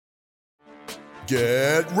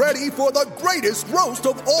Get ready for the greatest roast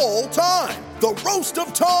of all time, the Roast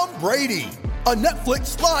of Tom Brady, a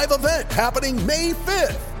Netflix live event happening May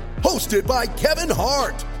 5th. Hosted by Kevin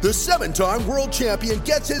Hart, the 7-time world champion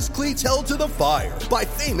gets his cleats held to the fire by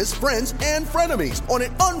famous friends and frenemies on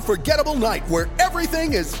an unforgettable night where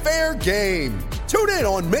everything is fair game. Tune in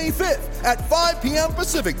on May 5th at 5 p.m.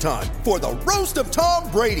 Pacific time for the Roast of Tom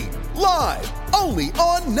Brady, live only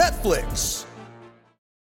on Netflix.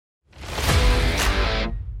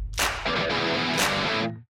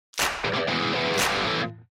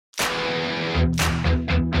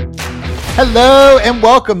 Hello and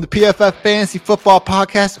welcome to PFF Fantasy Football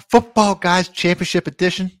Podcast, Football Guys Championship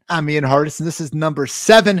Edition. I'm Ian Hardis, and this is number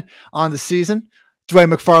 7 on the season.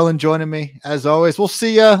 Dwayne McFarland joining me as always. We'll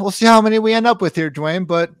see how many we end up with here, Dwayne.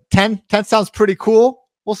 But 10 sounds pretty cool.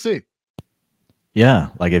 We'll see. Yeah,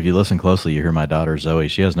 like if you listen closely, you hear my daughter Zoe.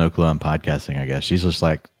 She has no clue I'm podcasting. I guess she's just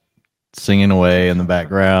like singing away in the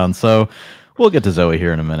background. So we'll get to Zoe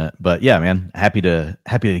here in a minute, but yeah, man, happy to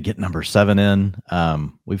get number 7 in.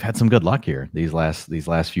 We've had some good luck here these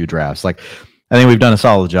last few drafts. Like, I think we've done a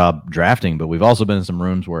solid job drafting, but we've also been in some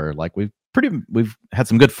rooms where like we've had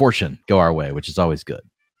some good fortune go our way, which is always good.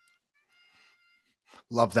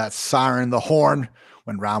 Love that siren, the horn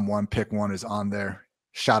when round 1, pick 1 is on there.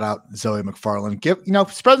 Shout out Zoe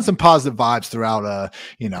McFarland. Spreading some positive vibes throughout,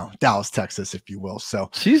 Dallas, Texas, if you will.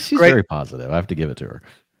 So she's very positive. I have to give it to her.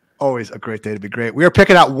 Always a great day to be great. We are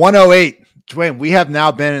picking out 108. Dwayne, we have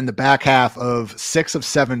now been in the back half of 6 of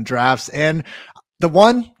 7 drafts, and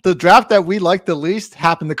the draft that we liked the least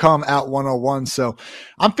happened to come at 101. So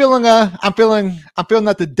I'm feeling that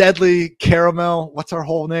the deadly caramel, what's our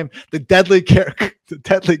whole name? The deadly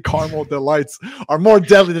caramel delights are more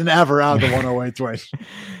deadly than ever out of the 108, Dwayne.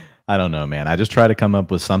 I don't know, man. I just try to come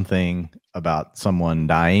up with something about someone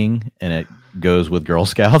dying, and it goes with Girl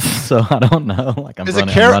Scouts. So I don't know. Like I'm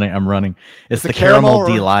running. It's the caramel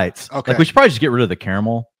delights. Okay. Like we should probably just get rid of the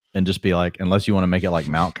caramel and just be like, unless you want to make it like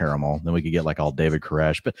Mount Caramel, then we could get like all David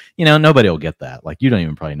Koresh. But nobody will get that. Like you don't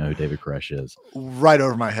even probably know who David Koresh is. Right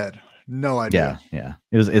over my head. No idea. Yeah.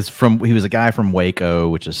 He was a guy from Waco,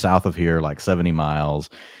 which is south of here, like 70 miles.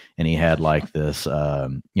 And he had like this,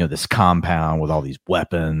 this compound with all these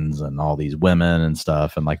weapons and all these women and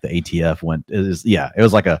stuff. And like the ATF it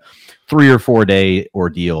was like a 3 or 4 day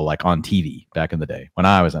ordeal, like on TV back in the day when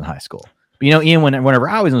I was in high school. But Ian, whenever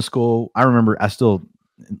I was in school, I remember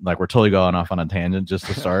we're totally going off on a tangent just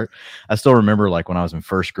to start. I still remember like when I was in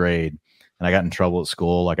first grade and I got in trouble at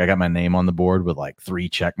school, like I got my name on the board with like 3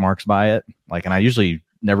 check marks by it. Like, and I usually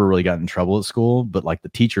never really got in trouble at school, but like the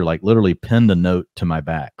teacher like literally pinned a note to my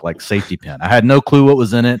back, like safety pin. I had no clue what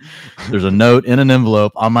was in it. There's a note in an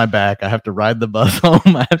envelope on my back. I have to ride the bus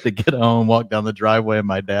home. I have to get home, walk down the driveway, and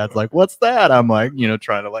my dad's like, "What's that?" I'm like,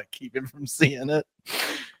 trying to like keep him from seeing it.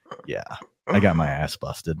 Yeah, I got my ass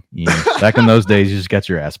busted. Back in those days, you just got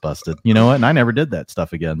your ass busted. You know what? And I never did that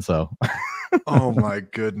stuff again. So. Oh my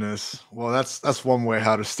goodness. Well, that's one way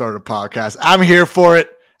how to start a podcast. I'm here for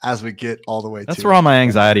it. As we get all the way That's where all my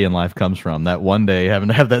anxiety in life comes from. That one day having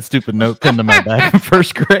to have that stupid note pinned to my back in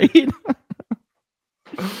first grade.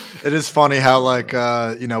 It is funny how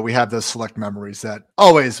we have those select memories that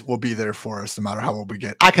always will be there for us no matter how old we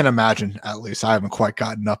get. I can imagine, at least. I haven't quite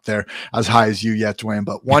gotten up there as high as you yet, Dwayne,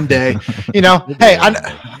 but one day, hey,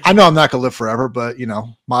 I know I'm not going to live forever, but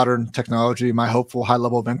modern technology, my hopeful high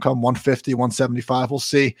level of income, 150, 175. We'll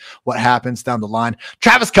see what happens down the line.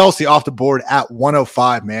 Travis Kelce off the board at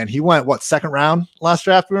 105, man. He went, second round last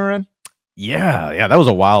draft we were in? Yeah, that was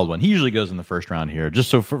a wild one. He usually goes in the first round here. Just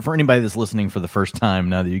so for anybody that's listening for the first time,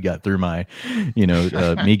 now that you got through my,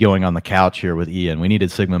 me going on the couch here with Ian, we needed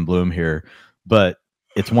Sigmund Bloom here, but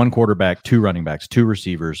it's 1 quarterback, 2 running backs, 2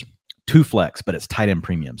 receivers, 2 flex, but it's tight end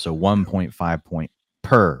premium. So 1.5 point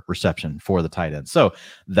per reception for the tight end. So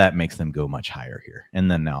that makes them go much higher here. And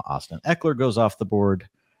then now Austin Eckler goes off the board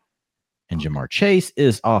and Jamar Chase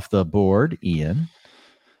is off the board. Ian.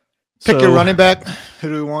 Pick your running back. Who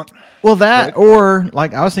do we want? Well, or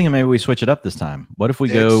like I was thinking maybe we switch it up this time. What if we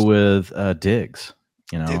go with Diggs?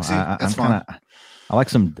 That's fine. I like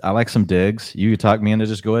some Diggs. You could talk me into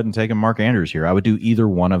just go ahead and taking Mark Andrews here. I would do either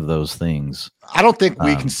one of those things. I don't think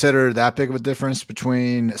we consider that big of a difference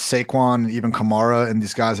between Saquon, even Kamara, and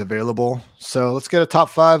these guys available. So let's get a top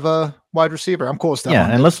 5 wide receiver. I'm cool with Stephon. Yeah,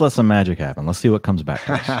 and let's let some magic happen. Let's see what comes back.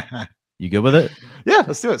 You good with it? Yeah,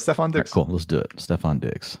 let's do it. Stephon Diggs. Right, cool. Let's do it. Stephon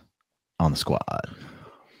Diggs on the squad.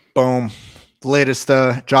 Boom. the latest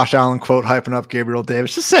Josh Allen quote hyping up Gabriel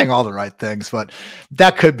Davis, just saying all the right things. But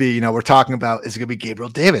that could be, we're talking about, is it going to be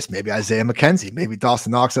Gabriel Davis, maybe Isaiah McKenzie, maybe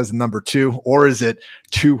Dawson Knox as the number 2, or is it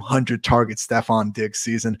 200 target Stephon Diggs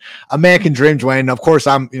season? A man can dream, Dwayne. Of course,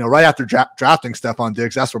 I'm, right after drafting Stephon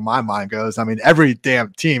Diggs, that's where my mind goes. I mean, every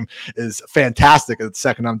damn team is fantastic the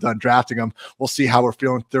second I'm done drafting them. We'll see how we're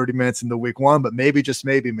feeling 30 minutes into week 1, but maybe, just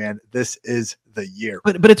maybe, man, this is the year.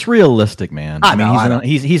 But it's realistic, man. I mean,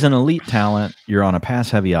 he's an elite talent. You're on a pass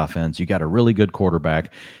heavy offense. You got a really good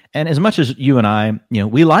quarterback. And as much as you and I,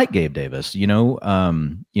 we like Gabe Davis,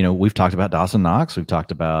 we've talked about Dawson Knox. We've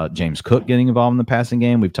talked about James Cook getting involved in the passing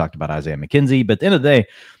game. We've talked about Isaiah McKenzie. But at the end of the day,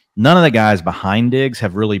 none of the guys behind Diggs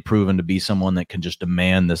have really proven to be someone that can just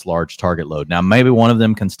demand this large target load. Now, maybe one of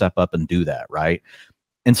them can step up and do that, right?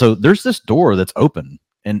 And so there's this door that's open.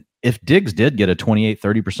 And if Diggs did get a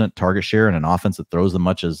 28-30% target share in an offense that throws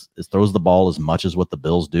the ball as much as what the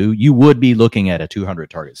Bills do, you would be looking at a 200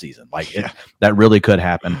 target season. That really could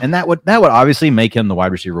happen. And that would obviously make him the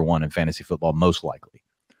wide receiver 1 in fantasy football, most likely.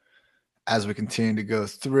 As we continue to go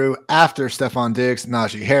through, after Stephon Diggs,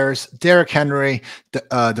 Najee Harris, Derrick Henry,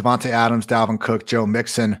 Devontae Adams, Dalvin Cook, Joe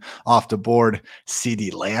Mixon off the board,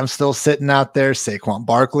 CeeDee Lamb still sitting out there, Saquon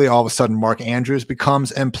Barkley, all of a sudden Mark Andrews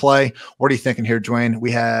becomes in play. What are you thinking here, Dwayne?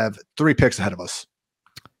 We have 3 picks ahead of us.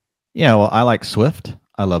 Yeah, well, I like Swift.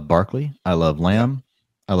 I love Barkley. I love Lamb.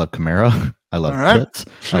 I love Kamara. I love Pitts.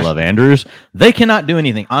 I love Andrews. They cannot do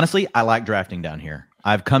anything. Honestly, I like drafting down here.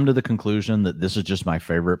 I've come to the conclusion that this is just my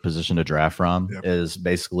favorite position to draft from, is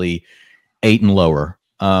basically 8 and lower.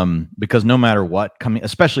 Because no matter what,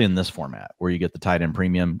 especially in this format where you get the tight end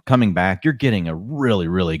premium coming back, you're getting a really,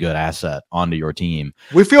 really good asset onto your team.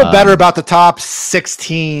 We feel better about the top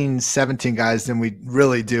 16, 17 guys than we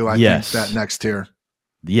really do. I think that next tier.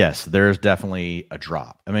 Yes, there's definitely a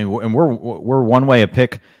drop. I mean, and we're one way a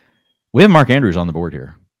pick. We have Mark Andrews on the board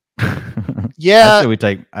here. Yeah,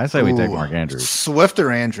 I say we take Mark Andrews. Swift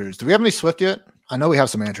or Andrews? Do we have any Swift yet? I know we have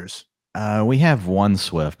some Andrews. We have one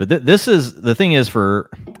Swift, but this is the thing is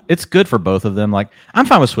it's good for both of them. Like, I'm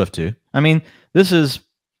fine with Swift too. I mean, this is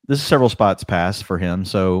several spots past for him,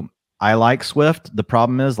 so I like Swift. The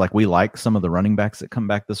problem is, like, we like some of the running backs that come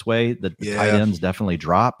back this way. The tight ends definitely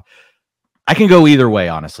drop. I can go either way,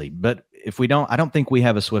 honestly, but if we don't, I don't think we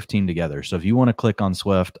have a Swift team together. So if you want to click on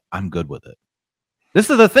Swift, I'm good with it. This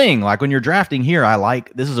is the thing. Like, when you're drafting here,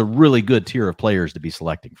 this is a really good tier of players to be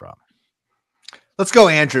selecting from. Let's go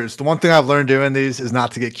Andrews. The one thing I've learned doing these is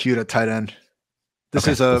not to get cute at tight end. This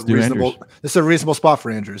is a reasonable spot for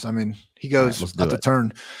Andrews. I mean, he goes up the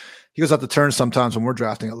turn. He goes up the turn sometimes when we're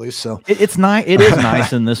drafting, at least. So it's nice. It is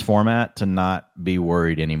nice in this format to not be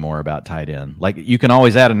worried anymore about tight end. Like, you can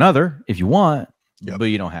always add another if you want, but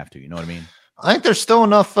you don't have to. You know what I mean? I think there's still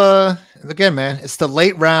enough. Again, man, it's the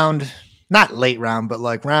late round. Not late round, but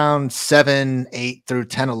like round 7, 8 through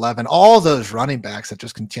 10, 11, all those running backs that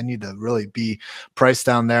just continue to really be priced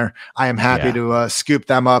down there. I am happy to scoop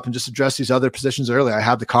them up and just address these other positions early. I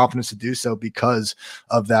have the confidence to do so because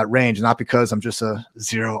of that range, not because I'm just a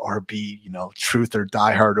zero RB, truth or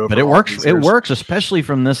diehard over. But it works. It works, especially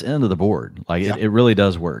from this end of the board. Like, it really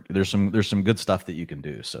does work. There's some good stuff that you can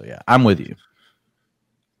do. So yeah, I'm with you.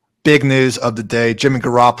 Big news of the day. Jimmy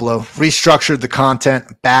Garoppolo restructured the content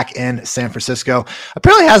back in San Francisco.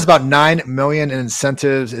 Apparently has about $9 million in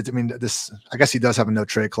incentives. I guess he does have a no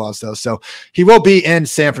trade clause though. So he will be in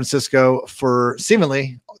San Francisco for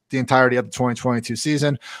seemingly the entirety of the 2022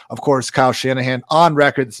 season. Of course, Kyle Shanahan on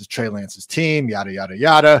record. This is Trey Lance's team, yada, yada,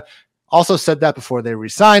 yada. Also said that before they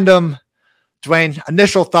re-signed him. Dwayne,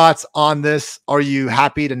 initial thoughts on this. Are you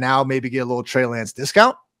happy to now maybe get a little Trey Lance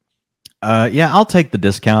discount? I'll take the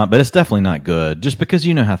discount, but it's definitely not good just because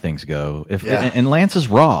you know how things go. And Lance is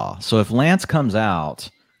raw. So if Lance comes out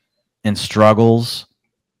and struggles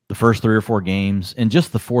the first 3 or 4 games, and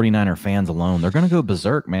just the 49er fans alone, they're going to go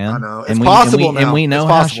berserk, man. I know. It's possible now. And we know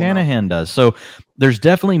how Shanahan does. So there's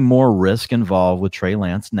definitely more risk involved with Trey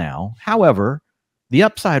Lance now. However, the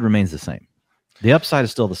upside remains the same. The upside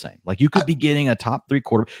is still the same. Like, you could be getting a top 3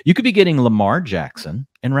 quarterback. You could be getting Lamar Jackson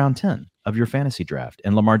in round 10 of your fantasy draft,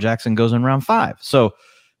 and Lamar Jackson goes in round 5. So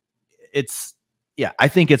I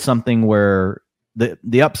think it's something where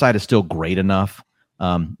the upside is still great enough.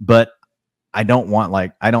 But I don't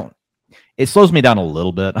want it slows me down a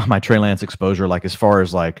little bit on my Trey Lance exposure. Like, as far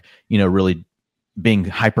as really being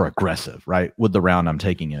hyper aggressive, right, with the round I'm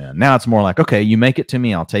taking it in. Now it's more like, okay, you make it to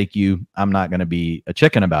me, I'll take you. I'm not going to be a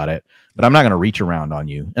chicken about it, but I'm not going to reach around on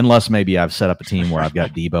you unless maybe I've set up a team where I've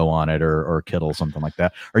got Debo on it or Kittle, something like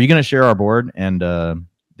that. Are you going to share our board and I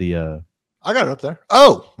got it up there.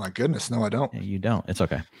 Oh my goodness, no, I don't. You don't. It's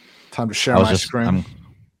okay. Time to share my screen.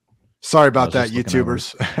 Sorry about that, just looking over.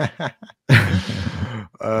 YouTubers.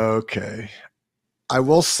 Okay. I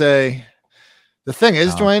will say the thing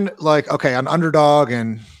is, Dwayne, like, okay, an underdog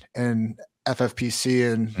and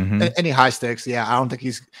FFPC and any high stakes. Yeah, I don't think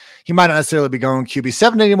he might not necessarily be going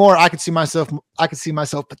QB7 anymore. I could see myself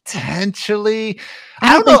potentially.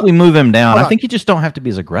 I don't think we move him down. I think you just don't have to be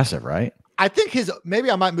as aggressive, right? I think maybe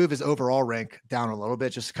I might move his overall rank down a little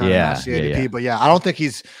bit just to kind of match the ADP. But yeah, I don't think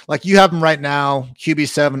he's like you have him right now,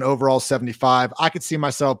 QB7 overall 75. I could see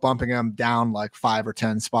myself bumping him down like 5 or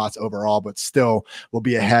 10 spots overall, but still will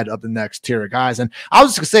be ahead of the next tier of guys. And I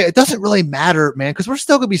was just gonna say it doesn't really matter, man, because we're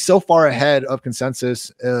still gonna be so far ahead of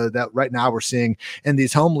consensus that right now we're seeing in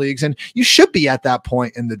these home leagues, and you should be at that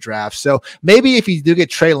point in the draft. So maybe if you do get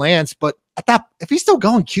Trey Lance, but if he's still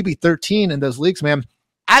going QB 13 in those leagues, man.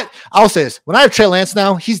 I'll say this. When I have Trey Lance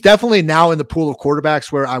now, he's definitely now in the pool of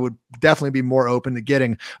quarterbacks where I would definitely be more open to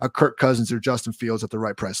getting a Kirk Cousins or Justin Fields at the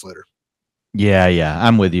right price later. Yeah,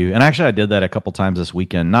 I'm with you. And actually, I did that a couple times this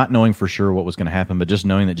weekend, not knowing for sure what was going to happen, but just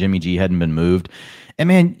knowing that Jimmy G hadn't been moved. And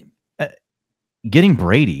man, getting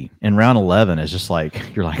Brady in round 11 is just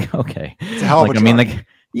like, you're like, okay. It's a hell of a try.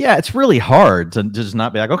 Yeah, it's really hard to just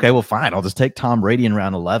not be like, okay, well, fine, I'll just take Tom Brady in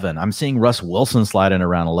round 11. I'm seeing Russ Wilson slide in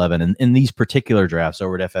around 11. And in these particular drafts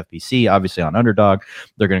over at FFPC, obviously on Underdog,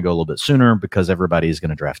 they're going to go a little bit sooner because everybody is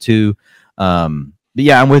going to draft 2. But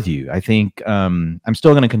yeah, I'm with you. I think I'm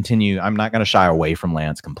still going to continue. I'm not going to shy away from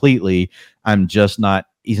Lance completely. He's not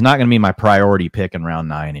going to be my priority pick in round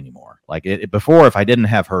 9 anymore. Like before, if I didn't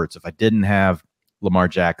have Hurts, if I didn't have Lamar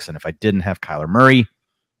Jackson, if I didn't have Kyler Murray,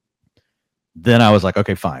 then I was like,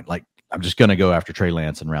 okay, fine. Like, I'm just going to go after Trey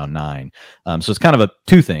Lance in round 9. So it's kind of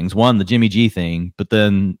two things. One, the Jimmy G thing, but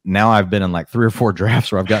then now I've been in like 3 or 4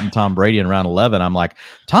 drafts where I've gotten Tom Brady in round 11. I'm like,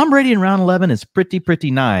 Tom Brady in round 11 is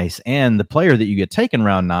pretty nice. And the player that you get taken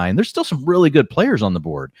round 9, there's still some really good players on the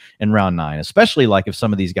board in round 9, especially like if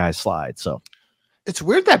some of these guys slide. So it's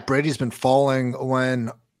weird that Brady's been falling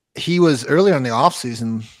when he was earlier in the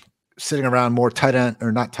offseason sitting around more tight end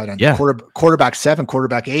or not tight end, quarterback 7,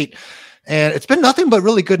 quarterback 8. And it's been nothing but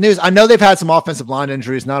really good news. I know they've had some offensive line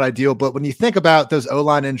injuries, not ideal, but when you think about those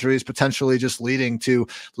O-line injuries potentially just leading to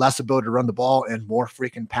less ability to run the ball and more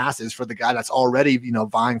freaking passes for the guy that's already,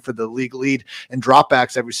 vying for the league lead and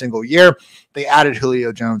dropbacks every single year, they added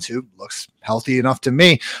Julio Jones, who looks healthy enough to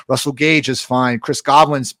me. Russell Gage is fine. Chris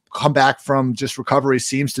Godwin's come back from just recovery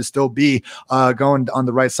seems to still be going on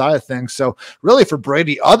the right side of things. So really for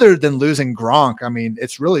Brady, other than losing Gronk, I mean,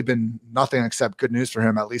 it's really been nothing except good news for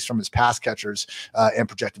him, at least from his pass catchers and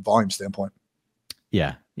projected volume standpoint.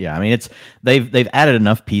 Yeah. I mean, they've added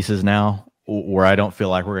enough pieces now where I don't feel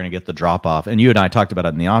like we're going to get the drop off. And you and I talked about it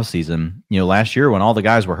in the offseason, last year when all the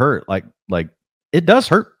guys were hurt, like it does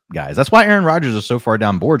hurt guys. That's why Aaron Rodgers is so far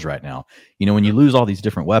down boards right now. When you lose all these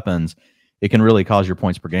different weapons, it can really cause your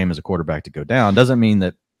points per game as a quarterback to go down. Doesn't mean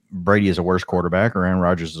that Brady is a worse quarterback or Aaron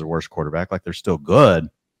Rodgers is a worse quarterback. Like, they're still good,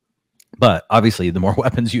 but obviously the more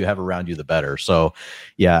weapons you have around you, the better. So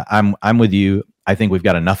yeah, I'm with you. I think we've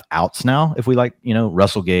got enough outs now. If we like,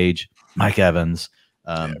 Russell Gage, Mike Evans,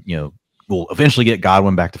 we'll eventually get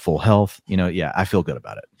Godwin back to full health. I feel good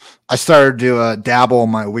about it. I started to dabble in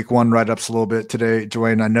my week 1 write-ups a little bit today,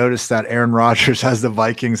 Dwayne. I noticed that Aaron Rodgers has the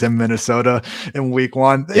Vikings in Minnesota in week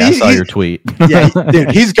 1. Yeah, I saw your tweet. Dude,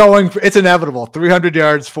 he's going. It's inevitable. 300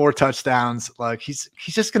 yards, 4 touchdowns. Like he's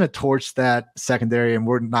just going to torch that secondary, and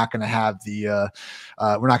we're not going to have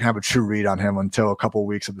a true read on him until a couple of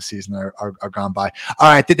weeks of the season are gone by. All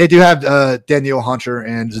right, they do have Danielle Hunter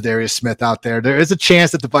and Zadarius Smith out there. There is a chance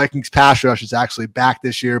that the Vikings pass rush is actually back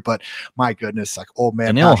this year, but my goodness, like old man.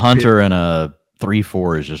 Danielle Hunter and a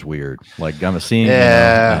 3-4 is just weird. Like, I'm seeing,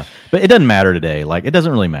 but it doesn't matter today. Like, it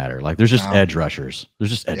doesn't really matter. Like, there's just edge rushers.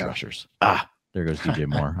 Rushers. There goes DJ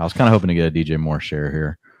Moore. I was kind of hoping to get a DJ Moore share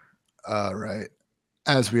here. All right.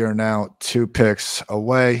 As we are now 2 picks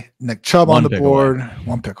away, Nick Chubb on the board,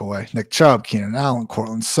 1 pick away. Nick Chubb, Keenan Allen,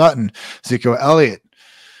 Cortland Sutton, Ezekiel Elliott,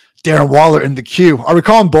 Darren Waller in the queue. Are we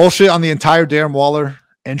calling bullshit on the entire Darren Waller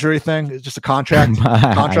injury thing? It's just a contract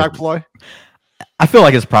ploy. I feel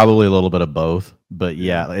like it's probably a little bit of both, but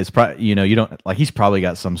yeah, it's probably, you don't like, he's probably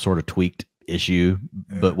got some sort of tweaked issue,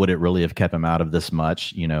 but would it really have kept him out of this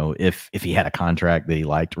much? If he had a contract that he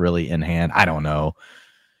liked really in hand, I don't know.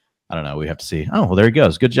 We have to see. Oh, well, there he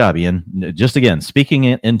goes. Good job, Ian. Just again, speaking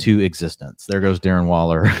it into existence. There goes Darren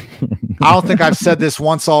Waller. I don't think I've said this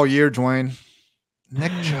once all year, Dwayne.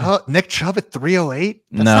 Nick Chubb at 308?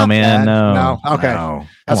 No, man, bad. No. Okay. No.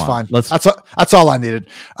 That's fine. That's all I needed.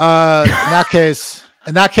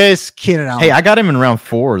 In that case, Keenan Allen. Hey, I got him in round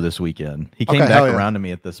 4 this weekend. He came back around to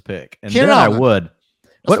me at this pick. And Keenan then Allen. I would.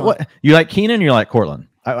 What you like Keenan or you like Cortland?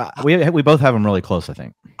 We both have them really close, I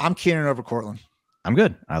think. I'm Keenan over Cortland. I'm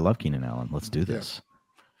good. I love Keenan Allen. Let's do this.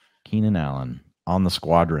 Yeah. Keenan Allen on the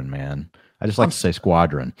squadron, man. I just like to say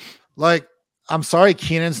squadron. Like, I'm sorry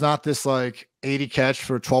Keenan's not this like 80 catch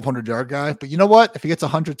for 1,200 yard guy, but you know what? If he gets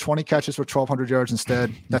 120 catches for 1,200 yards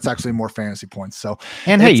instead, that's actually more fantasy points. So,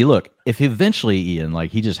 and hey, you look, if eventually Ian,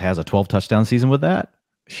 like he just has a 12 touchdown season with that,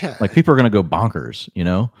 yeah, like people are going to go bonkers, you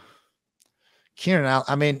know? Keenan Allen,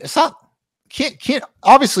 I mean, it's not, can't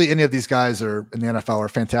obviously any of these guys are in the NFL are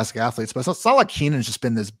fantastic athletes, but it's not like Keenan's just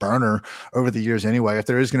been this burner over the years anyway. If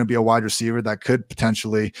there is going to be a wide receiver that could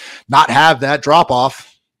potentially not have that drop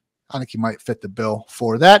off, I think he might fit the bill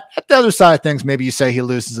for that. At the other side of things, maybe you say he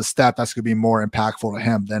loses a step. That's going to be more impactful to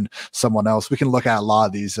him than someone else. We can look at a lot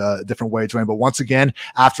of these different ways, Dwayne. But once again,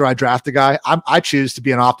 after I draft a guy, I choose to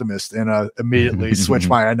be an optimist and immediately switch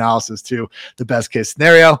my analysis to the best case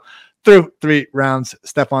scenario. Through 3 rounds,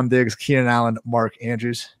 Stephon Diggs, Keenan Allen, Mark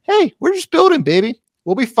Andrews. Hey, we're just building, baby.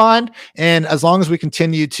 We'll be fine. And as long as we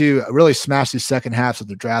continue to really smash these second halves of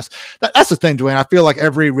the drafts, that's the thing, Dwayne. I feel like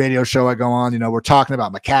every radio show I go on, we're talking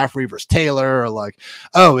about McCaffrey versus Taylor, or like,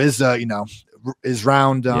 is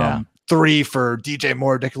round 3 for DJ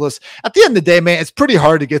Moore ridiculous? At the end of the day, man, it's pretty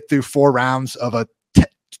hard to get through 4 rounds of a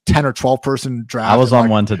 10 or 12 person draft. I was on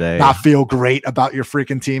one today. Not feel great about your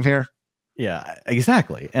freaking team here. Yeah,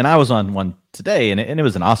 exactly. And I was on one today, and it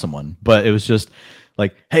was an awesome one, but it was just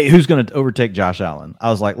like, hey, who's going to overtake Josh Allen? I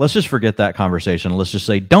was like, let's just forget that conversation. Let's just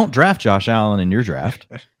say, don't draft Josh Allen in your draft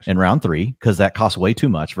in round 3, because that costs way too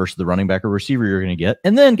much versus the running back or receiver you're going to get.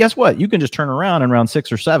 And then guess what? You can just turn around in round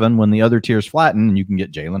 6 or 7 when the other tiers flatten, and you can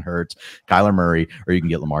get Jalen Hurts, Kyler Murray, or you can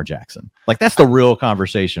get Lamar Jackson. Like, that's the real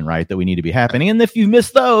conversation, right, that we need to be happening. And if you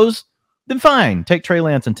miss those, then fine. Take Trey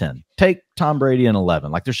Lance in 10. Take Tom Brady in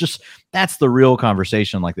 11. Like, that's the real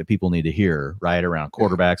conversation, like, that people need to hear, right, around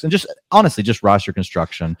quarterbacks and just honestly just roster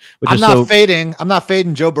construction. I'm not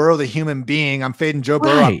fading Joe Burrow, the human being. I'm fading Joe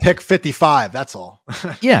Burrow on pick 55. That's all.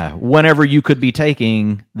 Yeah, whenever you could be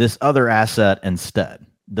taking this other asset instead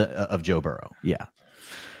of Joe Burrow. Yeah.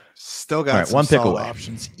 Still got some one pick away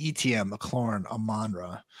options. ETM, McLaurin,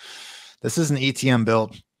 Amon-Ra. This is an ETM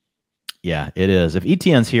build. Yeah, it is. If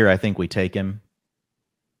ETN's here, I think we take him.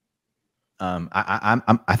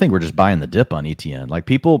 I think we're just buying the dip on ETN. Like,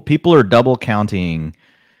 people are double counting.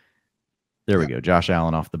 There we go. Josh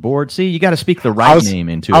Allen off the board. See, you got to speak the right name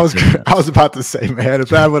into it. I was about to say, man,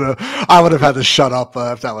 I would have had to shut up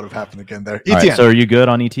if that would have happened again there. ETN. Right, so are you good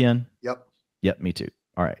on ETN? Yep, me too.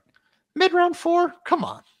 All right. Mid round 4? Come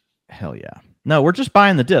on. Hell yeah. No, we're just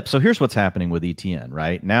buying the dip. So here's what's happening with ETN,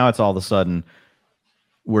 right? Now it's all of a sudden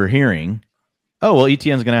we're hearing, oh, well,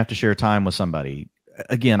 ETN's going to have to share time with somebody.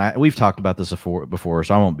 Again, we've talked about this before,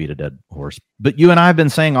 so I won't beat a dead horse. But you and I have been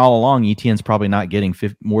saying all along, ETN's probably not getting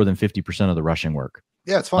more than 50% of the rushing work.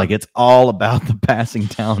 Yeah, it's fine. Like, it's all about the passing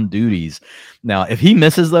down duties. Now, if he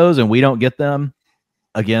misses those and we don't get them,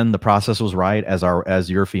 again, the process was right. As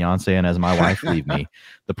your fiance and as my wife leave me,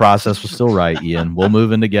 the process was still right, Ian. We'll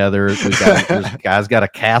move in together. This guy's got a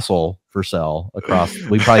castle for sale across.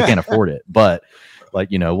 We probably can't afford it, but like,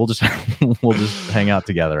 we'll just hang out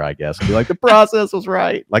together, I guess, and be like, the process was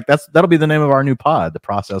right. Like, that'll be the name of our new pod. The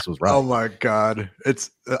process was right. Oh my God. It's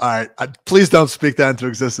all right. Please don't speak that into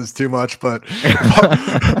existence too much, but hey,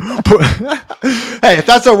 if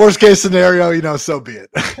that's our worst case scenario, so be it.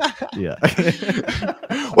 Yeah.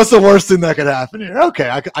 What's the worst thing that could happen here? Okay.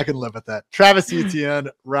 I can live with that. Travis Etienne,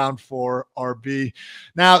 round 4 RB.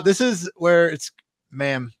 Now this is where it's,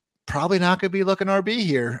 man, probably not going to be looking RB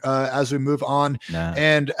here as we move on. Nah.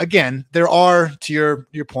 And again, there are, to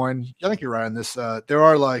your point, I think you're right on this. There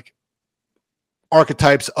are like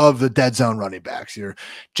archetypes of the dead zone running backs. Your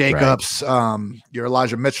Jacobs, your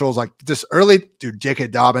Elijah Mitchells, like this early, J.K.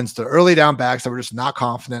 Dobbins, the early down backs that we're just not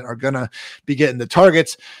confident are going to be getting the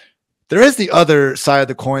targets. There is the other side of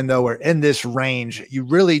the coin, though, where in this range, you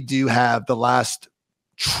really do have the last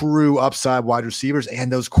true upside wide receivers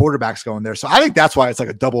and those quarterbacks going there. So I think that's why it's like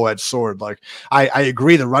a double-edged sword. Like, I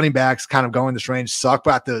agree the running backs kind of going this range suck,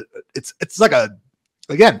 but it's like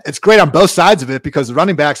again, it's great on both sides of it because the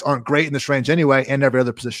running backs aren't great in this range anyway, and every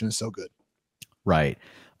other position is so good. Right.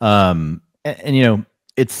 And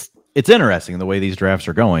it's interesting the way these drafts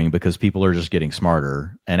are going because people are just getting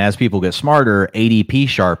smarter. And as people get smarter, ADP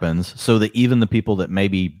sharpens so that even the people that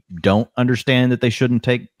maybe don't understand that they shouldn't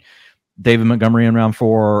take David Montgomery in round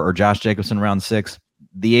 4 or Josh Jacobs in round 6,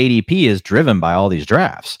 the ADP is driven by all these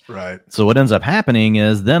drafts. Right. So what ends up happening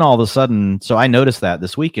is then all of a sudden, so I noticed that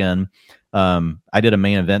this weekend, I did a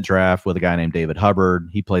main event draft with a guy named David Hubbard.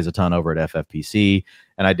 He plays a ton over at FFPC.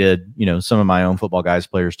 And I did, some of my own Football Guys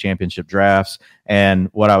Players Championship drafts. And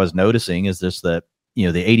what I was noticing is that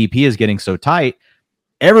the ADP is getting so tight.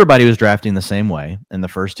 Everybody was drafting the same way in the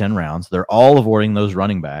first 10 rounds. They're all avoiding those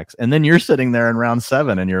running backs. And then you're sitting there in round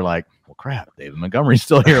 7 and you're like, well, crap, David Montgomery's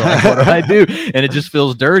still here. Like, what do I do? And it just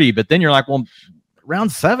feels dirty. But then you're like, well,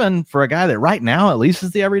 round 7 for a guy that right now at least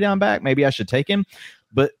is the every down back, maybe I should take him.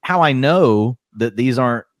 But how I know that these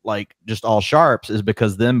aren't like just all sharps is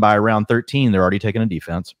because then by round 13, they're already taking a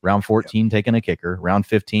defense, round 14, taking a kicker, round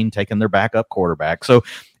 15, taking their backup quarterback. So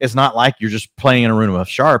it's not like you're just playing in a room of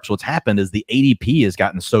sharps. What's happened is the ADP has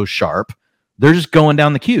gotten so sharp. They're just going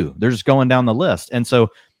down the queue. They're just going down the list. And so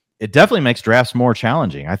it definitely makes drafts more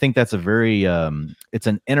challenging. I think that's a very, it's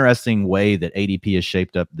an interesting way that ADP has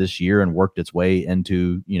shaped up this year and worked its way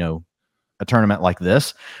into, a tournament like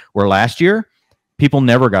this, where last year, people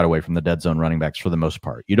never got away from the dead zone running backs for the most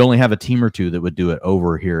part. You'd only have a team or two that would do it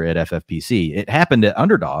over here at FFPC. It happened at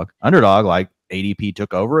Underdog. Underdog, like ADP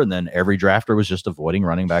took over, and then every drafter was just avoiding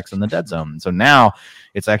running backs in the dead zone. So now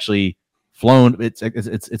it's actually flown.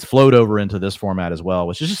 It's flowed over into this format as well,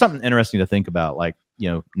 which is just something interesting to think about. Like,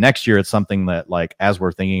 next year it's something that, like, as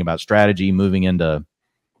we're thinking about strategy moving into,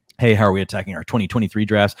 hey, how are we attacking our 2023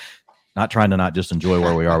 drafts? Not trying to not just enjoy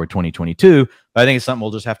where we are with 2022, but I think it's something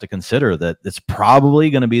we'll just have to consider, that it's probably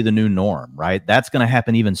going to be the new norm, right? That's going to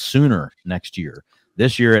happen even sooner next year.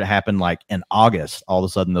 This year it happened like in August. All of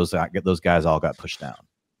a sudden those guys all got pushed down.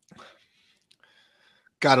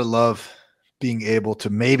 Gotta love being able to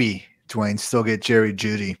maybe, Dwayne, still get Jerry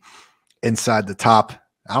Jeudy inside the top,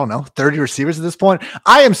 30 receivers at this point.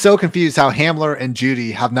 I am so confused how Hamler and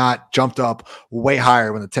Jeudy have not jumped up way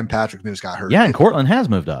higher when the Tim Patrick news got hurt. Yeah, and Cortland has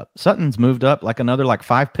moved up. Sutton's moved up like another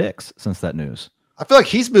 5 picks since that news. I feel like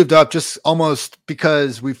he's moved up just almost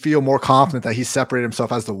because we feel more confident that he's separated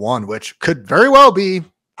himself as the one, which could very well be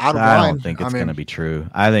out of line. I don't think it's going to be true.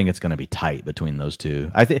 I think it's going to be tight between those two.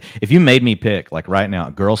 I think if you made me pick, like right now,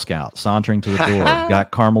 Girl Scout sauntering to the door,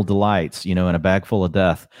 got caramel delights, in a bag full of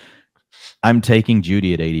death, I'm taking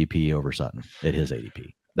Jeudy at ADP over Sutton at his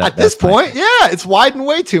ADP. At this point, it's widened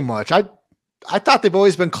way too much. I thought they've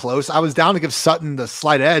always been close. I was down to give Sutton the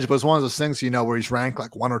slight edge, but it's one of those things, where he's ranked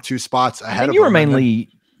like 1 or 2 spots ahead of him.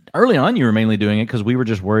 Early on, you were mainly doing it because we were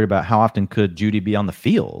just worried about how often could Jeudy be on the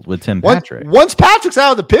field with Tim Patrick. Once Patrick's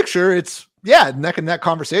out of the picture, it's neck and neck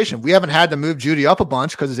conversation. We haven't had to move Jeudy up a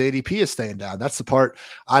bunch because his ADP is staying down. That's the part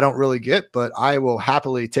I don't really get, but I will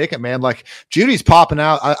happily take it, man. Like, Judy's popping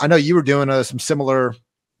out. I know you were doing some similar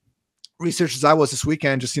research as I was this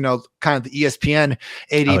weekend, just, kind of the ESPN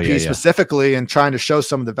ADP specifically, and trying to show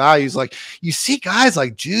some of the values. Like, you see guys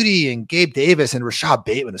like Jeudy and Gabe Davis and Rashad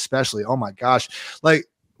Bateman, especially. Oh my gosh. Like,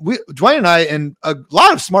 Dwayne and I, and a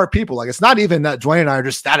lot of smart people, like, it's not even that Dwayne and I are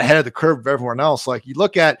just that ahead of the curve of everyone else. Like, you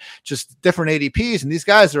look at just different ADPs, and these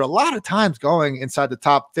guys are a lot of times going inside the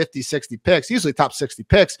top 50, 60 picks, usually top 60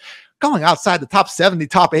 picks, going outside the top 70,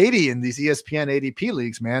 top 80 in these ESPN ADP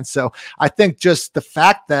leagues, man. So I think just the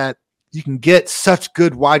fact that you can get such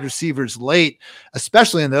good wide receivers late,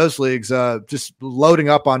 especially in those leagues, just loading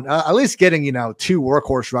up on at least getting, 2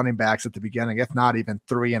 workhorse running backs at the beginning, if not even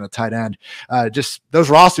 3 and a tight end. Just those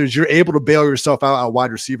rosters, you're able to bail yourself out a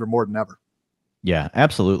wide receiver more than ever. Yeah,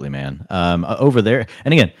 absolutely, man. Over there.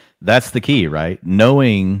 And again, that's the key, right?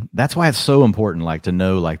 That's why it's so important, like, to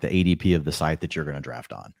know, like, the ADP of the site that you're going to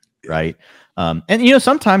draft on. Right. And,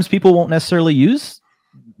 sometimes people won't necessarily use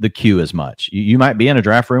the queue as much. You might be in a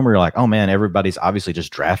draft room where you're like, oh man, everybody's obviously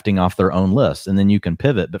just drafting off their own list, and then you can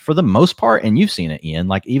pivot. But for the most part, and you've seen it, Ian,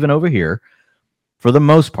 like even over here, for the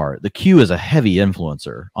most part, the queue is a heavy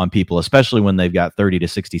influencer on people, especially when they've got 30 to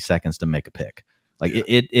 60 seconds to make a pick. Like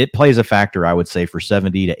it plays a factor, I would say, for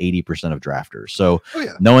 70 to 80% of drafters. So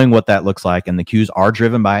knowing what that looks like, and the queues are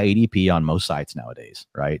driven by ADP on most sites nowadays,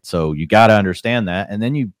 right? So you got to understand that. And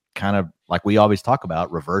then you kind of, like we always talk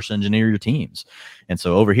about, reverse engineer your teams. And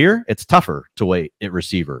so over here, it's tougher to wait at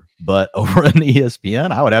receiver, but over in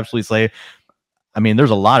ESPN, I would absolutely say, I mean,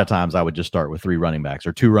 there's a lot of times I would just start with 3 running backs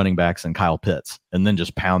or 2 running backs and Kyle Pitts, and then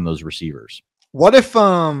just pound those receivers. What if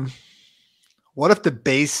the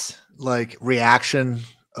base like reaction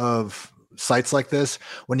of sites like this,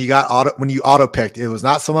 when you auto picked, it was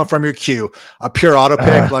not someone from your queue, a pure auto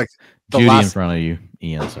pick, like the Jeudy last in front of you,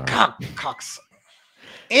 Ian. Sorry. Cox.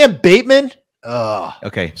 And Bateman.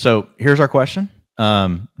 Okay, so here's our question: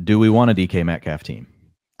 do we want a DK Metcalf team?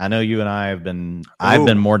 I know you and I have been. I've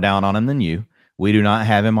been more down on him than you. We do not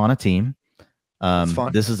have him on a team.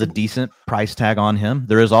 This is a decent price tag on him.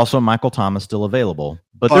 There is also Michael Thomas still available,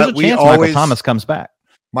 but there's a chance Michael Thomas comes back.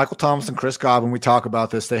 Michael Thomas and Chris Godwin, we talk about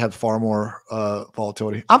this, they have far more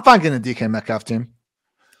volatility. I'm fine getting a DK Metcalf team.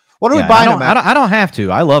 What are we buying him at? I don't have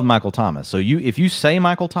to. I love Michael Thomas. So if you say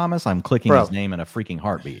Michael Thomas, I'm clicking his name in a freaking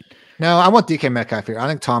heartbeat. No, I want DK Metcalf here. I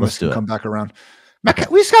think Thomas can it. come back around.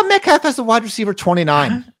 We just got Metcalf as the wide receiver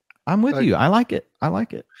 29. I'm with you. I like it.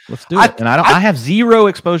 Let's do it. And I have zero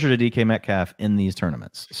exposure to DK Metcalf in these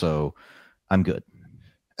tournaments, so I'm good.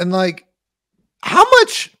 And like, how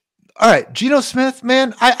much? All right, Geno Smith,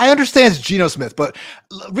 man, I understand it's Geno Smith, but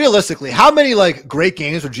realistically, how many like great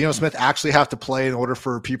games would Geno Smith actually have to play in order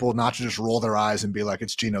for people not to just roll their eyes and be like,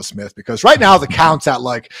 it's Geno Smith? Because right now the count's at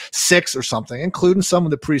like 6 or something, including some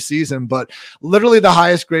of the preseason, but literally the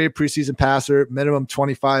highest graded preseason passer, minimum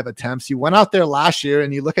 25 attempts. He went out there last year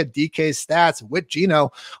and you look at DK's stats with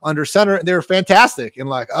Geno under center, and they were fantastic. And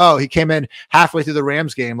like, oh, he came in halfway through the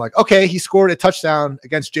Rams game. Like, okay, he scored a touchdown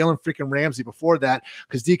against Jalen freaking Ramsey before that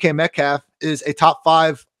because DK Metcalf is a top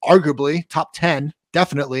 5, arguably top 10,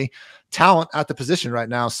 definitely talent at the position right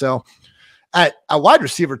now. So at a wide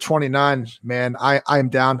receiver 29, man, I am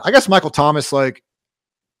down. I guess Michael Thomas, like,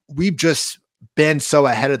 we've just been so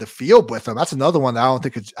ahead of the field with him. That's another one that I don't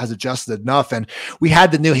think it has adjusted enough. And we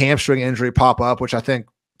had the new hamstring injury pop up, which I think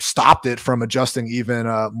stopped it from adjusting even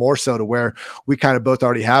more so to where we kind of both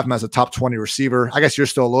already have him as a top 20 receiver. I guess you're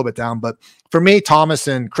still a little bit down, but for me, Thomas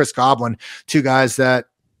and Chris Godwin, two guys that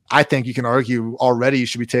I think you can argue already you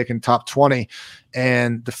should be taking top 20,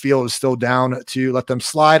 and the field is still down to let them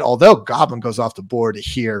slide. Although Godwin goes off the board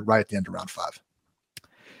here right at the end of round 5.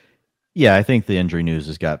 Yeah, I think the injury news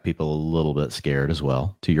has got people a little bit scared as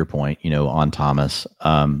well, to your point, on Thomas.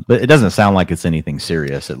 But it doesn't sound like it's anything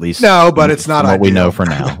serious, at least. No, but it's not what we know for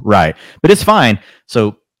now. Right. But it's fine.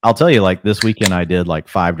 So I'll tell you, like this weekend, I did like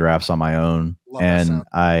 5 drafts on my own. And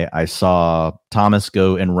I saw Thomas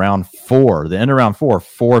go in round 4, the end of round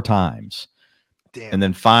 4 times. Damn. And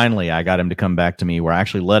then finally I got him to come back to me where I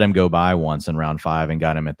actually let him go by once in round 5 and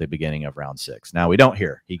got him at the beginning of round 6. Now we don't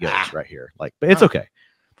hear he goes right here. Like, but it's okay.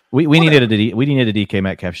 We needed a DK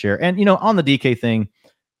Metcalf share. And, on the DK thing,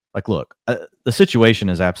 like, look, the situation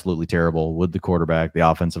is absolutely terrible with the quarterback, the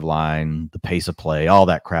offensive line, the pace of play, all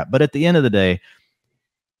that crap. But at the end of the day,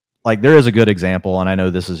 like, there is a good example, and I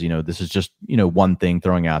know this is just, one thing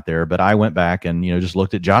throwing out there, but I went back and, just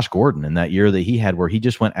looked at Josh Gordon in that year that he had where he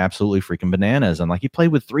just went absolutely freaking bananas. And like, he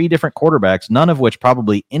played with 3 different quarterbacks, none of which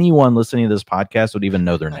probably anyone listening to this podcast would even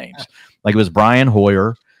know their names. Like, it was Brian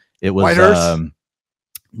Hoyer. It was,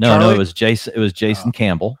 it was Jason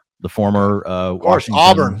Campbell, the former Washington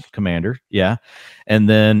Auburn commander. Yeah. And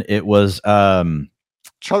then it was,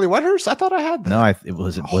 Charlie Whitehurst? I thought I had that. No,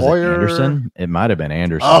 was it Anderson? It might have been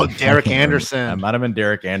Anderson. Oh, Derek Anderson. It might have been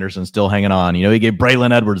Derek Anderson still hanging on. He gave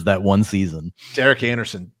Braylon Edwards that one season. Derek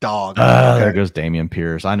Anderson, dog. There goes Damian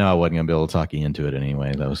Pierce. I know I wasn't going to be able to talk you into it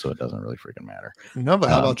anyway, though, so it doesn't really freaking matter. No,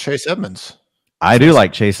 but how about Chase Edmonds? I do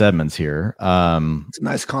like Chase Edmonds here. It's a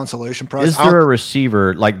nice consolation prize. Is there a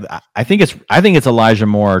receiver like I think it's Elijah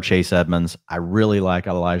Moore or Chase Edmonds? I really like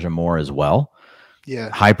Elijah Moore as well. Yeah,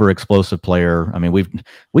 hyper explosive player. I mean,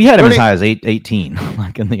 we had him as high as 18,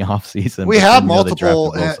 like in the offseason. We have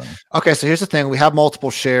multiple. Okay, so here's the thing: we have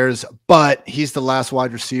multiple shares, but he's the last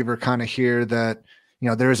wide receiver kind of here that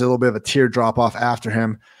there is a little bit of a tear drop off after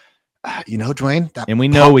him. Dwayne, and we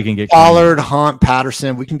know we can get Pollard, Hunt,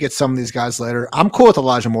 Patterson. We can get some of these guys later. I'm cool with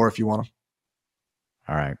Elijah Moore if you want him.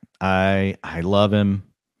 All right, I love him.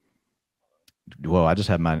 Whoa! I just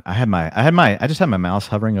had my mouse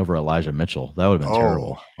hovering over Elijah Mitchell. That would have been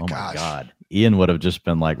terrible. Oh my God! Ian would have just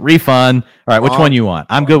been like, refund. All right, which one you want?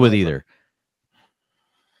 I'm good with either.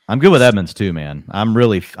 I'm good with Edmonds too, man. I'm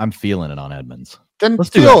feeling it on Edmonds. Then let's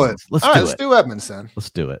do it. Let's do Edmonds then. Let's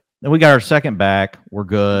do it. Then we got our second back. We're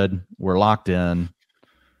good. We're locked in.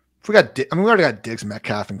 We already got Diggs,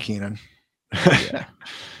 Metcalf, and Keenan. Yeah.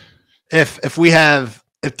 If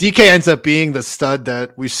DK ends up being the stud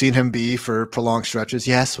that we've seen him be for prolonged stretches,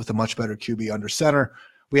 yes, with a much better QB under center,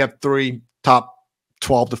 we have 3 top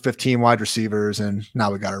 12 to 15 wide receivers, and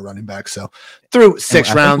now we got our running back. So through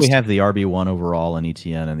 6 rounds, we have the RB1 overall in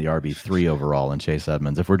ETN and the RB3 overall in Chase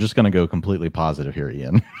Edmonds. If we're just going to go completely positive here,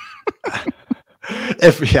 Ian.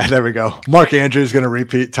 There we go. Mark Andrews going to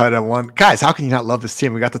repeat tight end 1. Guys, how can you not love this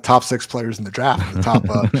team? We got the top 6 players in the draft, the top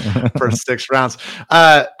first 6 rounds.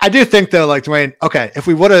 I do think though, like Dwayne, okay, if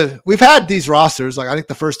we've had these rosters, like I think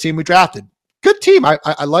the first team we drafted, good team.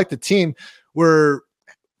 I like the team.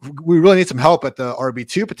 We really need some help at the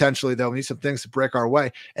RB2 potentially, though. We need some things to break our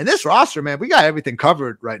way. And this roster, man, we got everything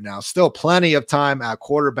covered right now. Still plenty of time at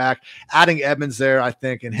quarterback. Adding Edmonds there, I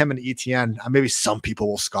think, and him and ETN, maybe some people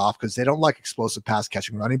will scoff because they don't like explosive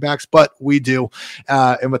pass-catching running backs, but we do.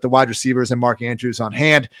 And with the wide receivers and Mark Andrews on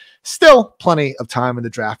hand, still plenty of time in the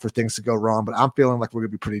draft for things to go wrong, but I'm feeling like we're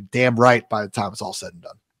going to be pretty damn right by the time it's all said and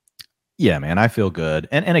done. Yeah, man, I feel good.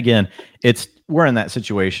 And again, we're in that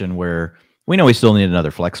situation where We know we still need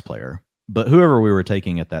another flex player, but whoever we were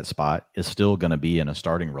taking at that spot is still going to be in a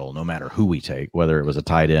starting role, no matter who we take, whether it was a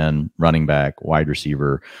tight end, running back, wide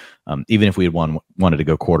receiver, even if we had wanted to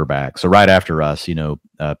go quarterback. So right after us,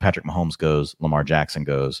 Patrick Mahomes goes, Lamar Jackson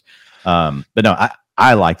goes. But no,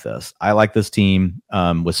 I like this. I like this team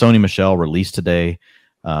with Sony Michel released today.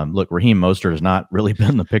 Look, Raheem Mostert has not really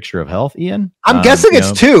been the picture of health, Ian. I'm guessing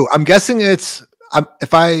it's two. I'm guessing it's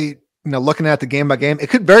if I looking at the game by game, it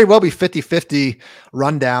could very well be 50-50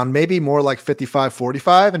 rundown, maybe more like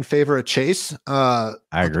 55-45 in favor of Chase. I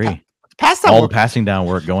agree. All the passing down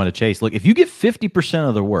work going to Chase. Look, if you get 50%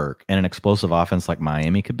 of the work in an explosive offense like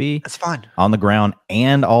Miami could be, that's fine on the ground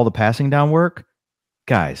and all the passing down work,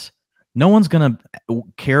 guys, no one's going to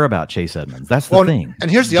care about Chase Edmonds. That's the thing. And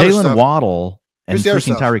here's the other stuff. Jalen Waddle and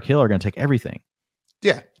freaking Tyreek Hill are going to take everything.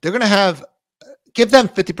 Yeah, they're going to give them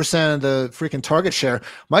 50% of the freaking target share.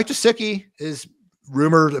 Mike Gesicki is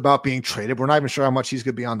rumored about being traded. We're not even sure how much he's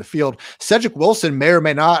going to be on the field. Cedric Wilson may or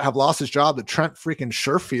may not have lost his job to Trent freaking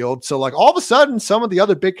Sherfield. So like all of a sudden, some of the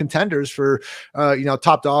other big contenders for,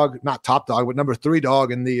 top dog, not top dog, but number 3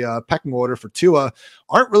 dog in the pecking order for Tua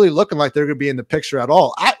aren't really looking like they're going to be in the picture at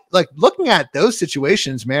all. Looking at those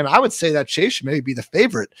situations, man, I would say that Chase should maybe be the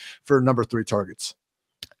favorite for number 3 targets.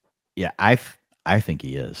 Yeah, I think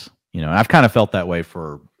he is. And I've kind of felt that way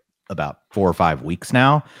for about 4 or 5 weeks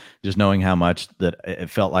now, just knowing how much that it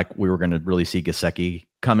felt like we were going to really see Gesicki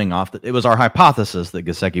coming off. It was our hypothesis that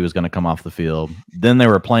Gesicki was going to come off the field. Then they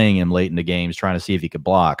were playing him late in the games, trying to see if he could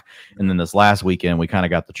block. And then this last weekend, we kind of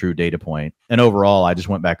got the true data point. And overall, I just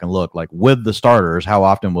went back and looked, like with the starters, how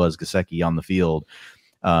often was Gesicki on the field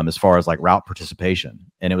as far as like route participation?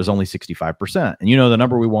 And it was only 65%. And the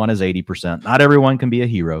number we want is 80%. Not everyone can be a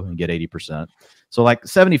hero and get 80%. So like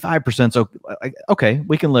 75%, so okay,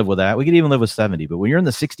 we can live with that. We could even live with 70. But when you're in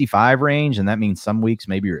the 65 range, and that means some weeks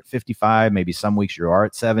maybe you're at 55, maybe some weeks you are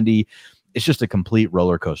at 70, it's just a complete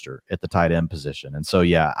roller coaster at the tight end position. And so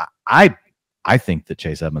yeah, I think that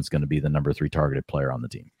Chase Edmonds is going to be the number 3 targeted player on the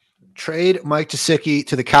team. Trade Mike Gesicki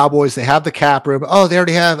to the Cowboys. They have the cap room. Oh, they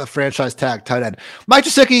already have a franchise tag tight end. Mike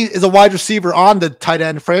Gesicki is a wide receiver on the tight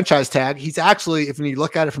end franchise tag. He's actually, if you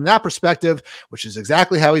look at it from that perspective, which is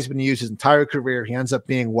exactly how he's been used his entire career, he ends up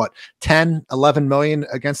being 10, 11 million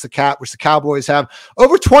against the cap, which the Cowboys have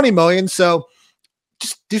over 20 million. So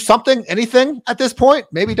just do something, anything at this point.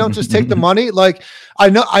 Maybe don't just take the money. Like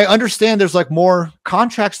I understand there's more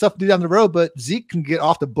contract stuff to do down the road, but Zeke can get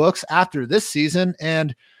off the books after this season.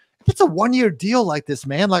 And if it's a 1-year deal like this,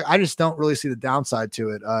 man, I just don't really see the downside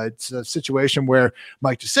to it. It's a situation where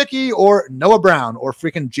Mike Gesicki or Noah Brown or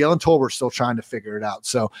freaking Jalen Tolbert still trying to figure it out.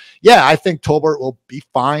 So yeah, I think Tolbert will be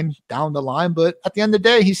fine down the line, but at the end of the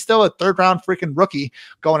day, he's still a 3rd round freaking rookie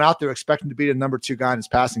going out there expecting to be the number 2 guy in his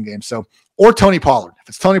passing game. So, or Tony Pollard. If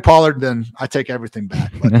it's Tony Pollard, then I take everything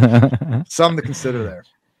back. But something to consider there.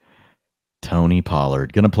 Tony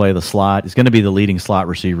Pollard going to play the slot. He's going to be the leading slot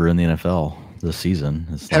receiver in the NFL this season.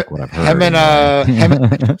 It's like what I've heard.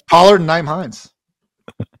 Him Pollard and Nyheim Hines.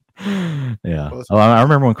 Yeah. Oh, I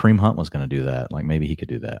remember when Kareem Hunt was going to do that. Like maybe he could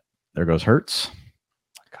do that. There goes Hurts.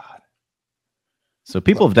 God. So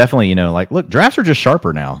people have definitely, look, drafts are just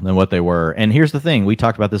sharper now than what they were. And here's the thing: we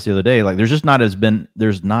talked about this the other day. Like, there's not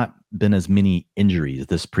been as many injuries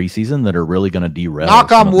this preseason that are really going to derail.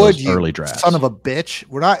 Knock on wood, you early drafts. Son of a bitch.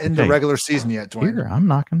 We're not in the regular season yet, Dwayne. Here, I'm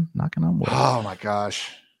knocking on wood. Oh my gosh.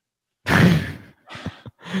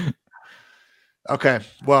 Okay,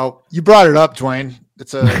 well, you brought it up, Dwayne.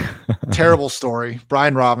 It's a terrible story.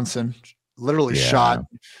 Brian Robinson literally shot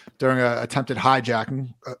during an attempted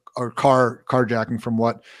hijacking or carjacking, from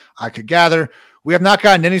what I could gather. We have not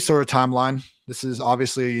gotten any sort of timeline. This is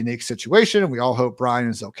obviously a unique situation, and we all hope Brian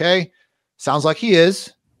is okay. Sounds like he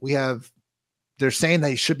is. They're saying that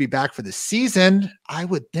he should be back for the season. I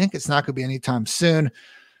would think it's not going to be anytime soon.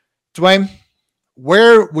 Dwayne,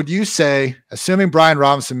 where would you say, assuming Brian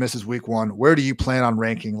Robinson misses week 1, where do you plan on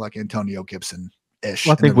ranking like Antonio Gibson-ish?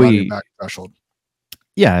 Well, I think threshold?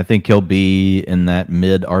 Yeah, I think he'll be in that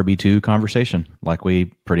mid RB2 conversation, like we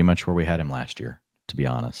pretty much where we had him last year, to be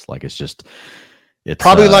honest. Like it's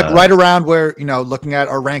probably right around where, looking at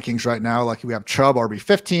our rankings right now, like we have Chubb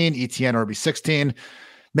RB15, ETN RB16,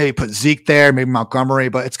 maybe put Zeke there, maybe Montgomery,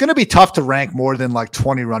 but it's going to be tough to rank more than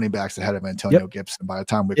 20 running backs ahead of Antonio Gibson by the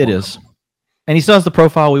time we. It is. And he still has the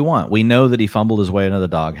profile we want. We know that he fumbled his way into the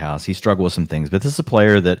doghouse. He struggled with some things, but this is a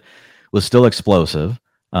player that was still explosive,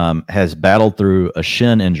 has battled through a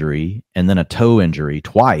shin injury and then a toe injury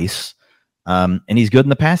twice, and he's good in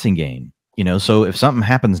the passing game. So if something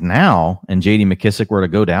happens now and J.D. McKissic were to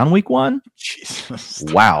go down week 1, Jesus.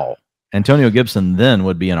 Wow. Antonio Gibson then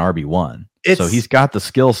would be an RB1. So he's got the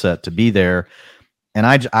skill set to be there. And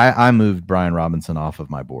I moved Brian Robinson off of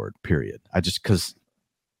my board, period. Because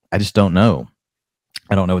I just don't know.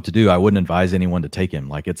 I don't know what to do. I wouldn't advise anyone to take him.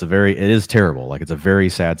 Like, it is terrible. Like, it's a very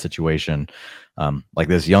sad situation. Like,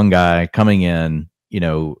 this young guy coming in,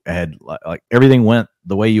 had like everything went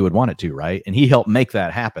the way you would want it to, right? And he helped make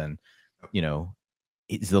that happen.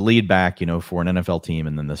 He's the lead back, for an NFL team,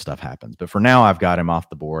 and then this stuff happens. But for now, I've got him off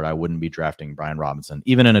the board. I wouldn't be drafting Brian Robinson.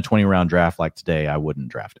 Even in a 20-round draft like today, I wouldn't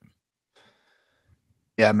draft him.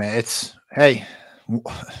 Yeah, man,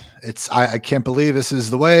 I can't believe this is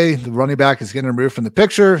the way the running back is getting removed from the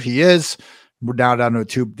picture. He is. We're down to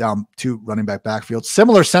two running back backfield.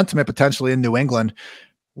 Similar sentiment potentially in New England.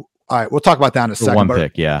 All right, we'll talk about that in a second. One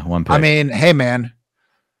pick. I mean, hey, man,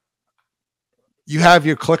 you have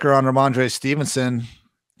your clicker on Ramondre Stevenson.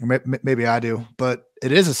 Maybe I do, but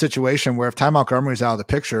it is a situation where if Ty Montgomery's out of the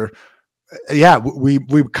picture, we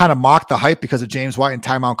kind of mocked the hype because of James White and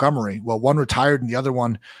Ty Montgomery. Well, one retired and the other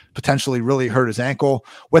one potentially really hurt his ankle.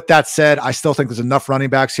 With that said, I still think there's enough running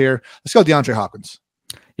backs here. Let's go DeAndre Hopkins.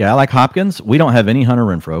 Yeah, I like Hopkins. We don't have any Hunter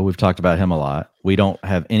Renfrow. We've talked about him a lot. We don't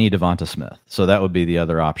have any Devonta Smith. So that would be the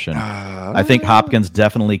other option. I think Hopkins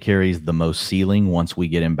definitely carries the most ceiling once we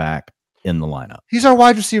get him back in the lineup. He's our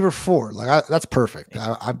wide receiver 4. That's perfect.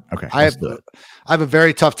 Okay. I have a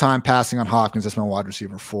very tough time passing on Hopkins as my wide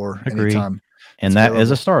receiver 4 anytime. And that is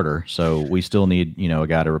a starter. So we still need, a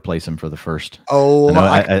guy to replace him for the first. Oh,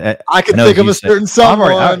 I can think of a certain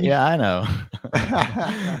someone. I know.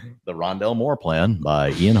 The Rondell Moore plan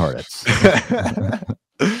by Ian Hartitz.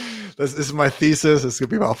 This is my thesis. It's going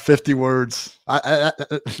to be about 50 words.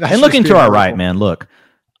 And looking to our right, man, look.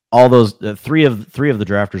 All those three of the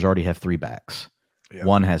drafters already have 3 backs. Yeah.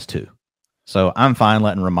 One has 2. So I'm fine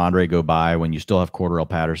letting Ramondre go by when you still have Cordarrelle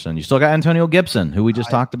Patterson. You still got Antonio Gibson, who we just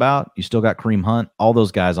talked about. You still got Kareem Hunt. All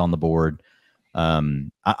those guys on the board.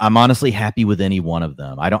 I'm honestly happy with any one of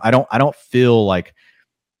them. I don't feel like,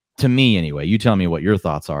 to me anyway, you tell me what your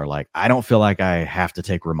thoughts are. Like, I don't feel like I have to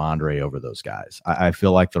take Ramondre over those guys. I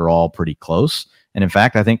feel like they're all pretty close. And in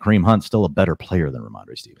fact, I think Kareem Hunt's still a better player than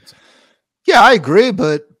Ramondre Stevenson. Yeah, I agree,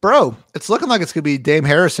 but bro, it's looking like it's going to be Dame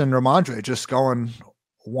Harrison, Ramondre just going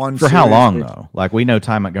one for how long though? Like, we know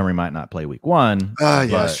Ty Montgomery might not play week 1. Yeah,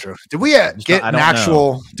 that's true. Did we get an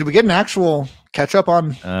actual catch up on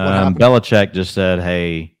what happened? Belichick just said,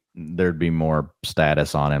 hey, there'd be more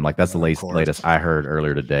status on him. Like, that's the latest I heard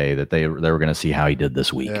earlier today, that they were going to see how he did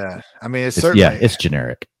this week. Yeah, I mean, it's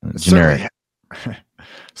generic.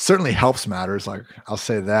 Certainly helps matters. Like, I'll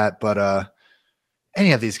say that, but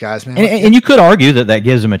any of these guys, man. And you could argue that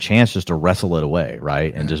gives him a chance just to wrestle it away,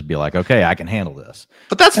 right? And just be like, okay, I can handle this.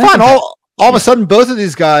 But that's fine. All of a sudden, both of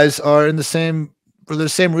these guys are for the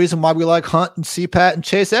same reason why we like Hunt and CPAT and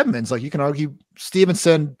Chase Edmonds. Like, you can argue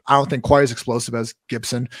Stevenson, I don't think quite as explosive as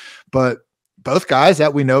Gibson, but both guys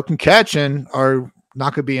that we know can catch and are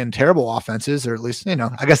not going to be in terrible offenses, or at least,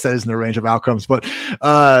 I guess that isn't the range of outcomes, but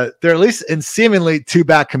they're at least in seemingly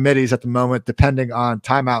 2-back committees at the moment, depending on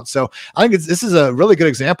timeout. So I think this is a really good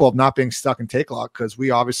example of not being stuck in take lock, because we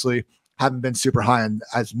obviously haven't been super high and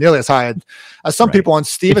nearly as high as some people on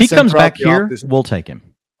Stevenson. If he comes back here, we'll take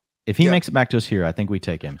him. If he makes it back to us here, I think we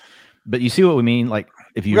take him. But you see what we mean? Like,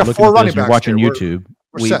 if you're looking at this, you're watching YouTube,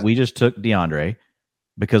 we just took DeAndre,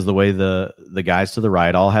 because the way the guys to the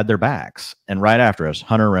right all had their backs. And right after us,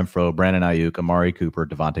 Hunter Renfrow, Brandon Ayuk, Amari Cooper,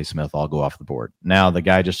 Devontae Smith all go off the board. Now the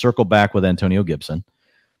guy just circled back with Antonio Gibson,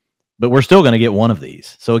 but we're still going to get one of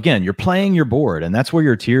these. So again, you're playing your board, and that's where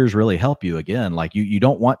your tiers really help you. Again, like, you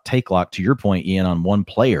don't want take lock, to your point, Ian, on one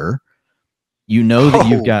player. That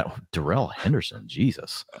you've got Darrell Henderson.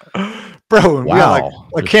 Jesus. Bro, wow.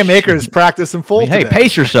 Like Cam Akers practice in full. Hey,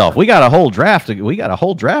 pace yourself. We got a whole draft.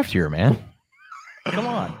 Here, man. Come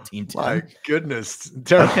on, Team 10. My goodness.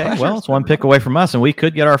 Okay, well, it's one pick away from us, and we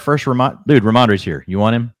could get our first Dude, Ramondre's here. You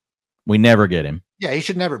want him? We never get him. Yeah, he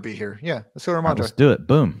should never be here. Yeah, let's go to Ramondre. Let's do it.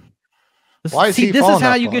 Boom. This is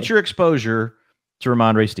how you get your exposure to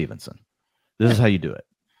Ramondre Stevenson. This is how you do it.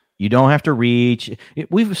 You don't have to reach.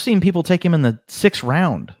 We've seen people take him in the 6th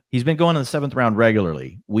round. He's been going in the 7th round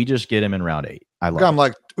regularly. We just get him in round 8. We got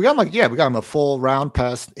him a full round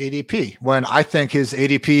past ADP, when I think his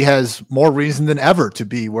ADP has more reason than ever to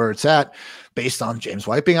be where it's at, based on James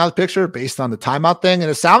White being out of the picture, based on the timeout thing.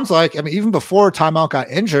 And it sounds like, even before timeout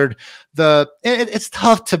got injured, it's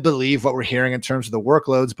tough to believe what we're hearing in terms of the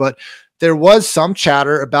workloads, but there was some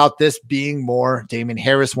chatter about this being more Damien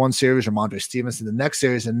Harris one series, Ramondre Stevenson the next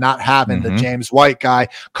series, and not having the James White guy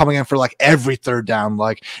coming in for like every 3rd down.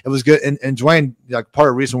 Like, it was good. And Dwayne, like, part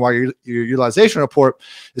of the reason why your utilization report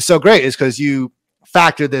is so great is because you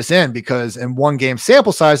factor this in, because in one game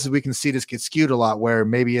sample sizes, we can see this get skewed a lot, where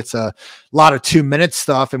maybe it's a lot of 2-minute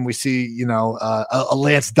stuff and we see, a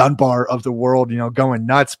Lance Dunbar of the world, going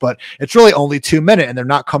nuts, but it's really only 2 minutes and they're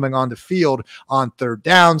not coming on the field on third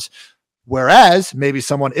downs. Whereas maybe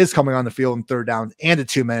someone is coming on the field in third down and at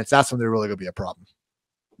 2 minutes. That's when they're really going to be a problem.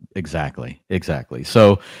 Exactly.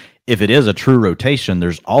 So if it is a true rotation,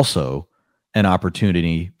 there's also an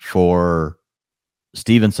opportunity for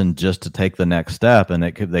Stevenson just to take the next step, and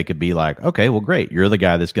they could be like, okay, well, great. You're the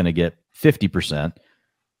guy that's going to get 50%.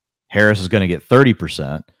 Harris is going to get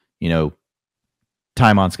 30%.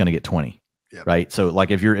 Tymont's going to get 20. Yep. Right. So like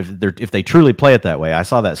if they truly play it that way, I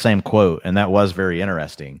saw that same quote and that was very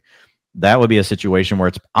interesting. That would be a situation where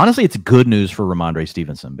it's good news for Ramondre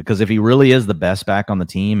Stevenson, because if he really is the best back on the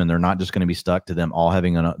team and they're not just going to be stuck to them all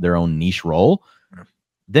having their own niche role,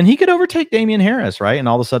 then he could overtake Damian Harris, right? And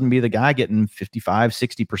all of a sudden be the guy getting 55,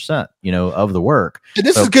 60%, of the work. And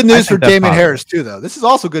this is good news for Damian Harris too, though. This is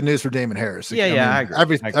also good news for Damian Harris. I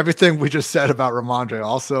agree. Everything we just said about Ramondre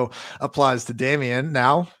also applies to Damian.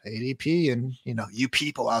 Now, ADP and, you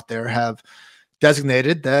people out there have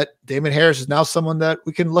designated that Damian Harris is now someone that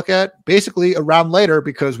we can look at basically a round later,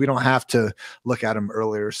 because we don't have to look at him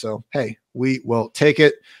earlier. So, hey, we will take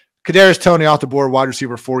it. Kadarius Toney off the board, wide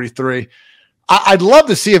receiver 43. I'd love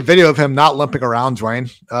to see a video of him not limping around,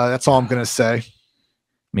 Dwayne. That's all I'm going to say.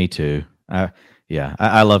 Me too. I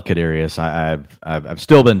love Kadarius. I've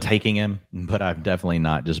still been taking him, but I've definitely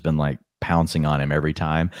not just been like pouncing on him every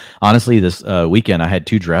time. Honestly, this weekend I had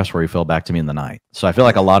 2 drafts where he fell back to me in the night. So I feel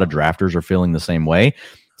like a lot of drafters are feeling the same way.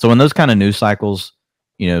 So when those kind of news cycles,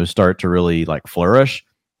 start to really like flourish,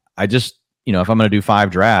 I just, if I'm going to do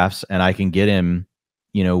 5 drafts and I can get him,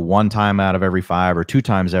 1 time out of every 5 or 2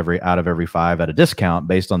 times out of every 5 at a discount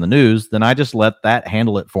based on the news, then I just let that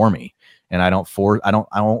handle it for me. And I don't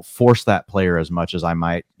force that player as much as I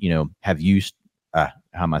might, have used.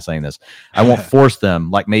 How am I saying this? I won't force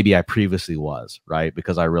them like maybe I previously was, right?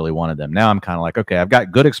 Because I really wanted them. Now I'm kind of like, okay, I've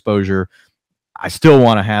got good exposure. I still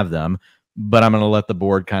want to have them, but I'm going to let the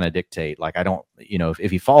board kind of dictate. Like I don't,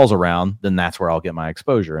 if he falls around, then that's where I'll get my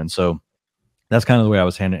exposure. And so that's kind of the way I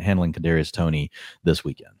was handling Kadarius Toney this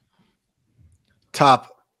weekend.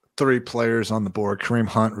 Top 3 players on the board: Kareem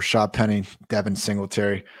Hunt, Rashad Penny, Devin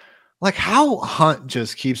Singletary. Like how Hunt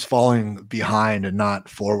just keeps falling behind and not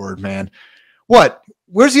forward, man. What?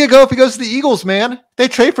 Where's he going to go if he goes to the Eagles, man? They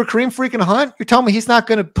trade for Kareem freaking Hunt. You're telling me he's not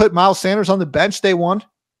going to put Miles Sanders on the bench day 1?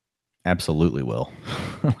 Absolutely will.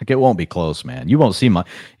 Like it won't be close, man. You won't see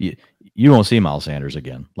you won't see Miles Sanders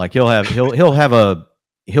again. Like he'll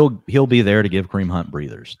be there to give Kareem Hunt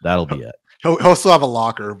breathers. That'll be it. He'll still have a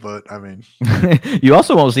locker, but I mean, you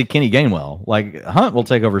also won't see Kenny Gainwell. Like Hunt will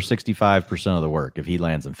take over 65% of the work if he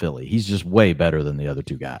lands in Philly. He's just way better than the other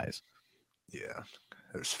 2 guys. Yeah.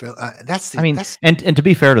 And to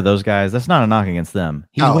be fair to those guys, that's not a knock against them.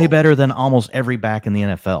 He's way better than almost every back in the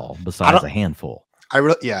NFL besides a handful. I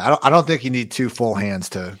don't think you need 2 full hands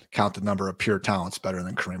to count the number of pure talents better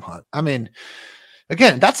than Kareem Hunt. I mean,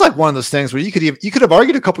 again, that's like one of those things where you could have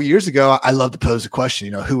argued a couple years ago. I love to pose the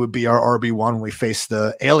question, who would be our RB1 when we face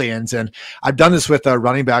the aliens? And I've done this with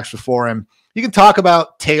running backs before, and you can talk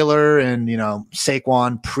about Taylor and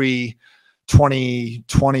Saquon pre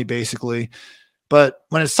 2020 basically. But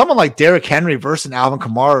when it's someone like Derrick Henry versus Alvin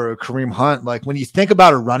Kamara or Kareem Hunt, like when you think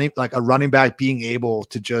about a running back being able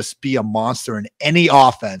to just be a monster in any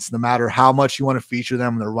offense, no matter how much you want to feature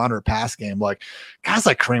them in the run or pass game, like guys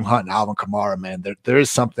like Kareem Hunt and Alvin Kamara, man, there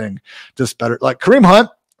is something just better. Like Kareem Hunt,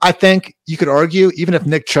 I think you could argue, even if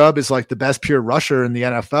Nick Chubb is like the best pure rusher in the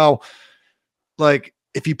NFL, like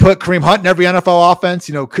if you put Kareem Hunt in every NFL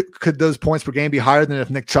offense, could those points per game be higher than if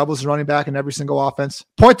Nick Chubb was running back in every single offense?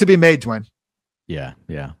 Point to be made, Dwayne. Yeah.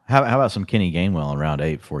 How about some Kenny Gainwell in round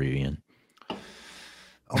 8 for you, Ian?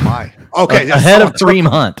 Oh my! Okay, ahead of Kareem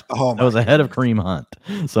Hunt. That was ahead of Kareem Hunt.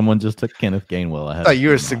 Someone just took Kenneth Gainwell ahead. You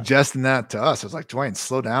were suggesting that to us. I was like, Dwayne,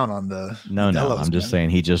 slow down on the. No. I'm just saying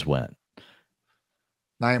he just went.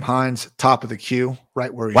 Nyheim Hines, top of the queue,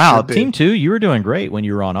 right where he should be. Team 2, you were doing great when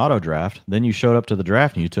you were on auto draft. Then you showed up to the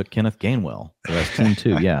draft and you took Kenneth Gainwell. So that's Team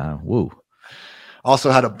 2. Yeah. Woo.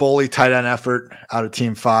 Also had a bully tight end effort out of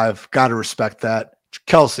Team 5. Got to respect that.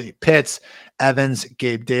 Kelsey, Pitts, Evans,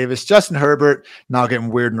 Gabe Davis, Justin Herbert. Now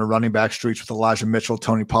getting weird in the running back streets with Elijah Mitchell,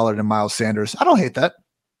 Tony Pollard, and Miles Sanders. I don't hate that.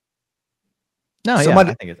 No, I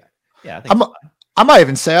think it's. Yeah, I might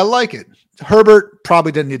even say I like it. Herbert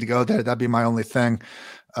probably didn't need to go there. That'd be my only thing.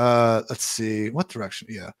 Let's see what direction.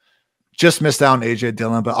 Yeah, just missed out on AJ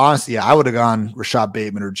Dillon, but honestly, I would have gone Rashad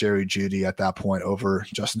Bateman or Jerry Jeudy at that point over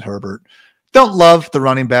Justin Herbert. Don't love the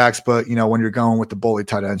running backs, but when you're going with the bully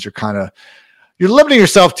tight ends, you're You're limiting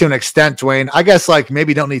yourself to an extent, Dwayne. I guess like maybe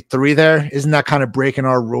you don't need 3 there. Isn't that kind of breaking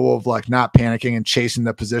our rule of like not panicking and chasing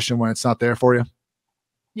the position when it's not there for you?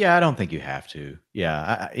 Yeah, I don't think you have to.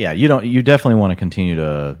 Yeah, you don't. You definitely want to continue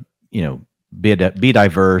to, be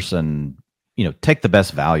diverse and take the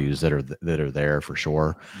best values that are there for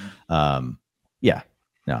sure. Yeah,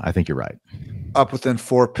 no, I think you're right. Up within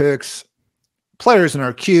 4 picks. Players in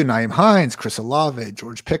our queue: Nyheim Hines, Chris Olave,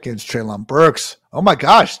 George Pickens, Treylon Burks. Oh my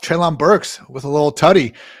gosh, Treylon Burks with a little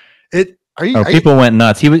tutty. People went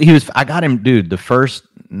nuts. He was. I got him, dude. The first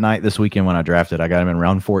night this weekend when I drafted, I got him in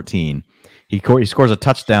round 14. He scores a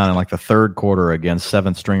touchdown in like the third quarter against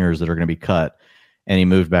 7th stringers that are going to be cut, and he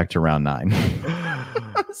moved back to round 9.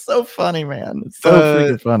 It's so funny, man. It's so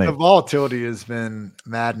freaking funny. The volatility has been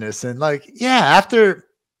madness, and after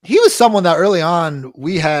he was someone that early on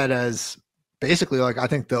we had as basically I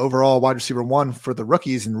think the overall wide receiver 1 for the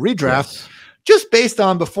rookies in redraft. Yes. Just based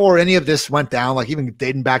on before any of this went down, even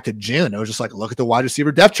dating back to June, it was just look at the wide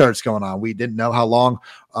receiver depth charts going on. We didn't know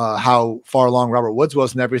how far along Robert Woods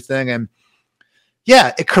was and everything. And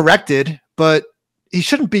yeah, it corrected, but he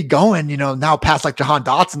shouldn't be going, now past Jahan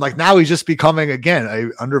Dotson. Now he's just becoming, again,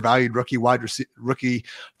 a undervalued rookie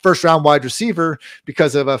first round wide receiver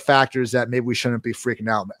because of factors that maybe we shouldn't be freaking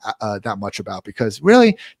out that much about, because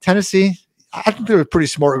really Tennessee, I think they're a pretty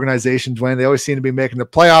smart organization, Dwayne. They always seem to be making the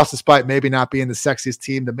playoffs despite maybe not being the sexiest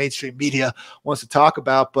team the mainstream media wants to talk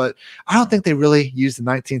about. But I don't think they really used the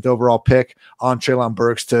 19th overall pick on Treylon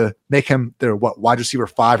Burks to make him their wide receiver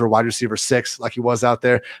 5 or wide receiver 6 like he was out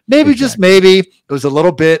there. Maybe, just maybe, it was a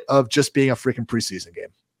little bit of just being a freaking preseason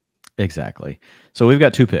game. Exactly. So we've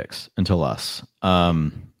got 2 picks until us. I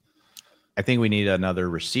think we need another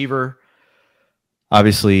receiver.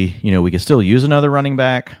 Obviously, we can still use another running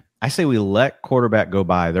back. I say we let quarterback go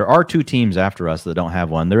by. There are 2 teams after us that don't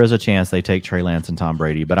have one. There is a chance they take Trey Lance and Tom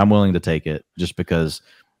Brady, but I'm willing to take it just because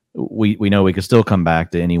we know we could still come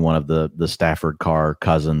back to any one of the Stafford, Carr,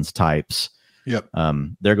 Cousins types. Yep.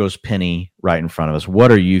 There goes Penny right in front of us.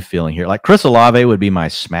 What are you feeling here? Chris Olave would be my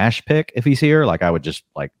smash pick if he's here. I would just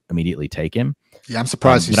immediately take him. Yeah, I'm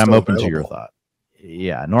surprised he's but still I'm open available. to your thought.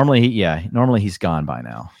 Yeah, normally he's gone by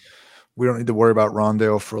now. We don't need to worry about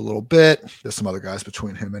Rondale for a little bit. There's some other guys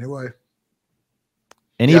between him anyway.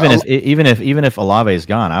 And even if Olave is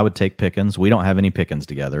gone, I would take Pickens. We don't have any Pickens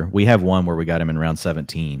together. We have one where we got him in round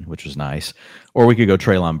 17, which was nice. Or we could go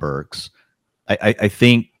Treylon Burks. I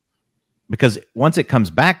think because once it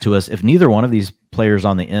comes back to us, if neither one of these players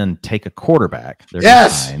on the end take a quarterback, there's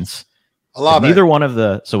signs. Olave.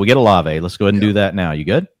 So we get Olave. Let's go ahead and do that now. You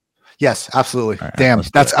good? Yes, absolutely. Right, damn,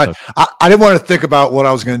 I didn't want to think about what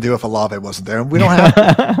I was going to do if Olave wasn't there. We don't have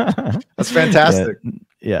to. That's fantastic.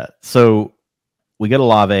 Yeah. So we get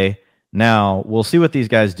Olave. Now we'll see what these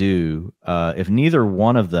guys do. If neither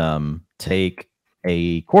one of them take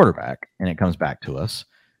a quarterback and it comes back to us,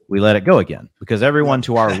 we let it go again, because everyone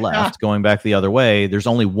to our left going back the other way, there's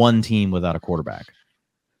only one team without a quarterback.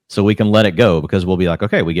 So we can let it go because we'll be like,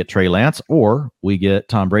 okay, we get Trey Lance or we get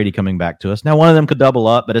Tom Brady coming back to us. Now, one of them could double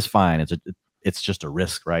up, but it's fine. It's just a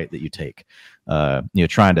risk, right, that you take,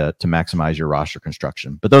 trying to maximize your roster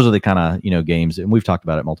construction. But those are the kind of, games, and we've talked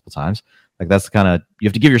about it multiple times. That's the kind of, you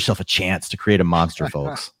have to give yourself a chance to create a monster,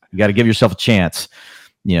 folks. You got to give yourself a chance.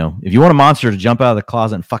 If you want a monster to jump out of the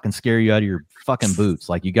closet and fucking scare you out of your fucking boots,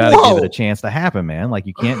 you got to give it a chance to happen, man.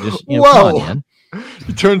 You can't just, come on, man.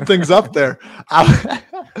 You turned things up there.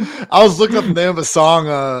 I was looking up the name of a song,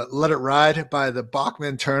 Let It Ride by the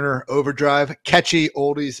Bachman Turner Overdrive, catchy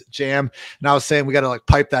oldies jam. And I was saying we got to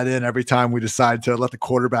pipe that in every time we decide to let the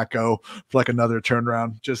quarterback go for another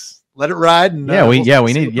turnaround. Just let it ride. And we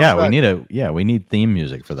need theme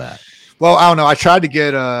music for that. Well, I don't know. I tried to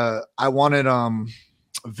get I wanted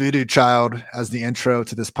Voodoo Child as the intro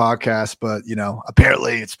to this podcast, but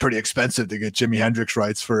apparently it's pretty expensive to get Jimi Hendrix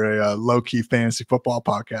rights for a low-key fantasy football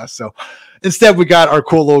podcast. So instead we got our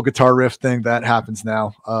cool little guitar riff thing that happens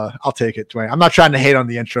now. I'll take it, Dwayne. I'm not trying to hate on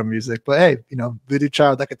the intro music, but hey, Voodoo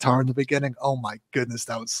Child, that guitar in the beginning, oh my goodness,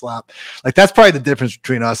 that would slap. That's probably the difference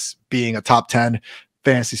between us being a top 10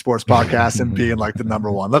 fantasy sports podcast and being the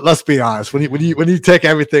number one. Let's be honest. When you take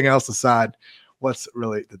everything else aside, what's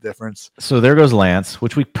really the difference? So there goes Lance,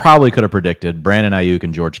 which we probably could have predicted. Brandon Ayuk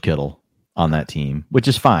and George Kittle on that team, which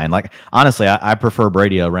is fine. Honestly, I prefer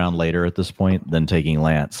Brady a round later at this point than taking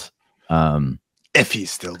Lance. If he's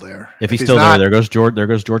still there. If he's still not, there goes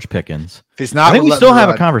George Pickens. If he's not, I think we still have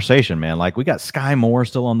a conversation, man. We got Sky Moore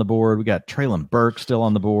still on the board. We got Treylon Burks still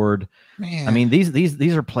on the board. Man. I mean,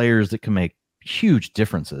 these are players that can make huge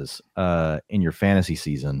differences in your fantasy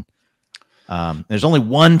season. There's only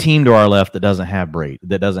one team to our left that doesn't have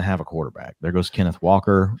a quarterback. There goes Kenneth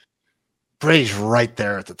Walker. Brady's right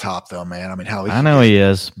there at the top, though, man. I mean, I know he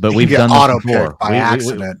is, but we've done this before by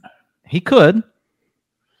accident. He could,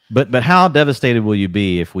 but how devastated will you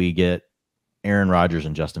be if we get Aaron Rodgers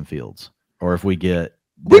and Justin Fields, or if we get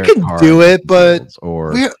we can do it, but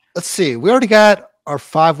let's see, we already got our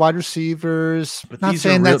 5 wide receivers. But not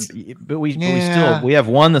saying but we have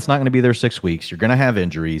one that's not going to be there 6 weeks. You're going to have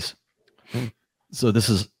injuries, so this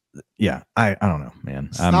is I don't know, man.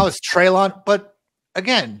 Now it's Treylon, but.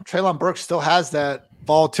 Again, Treylon Burks still has that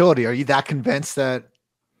volatility. Are you that convinced that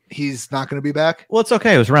he's not going to be back? Well, it's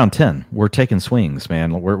okay. It was round 10. We're taking swings,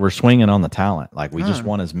 man. We're swinging on the talent. Like we just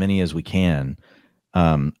want as many as we can.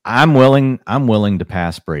 I'm willing to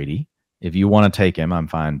pass Brady. If you want to take him, I'm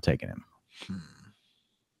fine taking him.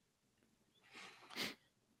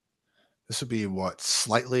 This would be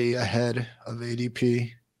slightly ahead of ADP.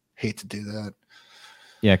 Hate to do that.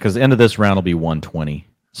 Yeah, because the end of this round will be 120.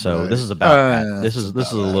 So this is about this is a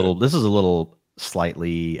little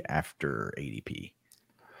slightly after ADP.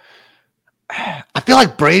 I feel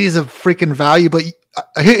like Brady's a freaking value, but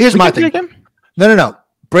here's my thing. No.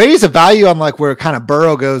 Brady's a value on like where kind of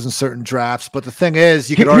Burrow goes in certain drafts, but the thing is,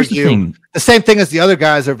 you could argue the same thing as the other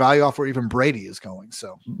guys are value off where even Brady is going.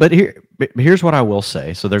 So, but here's what I will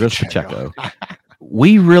say. So there goes Pacheco.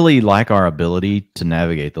 We really like our ability to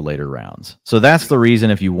navigate the later rounds. So that's the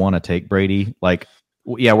reason if you want to take Brady, like.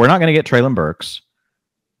 Yeah, we're not going to get Treylon Burks,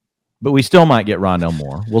 but we still might get Rondale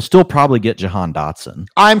Moore. We'll still probably get Jahan Dotson.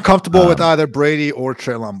 I'm comfortable with either Brady or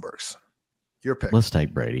Treylon Burks. Your pick. Let's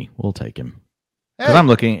take Brady. We'll take him. Because I'm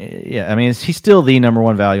looking, I mean, he's still the number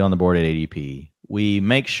one value on the board at ADP. We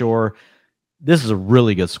make sure this is a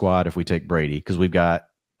really good squad if we take Brady because we've got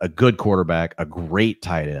a good quarterback, a great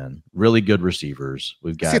tight end, really good receivers.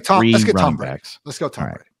 We've got 3 running backs. Let's go Tom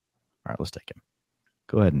Brady. All right, let's take him.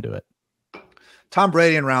 Go ahead and do it. Tom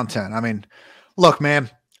Brady in round 10. I mean, look, man,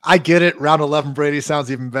 I get it. Round 11 Brady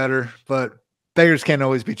sounds even better, but beggars can't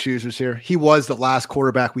always be choosers here. He was the last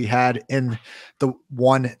quarterback we had in the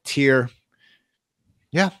 1 tier.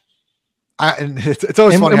 Yeah. And it's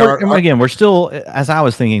always funny. Again, we're still, as I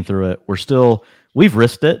was thinking through it, we've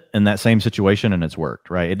risked it in that same situation and it's worked,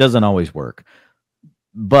 right? It doesn't always work.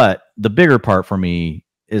 But the bigger part for me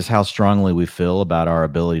is how strongly we feel about our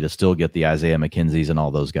ability to still get the Isaiah McKenzie's and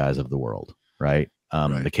all those guys of the world. Right.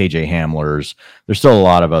 The KJ Hamlers, there's still a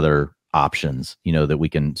lot of other options, that we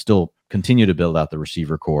can still continue to build out the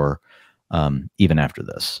receiver core even after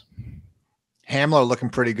this. Hamler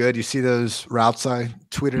looking pretty good. You see those routes I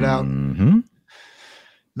tweeted out? Mm-hmm.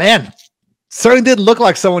 Man, certainly didn't look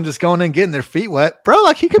like someone just going in and getting their feet wet. Bro,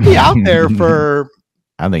 like he could be out there for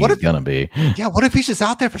I think he's going to be. Yeah, what if he's just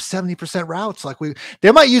out there for 70% routes? Like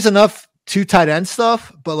they might use enough 2 tight end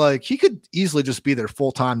stuff, but like he could easily just be their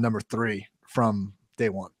full-time number 3. From day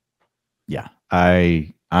 1. Yeah.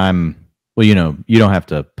 I'm well, you don't have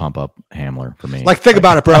to pump up Hamler for me. Like, think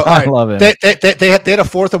about it, bro. I love it. They had a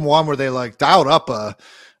 4th and 1 where they like dialed up a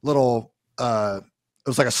little it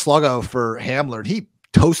was like a sluggo for Hamler and he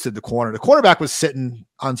toasted the corner. The quarterback was sitting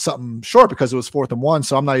on something short because it was 4th and 1.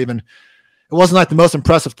 So it wasn't like the most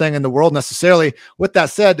impressive thing in the world necessarily. With that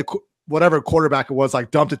said, whatever quarterback it was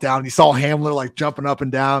like dumped it down. And you saw Hamler like jumping up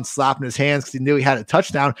and down, slapping his hands because he knew he had a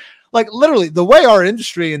touchdown. Like literally the way our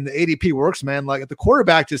industry and the ADP works, man, like if the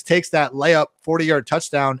quarterback just takes that layup 40-yard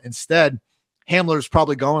touchdown instead, Hamler's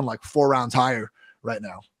probably going like 4 rounds higher right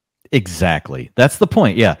now. Exactly. That's the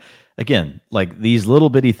point. Yeah. Again, like these little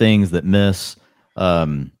bitty things that miss,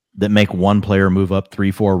 that make one player move up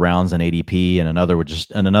 3-4 rounds in ADP and another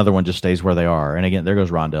one just stays where they are. And again, there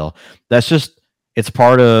goes Rondale. That's just, it's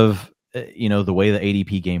part of, the way the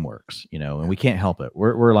ADP game works, and we can't help it.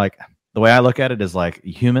 We're like, the way I look at it is like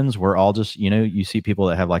humans, we're all just, you see people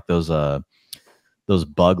that have like those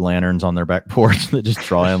bug lanterns on their back porch that just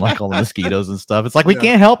draw in like all the mosquitoes and stuff. It's like, we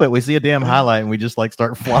can't help it. We see a damn highlight and we just like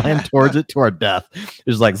start flying towards it to our death.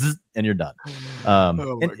 It's like, zzz, and you're done.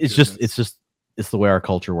 It's the way our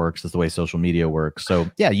culture works. It's the way social media works.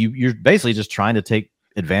 So yeah, you're basically just trying to take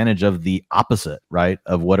advantage of the opposite, right?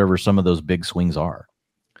 Of whatever some of those big swings are.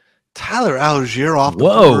 Tyler Algier off the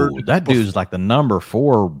board. That dude's like the number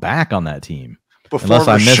 4 back on that team. Before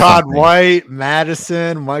Rashad White,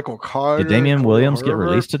 Madison, Michael Carter. Did Damian Williams get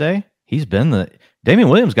released today? Damian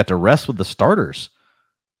Williams got to rest with the starters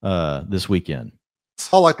this weekend. It's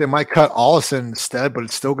all like they might cut Allison instead, but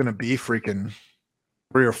it's still going to be freaking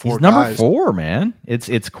 3 or 4 He's guys. Number 4, man. It's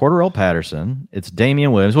Cordarrelle Patterson. It's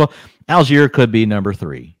Damian Williams. Well, Algier could be number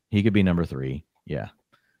 3. He could be number 3. Yeah.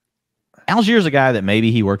 Algier's a guy that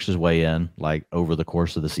maybe he works his way in like over the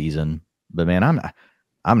course of the season, but man,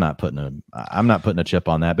 I'm not putting a chip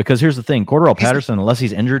on that, because here's the thing: Cordarrelle Patterson, unless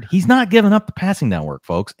he's injured, he's not giving up the passing down work,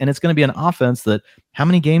 folks. And it's going to be an offense that, how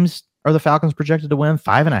many games are the Falcons projected to win?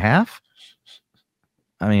 5.5.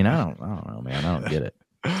 I mean, I don't know, man. I don't get it.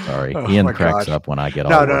 Sorry, Ian cracks up when I get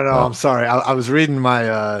all. No. I'm sorry. I was reading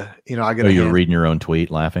my. I get. Oh, you're reading your own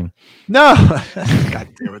tweet, laughing. No, God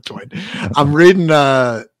damn it, Dwayne. I'm reading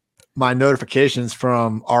my notifications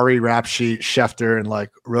from Ari, Rap Sheet, Schefter, and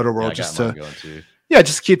like Roto World just to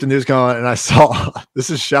keep the news going. And I saw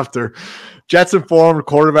this is Schefter. Jets informed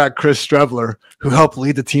quarterback Chris Streveler, who helped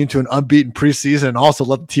lead the team to an unbeaten preseason and also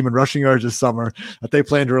led the team in rushing yards this summer, that they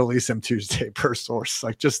plan to release him Tuesday, per source.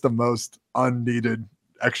 Like, just the most unneeded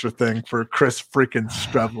extra thing for Chris freaking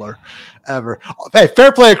Streveler ever. Hey,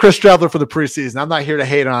 fair play to Chris Streveler for the preseason. I'm not here to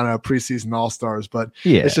hate on preseason all-stars, but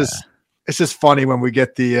it's just funny when we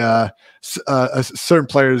get the certain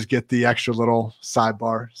players get the extra little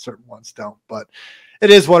sidebar, certain ones don't. But it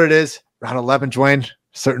is what it is. Round 11, Dwayne.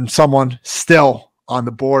 Certain someone still on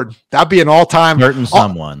the board. That'd be an all-time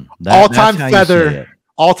someone. All-time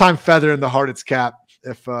feather in the Hornets cap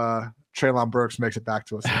if Treylon Burks makes it back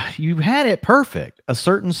to us. You had it perfect. A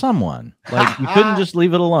certain someone. Like, you couldn't just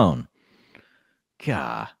leave it alone.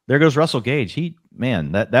 God, there goes Russell Gage.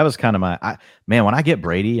 That was kind of when I get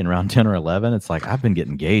Brady in round 10 or 11, it's like I've been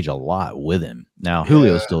getting Gage a lot with him. Now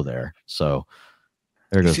Julio's still there, so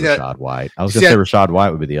there goes Rachaad White. I was going to say Rachaad White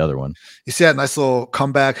would be the other one. You see that nice little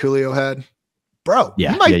comeback Julio had? Bro.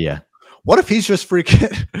 Yeah. What if he's just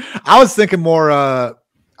freaking – I was thinking more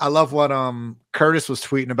I love what Curtis was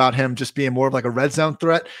tweeting about him just being more of like a red zone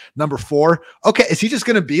threat. Number 4. Okay, is he just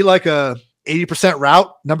going to be like a 80%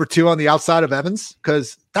 route, number 2 on the outside of Evans?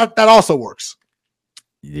 Because that also works.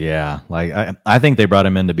 Yeah, like I think they brought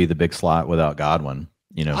him in to be the big slot without Godwin.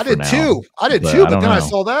 I did too, but then I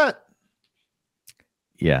saw that.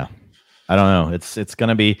 Yeah, I don't know. It's going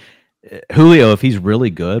to be Julio. If he's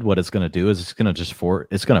really good, what it's going to do is it's going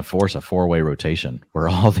to force a 4-way rotation where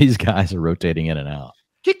all these guys are rotating in and out.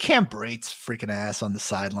 Get Cam Brate's freaking ass on the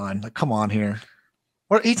sideline. Like, come on here.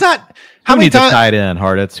 Or he's not. Who needs a tight end,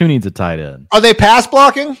 Harditz? Who needs a tight end? Are they pass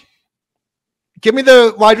blocking? Give me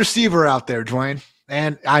the wide receiver out there, Dwayne.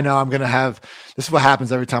 And I know I'm going to have – this is what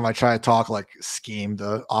happens every time I try to talk like scheme.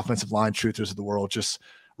 The offensive line truthers of the world just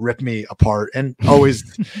rip me apart. And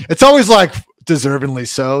it's always like deservingly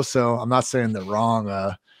so. So I'm not saying they're wrong.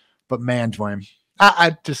 But, man, Dwayne,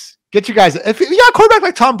 I just get you guys – if you got a quarterback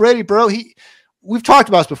like Tom Brady, bro, we've talked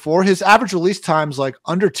about this before. His average release time's like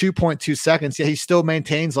under 2.2 seconds. Yet he still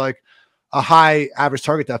maintains like a high average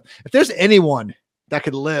target depth. If there's anyone – that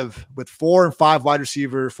could live with 4 and 5 wide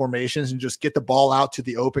receiver formations and just get the ball out to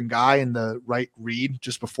the open guy in the right read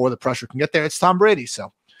just before the pressure can get there, it's Tom Brady.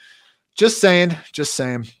 So just saying.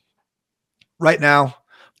 Right now,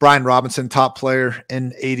 Brian Robinson, top player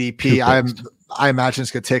in ADP. I imagine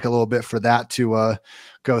it's going to take a little bit for that to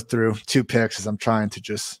go through 2 picks as I'm trying to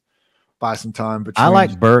just buy some time. I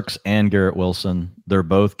like Burks and Garrett Wilson. They're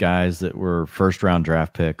both guys that were first-round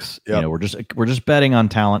draft picks. Yep. We're just betting on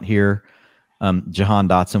talent here. Jahan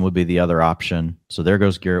Dotson would be the other option. So there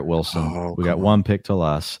goes Garrett Wilson. We got 1 pick to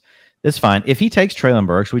us. It's fine. If he takes Treylon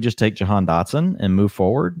Burks, we just take Jahan Dotson and move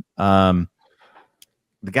forward. The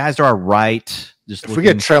guys to our right, just if we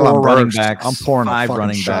get Treylon Burks, backs, I'm pouring 5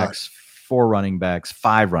 running backs, 4 running backs,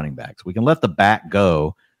 5 running backs. We can let the back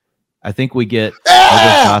go. I think we get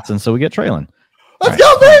Dotson, so we get Treylon. Let's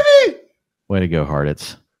go, baby! Way to go,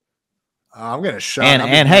 Harditz. I'm going to shut.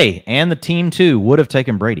 And the team too would have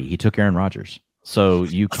taken Brady. He took Aaron Rodgers. So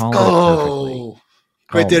you call it perfectly.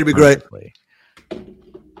 Great day to be great.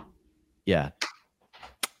 Yeah.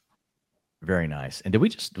 Very nice. And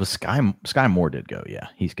was Sky Moore did go? Yeah,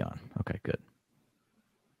 he's gone. Okay, good.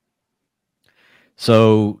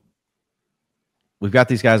 So we've got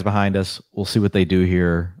these guys behind us. We'll see what they do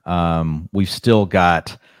here. We've still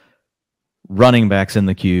got running backs in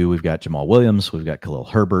the queue. We've got Jamal Williams. We've got Khalil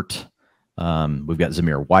Herbert. We've got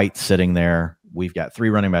Zamir White sitting there. We've got 3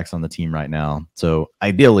 running backs on the team right now. So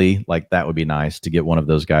ideally, like, that would be nice to get one of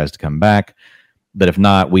those guys to come back. But if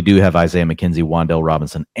not, we do have Isaiah McKenzie, Wan'Dale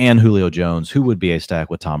Robinson, and Julio Jones, who would be a stack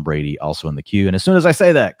with Tom Brady also in the queue. And as soon as I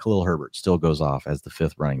say that, Khalil Herbert still goes off as the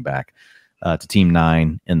 5th running back to team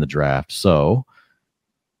 9 in the draft. So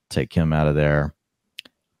take him out of there.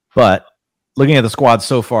 But looking at the squad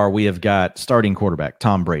so far, we have got starting quarterback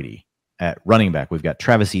Tom Brady. At running back, we've got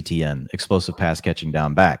Travis Etienne, explosive pass catching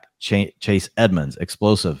down back. Chase Edmonds,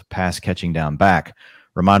 explosive pass catching down back.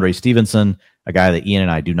 Ramondre Stevenson, a guy that Ian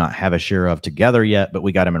and I do not have a share of together yet, but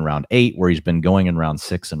we got him in round 8, where he's been going in round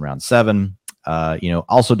 6 and round 7.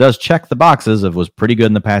 Also does check the boxes of was pretty good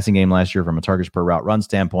in the passing game last year from a targets per route run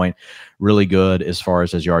standpoint. Really good as far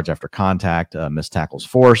as his yards after contact, missed tackles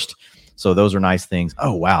forced. So those are nice things.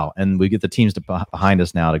 Oh, wow. And we get the teams behind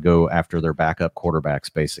us now to go after their backup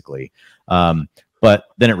quarterbacks, basically. But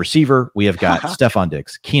then at receiver, we have got Stephon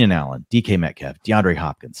Diggs, Keenan Allen, DK Metcalf, DeAndre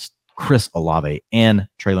Hopkins, Chris Olave, and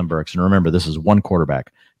Treylon Burks. And remember, this is one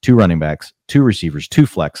quarterback, 2 running backs, 2 receivers, 2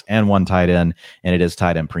 flex, and 1 tight end. And it is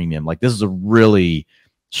tight end premium. Like, this is a really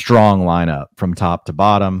strong lineup from top to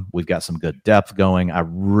bottom. We've got some good depth going. I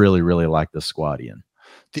really, really like this squad, Ian.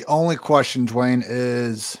 The only question, Dwayne,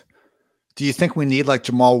 is do you think we need like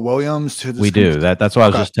Jamal Williams to this? We do. That's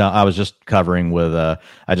what I was just covering with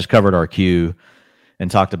I just covered our queue and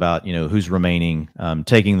talked about, who's remaining,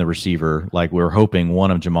 taking the receiver. Like, we're hoping one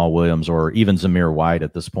of Jamal Williams or even Zamir White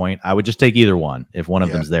at this point. I would just take either one if one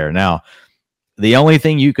of them's there. Now, the only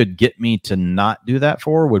thing you could get me to not do that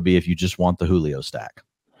for would be if you just want the Julio stack.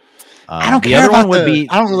 I don't care about I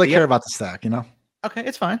don't really care about the stack, Okay,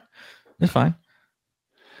 it's fine. It's fine.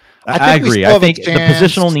 I agree. I think the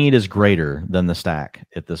positional need is greater than the stack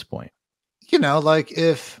at this point. Like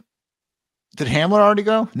did Hamler already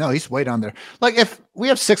go? No, he's way down there. Like, if we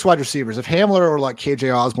have 6 wide receivers, if Hamler or like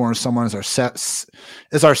KJ Osborne or someone is our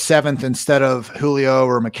 7th instead of Julio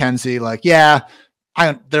or McKenzie, like,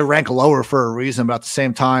 they rank lower for a reason, but at the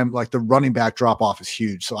same time, like, the running back drop off is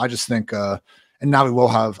huge. So I just think, and now we will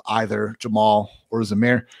have either Jamal or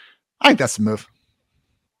Zamir. I think that's the move.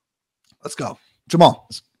 Let's go, Jamal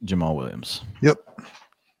Williams. Yep.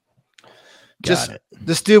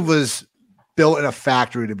 This dude was built in a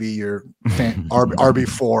factory to be your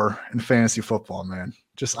RB4 in fantasy football, man.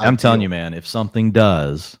 I'm telling you, man, if something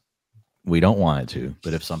does, we don't want it to,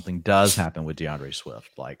 but if something does happen with DeAndre Swift,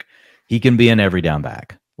 like, he can be an every down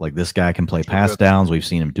back. Like, this guy can play pass downs. We've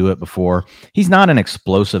seen him do it before. He's not an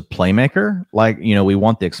explosive playmaker. Like, we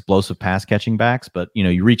want the explosive pass catching backs, but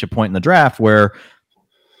you reach a point in the draft where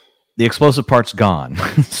the explosive part's gone.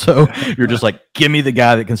 So you're just like, give me the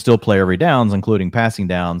guy that can still play every downs, including passing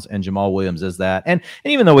downs. And Jamal Williams is that. And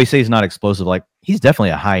even though we say he's not explosive, like, he's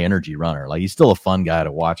definitely a high energy runner. Like, he's still a fun guy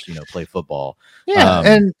to watch, play football. Yeah.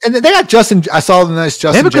 And they got Justin. I saw the nice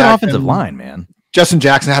Justin. They have a good offensive line, man. Justin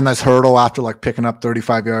Jackson had a nice hurdle after like picking up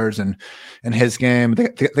 35 yards in his game. They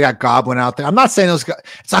got Godwin out there. I'm not saying those guys,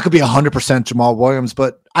 it's not going to be 100% Jamal Williams,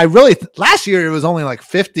 but I really, last year it was only like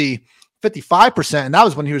 55%, and that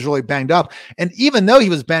was when he was really banged up. And even though he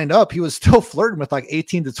was banged up, he was still flirting with like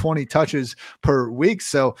 18 to 20 touches per week.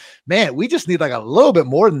 So, man, we just need like a little bit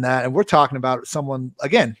more than that. And we're talking about someone,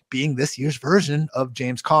 again, being this year's version of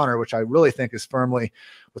James Conner, which I really think is firmly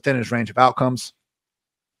within his range of outcomes.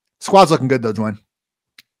 Squad's looking good, though, Dwayne.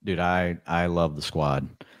 Dude, I love the squad.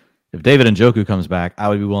 If David Njoku comes back, I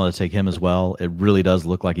would be willing to take him as well. It really does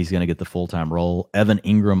look like he's going to get the full-time role. Evan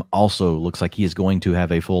Ingram also looks like he is going to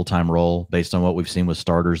have a full-time role based on what we've seen with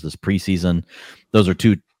starters this preseason. Those are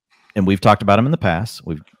 2, and we've talked about them in the past.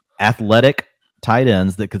 We've athletic tight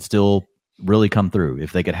ends that could still really come through.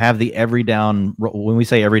 If they could have the every down, when we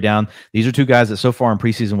say every down, these are 2 guys that so far in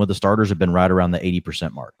preseason with the starters have been right around the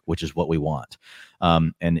 80% mark, which is what we want.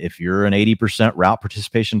 And if you're an 80% route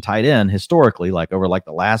participation tight end, historically, like over like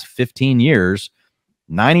the last 15 years,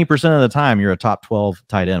 90% of the time you're a top 12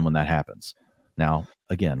 tight end when that happens. Now,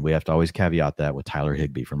 again, we have to always caveat that with Tyler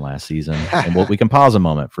Higbee from last season. And we can pause a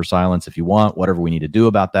moment for silence if you want, whatever we need to do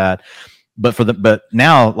about that. But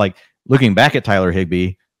now, like, looking back at Tyler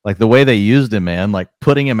Higbee, like the way they used him, man, like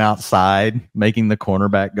putting him outside, making the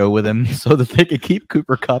cornerback go with him so that they could keep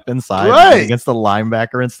Cooper Kupp inside against the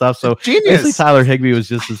linebacker and stuff. So basically Tyler Higbee was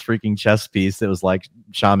just this freaking chess piece that was like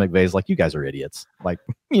Sean McVay's like, you guys are idiots. Like,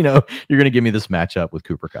 you're going to give me this matchup with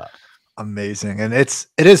Cooper Kupp. Amazing. And it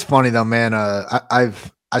is funny though, man. I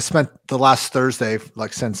spent the last Thursday,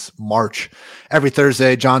 like since March, every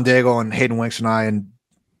Thursday, John Daigle and Hayden Winks and I, and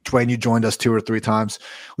Dwayne, you joined us 2 or 3 times.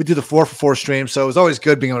 We do the 4-for-4 stream, so it was always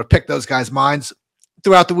good being able to pick those guys' minds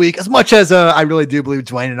throughout the week. As much as I really do believe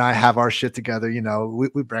Dwayne and I have our shit together,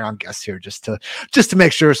 we bring on guests here just to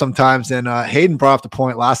make sure sometimes. And Hayden brought up the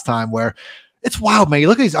point last time where it's wild, man. You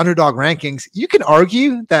look at these underdog rankings. You can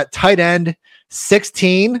argue that tight end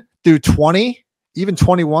 16 through 20, even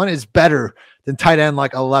 21, is better than tight end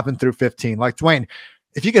like 11 through 15. Like, Dwayne,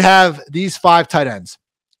 if you could have these 5 tight ends,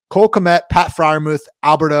 Cole Kmet, Pat Freiermuth,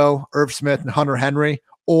 Alberto, Irv Smith, and Hunter Henry,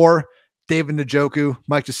 or David Njoku,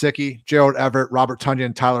 Mike Gesicki, Gerald Everett, Robert Tonyan,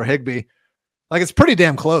 and Tyler Higbee. Like, it's pretty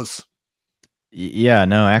damn close. Yeah,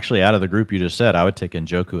 no, actually, out of the group you just said, I would take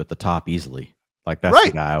Njoku at the top easily. Like, that's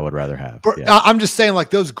the guy I would rather have. Yeah. I'm just saying, like,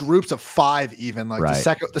 those groups of 5 even. Like,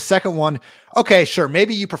 the second one, okay, sure,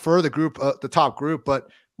 maybe you prefer the group, the top group, but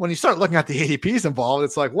when you start looking at the ADPs involved,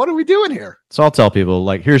 it's like, what are we doing here? So I'll tell people,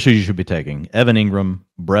 like, here's who you should be taking: Evan Ingram,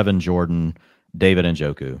 Brevin Jordan, David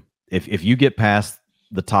Njoku. If you get past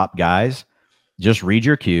the top guys, just read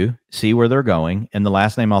your queue, see where they're going, and the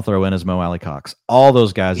last name I'll throw in is Mo Alley Cox. All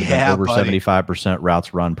those guys have been over 75%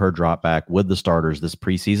 routes run per drop back with the starters this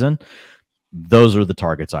preseason. Those are the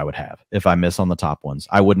targets I would have if I miss on the top ones.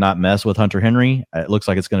 I would not mess with Hunter Henry. It looks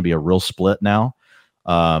like it's going to be a real split now.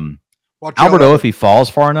 Albert O, if he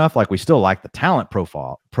falls far enough, like, we still like the talent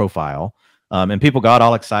profile. And people got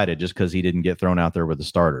all excited just because he didn't get thrown out there with the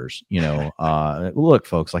starters. Look,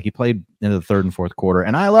 folks, like, he played into the third and fourth quarter,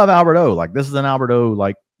 and I love Albert O. Like, this is an Albert O.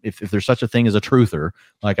 Like, if there's such a thing as a truther,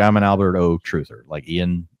 like, I'm an Albert O. truther. Like,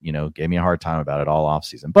 Ian, gave me a hard time about it all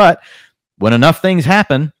offseason. But when enough things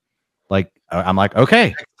happen, like, I'm like,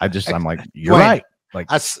 okay, I'm like, you're right. Like,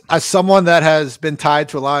 as someone that has been tied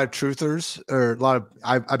to a lot of truthers, or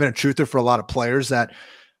I've been a truther for a lot of players that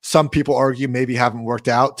some people argue maybe haven't worked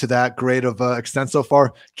out to that great of extent so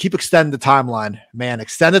far. Keep extending the timeline, man.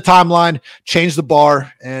 Extend the timeline, change the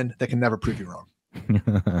bar, and they can never prove you wrong.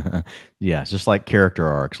 Yeah, it's just like character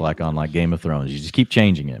arcs, like on like Game of Thrones. You just keep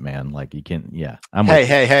changing it, man. Like, you can, yeah.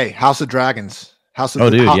 Hey, House of Dragons. I've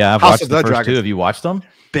watched the first two. Have you watched them?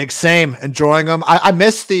 Big same, enjoying them. I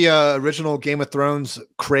missed the original Game of Thrones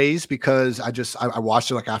craze because I watched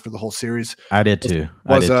it like after the whole series. I did too.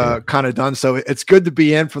 Was kind of done. So it's good to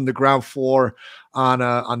be in from the ground floor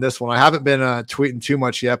on this one. I haven't been tweeting too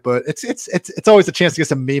much yet, but it's always a chance to get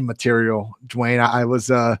some meme material. Dwayne, I was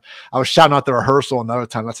shouting out the rehearsal another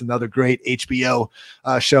time. That's another great HBO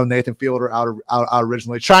show. Nathan Fielder out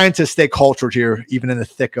originally, trying to stay cultured here, even in the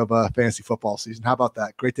thick of fantasy football season. How about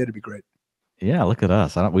that? Great day to be great. Yeah, look at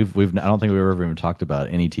us. I don't think we've ever even talked about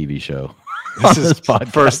any TV show. This is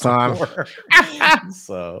first time.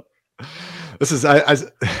 So this is I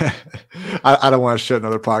don't want to shut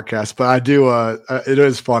another podcast, but I do. It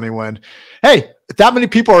is funny when, hey, that many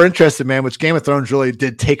people are interested, man. Which Game of Thrones really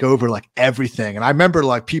did take over like everything. And I remember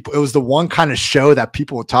like people, it was the one kind of show that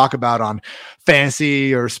people would talk about on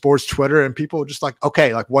fantasy or sports Twitter, and people were just like,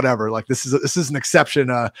 okay, like whatever. Like this is an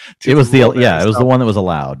exception. It was the one that was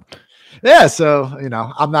allowed. Yeah, so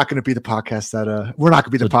I'm not going to be the podcast that we're not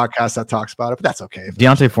going to be the podcast that talks about it, but that's okay.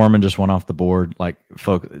 Deontay Foreman just went off the board. Like,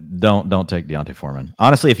 folks, don't take Deontay Foreman.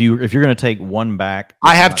 Honestly, if you're going to take one back,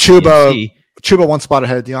 I have Chuba one spot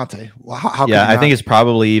ahead of Deontay. Well, how I think it's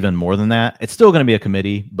probably even more than that. It's still going to be a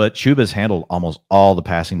committee, but Chuba's handled almost all the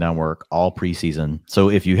passing down work all preseason.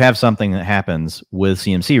 So if you have something that happens with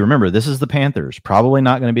CMC, remember, this is the Panthers. Probably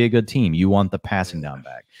not going to be a good team. You want the passing down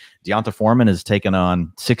back. Deonta Foreman has taken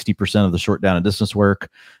on 60% of the short down and distance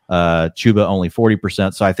work. Chuba only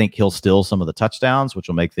 40%. So I think he'll steal some of the touchdowns, which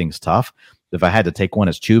will make things tough. If I had to take one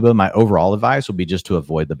as Chuba, my overall advice would be just to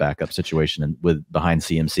avoid the backup situation behind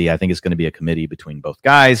CMC. I think it's going to be a committee between both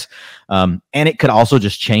guys. And it could also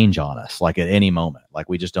just change on us, like at any moment. Like,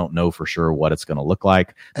 we just don't know for sure what it's going to look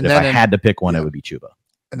like. And if I had to pick one, it would be Chuba.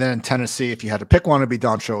 And then in Tennessee, if you had to pick one, it'd be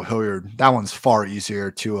Dontrell Hilliard. That one's far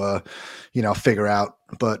easier to, figure out.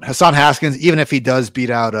 But Hassan Haskins, even if he does beat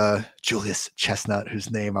out Julius Chestnut, whose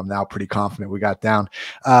name I'm now pretty confident we got down,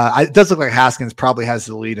 it does look like Haskins probably has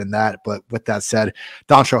the lead in that. But with that said,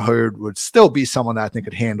 Dontrell Hilliard would still be someone that I think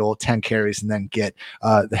could handle 10 carries and then get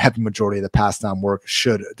the heavy majority of the pass down work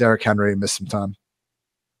should Derrick Henry miss some time.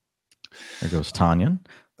 There goes Tanyan.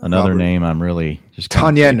 Another name I'm really just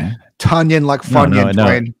Tanyan like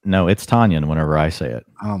Funyun. No, it's Tanyan whenever I say it.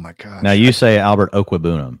 Oh my gosh. Now you say Albert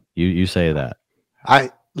Okwebunam. You say that.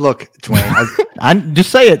 Look, Dwayne. I just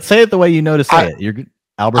say it. Say it the way you know to say it. You're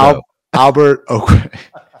Albert Okwe.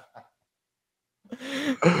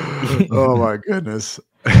 Oh my goodness.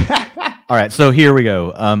 All right, so here we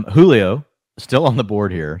go. Julio still on the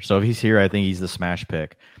board here. So if he's here, I think he's the smash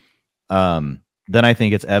pick. Then I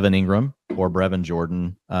think it's Evan Ingram or Brevin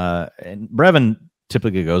Jordan. And Brevin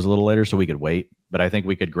typically goes a little later, so we could wait. But I think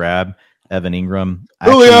we could grab Evan Ingram.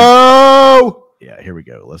 Julio! Yeah, here we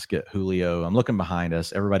go. Let's get Julio. I'm looking behind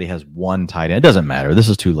us. Everybody has one tight end. It doesn't matter. This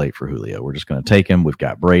is too late for Julio. We're just going to take him. We've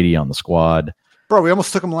got Brady on the squad. Bro, we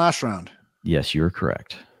almost took him last round. Yes, you're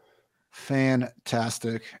correct.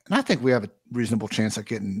 Fantastic. And I think we have a reasonable chance at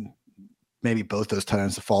getting maybe both those tight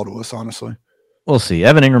ends to fall to us, honestly. We'll see.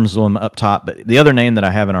 Evan Ingram's the one up top, but the other name that I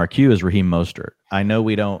have in our queue is Raheem Mostert. I know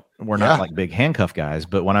we're not like big handcuff guys,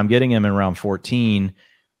 but when I'm getting him in round 14,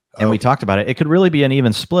 and we talked about it, it could really be an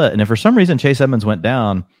even split. And if for some reason Chase Edmonds went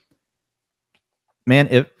down, man,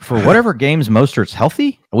 if for whatever games Mostert's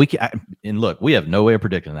healthy, look, we have no way of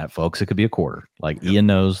predicting that, folks. It could be a quarter. Like Ian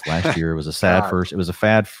knows, last year it was a sad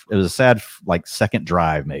like second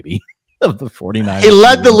drive, maybe. of the 49ers. He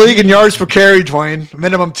led the league in yards per carry, Dwayne.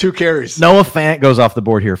 Minimum 2 carries. Noah Fant goes off the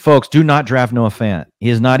board here. Folks, do not draft Noah Fant. He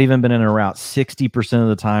has not even been in a route 60% of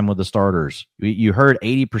the time with the starters. You heard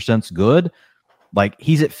 80% is good. Like,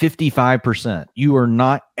 he's at 55%. You are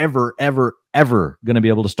not ever going to be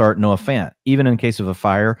able to start Noah Fant, even in case of a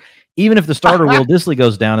fire. Even if the starter Will Dissly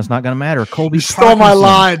goes down, it's not going to matter. Colby You stole my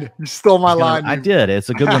line. You stole my line. I did. It's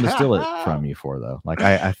a good one to steal it from you for, though. Like,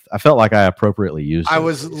 I felt like I appropriately used it. I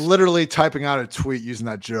was literally typing out a tweet using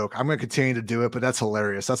that joke. I'm going to continue to do it, but that's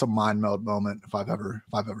hilarious. That's a mind meld moment if I've ever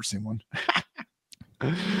seen one.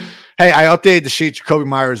 Hey, I updated the sheet. Jacoby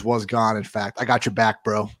Myers was gone. In fact, I got your back,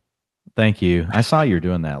 bro. Thank you. I saw you're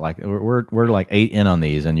doing that. Like, we're like 8 in on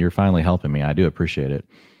these, and you're finally helping me. I do appreciate it.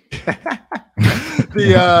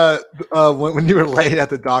 When you were late at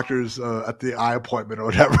the doctor's at the eye appointment or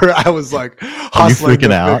whatever, I was like hustling. You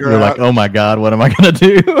freaking out. You're like, oh my God, what am I gonna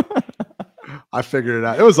do? I figured it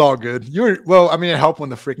out. It was all good. It helped when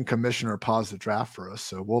the freaking commissioner paused the draft for us.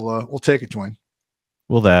 So we'll take it, Dwayne.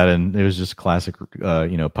 Well, that, and it was just classic,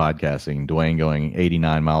 podcasting. Dwayne going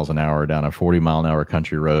 89 miles an hour down a 40-mile-an-hour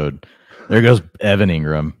country road. There goes Evan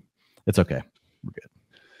Ingram. It's okay. We're good.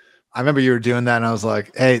 I remember you were doing that, and I was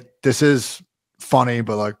like, "Hey, this is funny,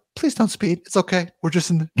 but like, please don't speed. It's okay. We're just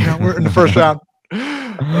we're in the first round."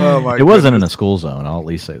 Oh my! It wasn't in a school zone. I'll at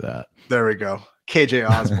least say that. There we go. KJ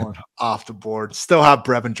Osborne off the board. Still have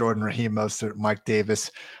Brevin Jordan, Raheem Mostert, Mike Davis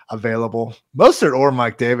available. Mostert or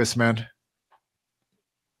Mike Davis, man.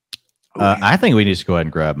 I think we need to go ahead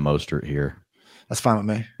and grab Mostert here. That's fine with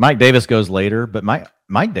me. Mike Davis goes later, but Mike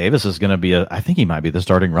Davis is going to be I think he might be the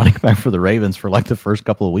starting running back for the Ravens for like the first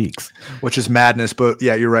couple of weeks. Which is madness, but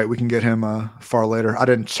yeah, you're right. We can get him far later. I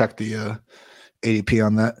didn't check the ADP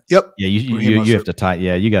on that. Yep. Yeah, you have to type.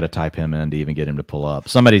 Yeah, you got to type him in to even get him to pull up.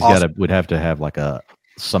 Somebody's awesome. would have to have like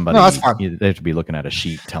somebody. No, that's fine. They have to be looking at a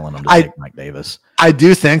sheet telling them to take Mike Davis. I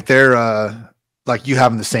do think they're like you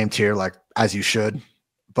have them the same tier, like as you should,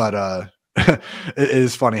 but it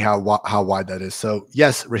is funny how wide that is. So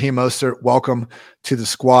yes, Raheem Mostert, welcome to the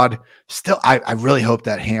squad. Still, I really hope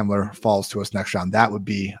that Hamler falls to us next round. That would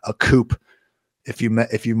be a coup, if you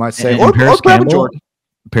might say. Or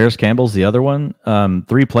Paris Campbell's the other one.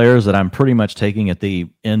 3 players that I'm pretty much taking at the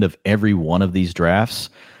end of every one of these drafts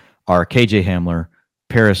are KJ Hamler,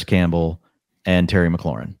 Paris Campbell, and Terry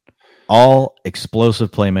McLaurin. All explosive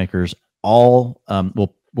playmakers. All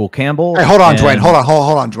Will Campbell. Hey, hold on, Dwayne. Hold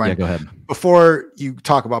on, Dwayne. Yeah, go ahead. Before you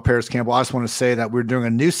talk about Paris Campbell, I just want to say that we're doing a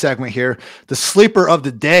new segment here, the sleeper of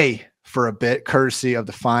the day for a bit, courtesy of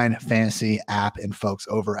the Fine Fantasy app and folks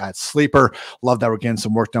over at Sleeper. Love that we're getting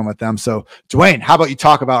some work done with them. So, Dwayne, how about you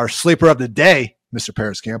talk about our sleeper of the day, Mr.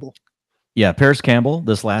 Paris Campbell? Yeah, Paris Campbell,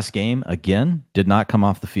 this last game, again, did not come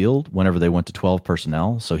off the field whenever they went to 12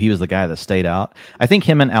 personnel. So he was the guy that stayed out. I think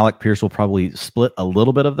him and Alec Pierce will probably split a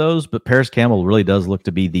little bit of those, but Paris Campbell really does look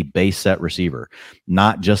to be the base set receiver,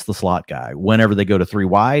 not just the slot guy. Whenever they go to 3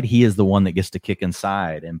 wide, he is the one that gets to kick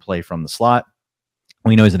inside and play from the slot.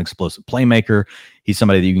 We know he's an explosive playmaker. He's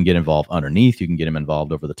somebody that you can get involved underneath. You can get him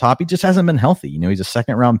involved over the top. He just hasn't been healthy. He's a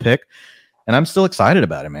 2nd-round pick, and I'm still excited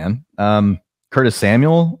about him, man. Curtis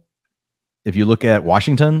Samuel, if you look at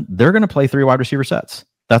Washington, they're going to play 3 wide receiver sets.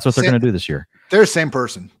 That's what they're going to do this year. They're the same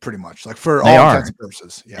person, pretty much, like for all intents and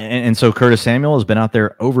purposes. Yeah. And so Curtis Samuel has been out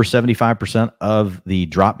there over 75% of the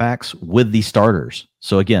dropbacks with the starters.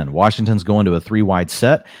 So again, Washington's going to a 3 wide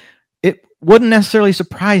set. It wouldn't necessarily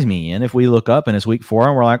surprise me, and if we look up and it's week 4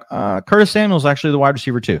 and we're like, Curtis Samuel's actually the wide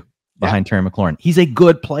receiver 2 behind Terry McLaurin. He's a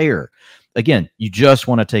good player. Again, you just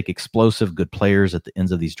want to take explosive, good players at the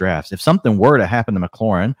ends of these drafts. If something were to happen to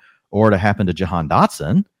McLaurin or to happen to Jahan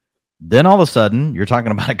Dotson, then all of a sudden you're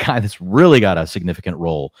talking about a guy that's really got a significant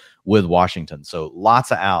role with Washington. So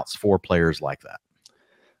lots of outs for players like that.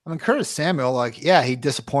 I mean, Curtis Samuel, he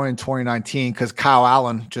disappointed in 2019 because Kyle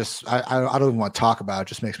Allen I don't even want to talk about it. It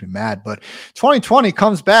just makes me mad. But 2020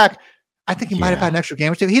 comes back. I think he might have had an extra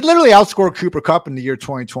game or 2. He literally outscored Cooper Kupp in the year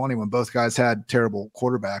 2020 when both guys had terrible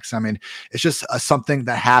quarterbacks. I mean, it's just something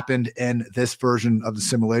that happened in this version of the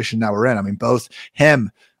simulation that we're in. I mean, both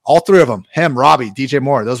him, all 3 of them, him, Robbie, DJ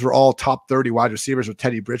Moore, those were all top 30 wide receivers with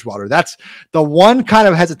Teddy Bridgewater. That's the one kind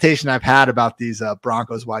of hesitation I've had about these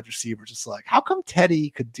Broncos wide receivers. It's like, how come Teddy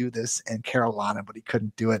could do this in Carolina, but he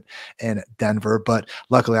couldn't do it in Denver? But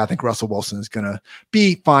luckily, I think Russell Wilson is going to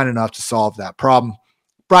be fine enough to solve that problem.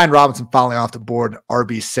 Brian Robinson finally off the board,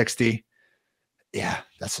 RB60. Yeah,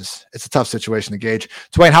 it's a tough situation to gauge.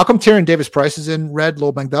 Dwayne, how come Tyrion Davis-Price is in red, a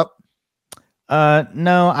little banged up?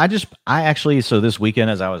 No, I actually, so this weekend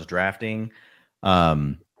as I was drafting,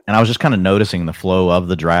 and I was just kind of noticing the flow of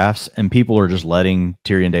the drafts, and people are just letting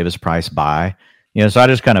Tyrion Davis-Price by So I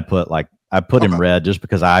just kind of I put him Okay. red just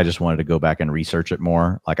because I just wanted to go back and research it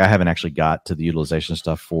more. Like I haven't actually got to the utilization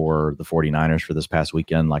stuff for the 49ers for this past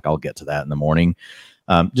weekend. Like I'll get to that in the morning.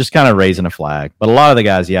 Just kind of raising a flag. But a lot of the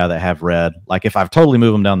guys, that have red, like if I've totally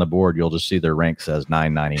moved them down the board, you'll just see their rank says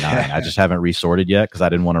 999. I just haven't resorted yet because I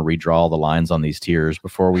didn't want to redraw the lines on these tiers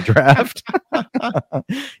before we draft.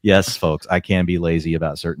 Yes, folks, I can be lazy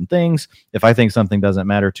about certain things. If I think something doesn't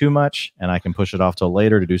matter too much and I can push it off till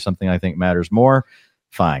later to do something I think matters more,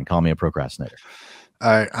 fine. Call me a procrastinator. All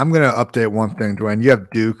right, I'm going to update one thing, Dwayne. You have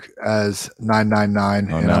Duke as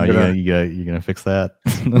 999. Oh, and no, you're going to fix that?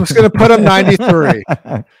 I'm just going to put him 93.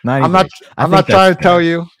 93. I'm not trying to tell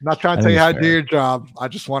you. I'm not trying to tell you how to do your job. I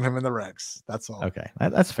just want him in the ranks. That's all. Okay,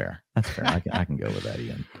 that's fair. That's fair. I can go with that,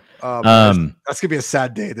 Ian. That's gonna be a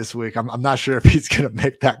sad day this week. I'm not sure if he's gonna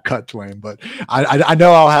make that cut, Dwayne, but I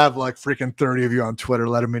know I'll have like freaking 30 of you on Twitter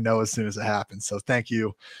letting me know as soon as it happens. So thank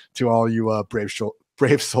you to all you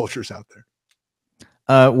brave soldiers out there.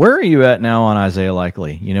 Where are you at now on Isaiah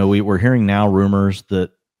Likely? We're hearing now rumors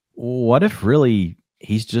that what if really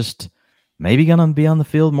he's just maybe going to be on the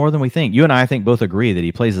field more than we think. You and I think both agree that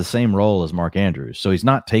he plays the same role as Mark Andrews. So he's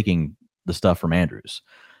not taking the stuff from Andrews.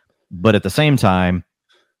 But at the same time,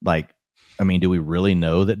 do we really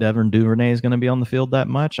know that Devin Duvernay is going to be on the field that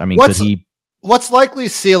much? I mean, what's likely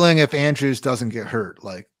ceiling if Andrews doesn't get hurt?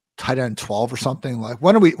 Like tight end 12 or something? Like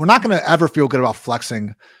we're not going to ever feel good about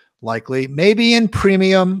flexing Likely. Maybe in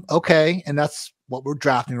premium, okay, and that's what we're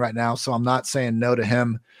drafting right now. So I'm not saying no to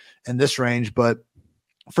him in this range, but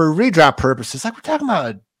for redraft purposes, we're talking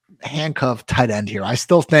about a handcuffed tight end here. I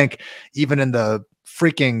still think even in the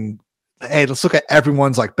freaking let's look at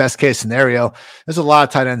everyone's best case scenario. There's a lot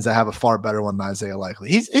of tight ends that have a far better one than Isaiah Likely.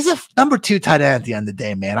 He's a number 2 tight end at the end of the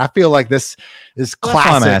day, man. I feel like this is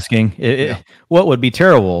classic. That's what I'm asking. What would be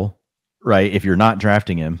terrible, right, if you're not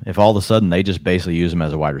drafting him, if all of a sudden they just basically use him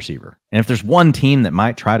as a wide receiver? And if there's one team that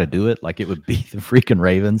might try to do it, it would be the freaking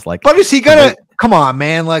Ravens. But is he gonna come on,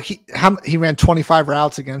 man? He ran 25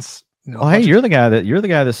 routes against. Hey, you're the guy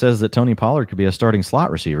that says that Tony Pollard could be a starting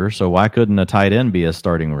slot receiver. So why couldn't a tight end be a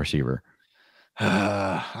starting receiver?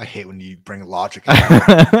 I hate when you bring logic.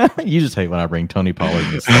 You just hate when I bring Tony Pollard.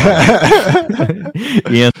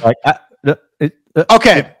 Ian's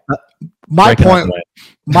okay. My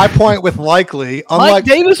point with Likely, unlike Mike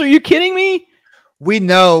Davis, are you kidding me? We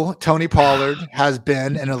know Tony Pollard has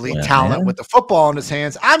been an elite talent with the football in his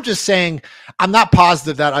hands. I'm just saying I'm not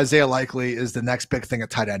positive that Isaiah Likely is the next big thing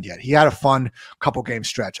at tight end yet. He had a fun couple game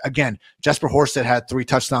stretch. Again, Jesper Horsted had 3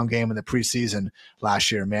 touchdown game in the preseason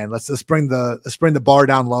last year, man. Let's bring the bar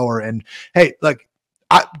down lower. And hey,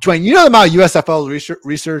 Dwayne, you know the amount of USFL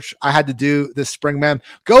research I had to do this spring, man.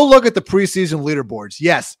 Go look at the preseason leaderboards.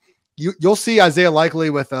 Yes. You'll see Isaiah Likely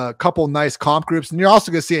with a couple nice comp groups, and you're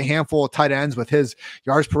also going to see a handful of tight ends with his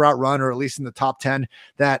yards per route run, or at least in the top 10,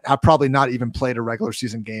 that have probably not even played a regular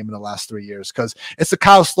season game in the last 3 years. Because it's a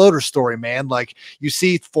Kyle Sloter story, man. You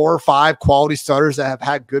see 4 or 5 quality starters that have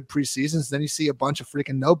had good preseasons, then you see a bunch of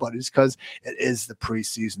freaking nobodies because it is the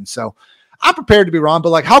preseason. So I'm prepared to be wrong,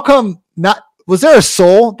 but how come not? Was there a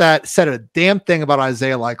soul that said a damn thing about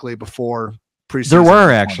Isaiah Likely before? There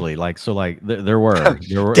were actually there were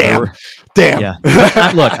damn.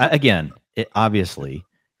 Yeah. Look, again, it obviously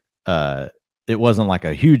it wasn't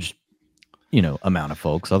a huge amount of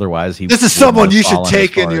folks. Otherwise, this is someone you should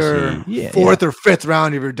take in your 4th or 5th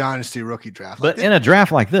round of your dynasty rookie draft. But in a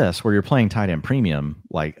draft like this, where you're playing tight end premium,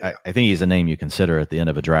 I think he's a name you consider at the end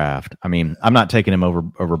of a draft. I mean, I'm not taking him over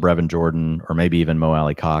Brevin Jordan or maybe even Mo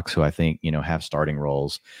Alley Cox, who I think have starting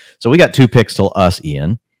roles. So we got 2 picks till us,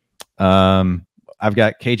 Ian. I've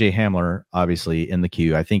got KJ Hamler obviously in the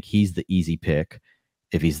queue. I think he's the easy pick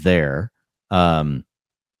if he's there.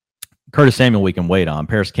 Curtis Samuel we can wait on.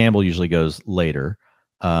 Paris Campbell usually goes later.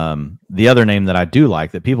 The other name that I do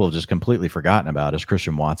like that people have just completely forgotten about is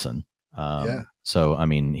Christian Watson. So I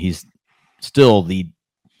mean, he's still the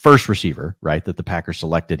first receiver, right, that the Packers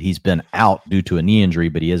selected. He's been out due to a knee injury,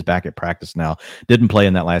 but he is back at practice now. Didn't play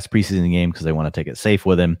in that last preseason game because they want to take it safe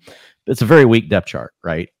with him. It's a very weak depth chart,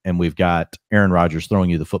 right? And we've got Aaron Rodgers throwing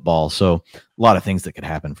you the football. So a lot of things that could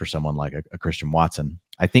happen for someone like a Christian Watson.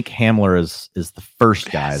 I think Hamler is the first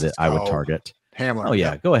guy that I would target. Hamler. Oh,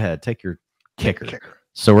 yeah. Go ahead. Take your kicker.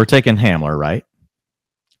 So we're taking Hamler, right?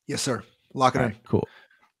 Yes, sir. Lock it in. Cool.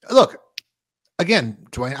 Look, again,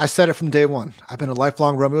 Dwayne, I said it from day one. I've been a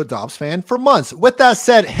lifelong Romeo Doubs fan for months. With that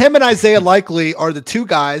said, him and Isaiah Likely are the 2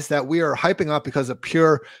 guys that we are hyping up because of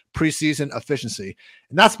pure preseason efficiency.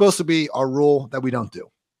 And that's supposed to be our rule that we don't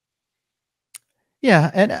do.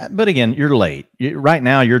 Yeah, and but again, you're late. Right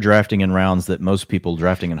now, you're drafting in rounds that most people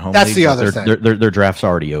drafting in home. That's leagues, the other thing. Their draft's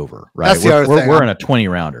already over. Right. That's the other thing. We're in a 20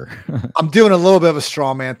 rounder. I'm doing a little bit of a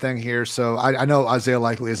straw man thing here. So I know Isaiah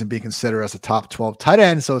likely isn't being considered as a top 12 tight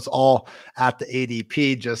end. So it's all at the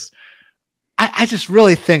ADP. I just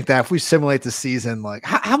really think that if we simulate the season, like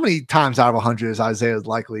how many times out of 100 is Isaiah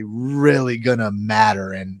likely really going to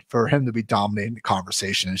matter? And for him to be dominating the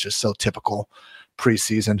conversation is just so typical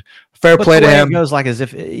preseason. Fair play to him. It goes like as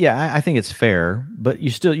if, I think it's fair, but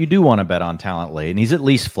you do want to bet on talent late, and he's at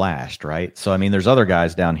least flashed, right? So I mean, there's other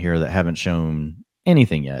guys down here that haven't shown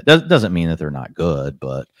anything yet. Doesn't mean that they're not good,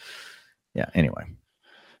 but yeah. Anyway,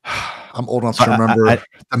 I'm old enough to remember. I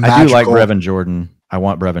do like Brevin Jordan. I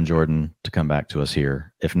want Brevin Jordan to come back to us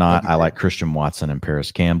here. If not, I like Christian Watson and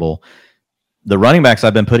Paris Campbell. The running backs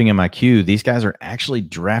I've been putting in my queue, these guys are actually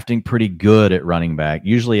drafting pretty good at running back.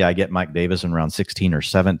 Usually I get Mike Davis in round 16 or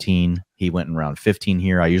 17. He went in round 15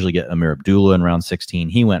 here. I usually get Amir Abdullah in round 16.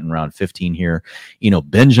 He went in round 15 here.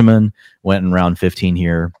 Benjamin went in round 15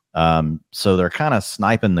 here. So they're kind of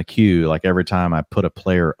sniping the queue like every time I put a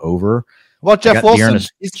player over. Well, Jeff Wilson,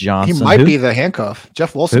 Johnson, he might be the handcuff.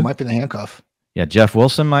 Jeff Wilson might be the handcuff. Yeah, Jeff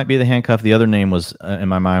Wilson might be the handcuff. The other name was in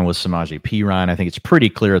my mind was Samaje Perine. I think it's pretty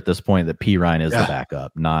clear at this point that Perine is the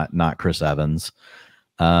backup, not Chris Evans.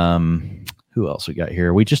 Who else we got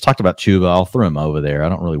here? We just talked about Chuba. I'll throw him over there. I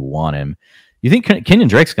don't really want him. You think Kenyon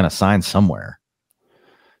Drake's going to sign somewhere?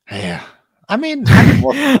 Yeah. I mean,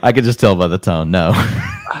 I could just tell by the tone. No,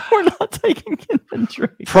 we're not taking Kenyon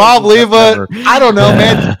Drake. Probably, but I don't know,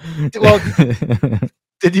 man. Well,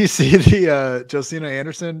 did you see the Josina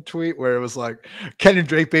Anderson tweet where it was like Kenyon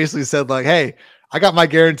Drake basically said like, "Hey, I got my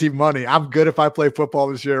guaranteed money. I'm good if I play football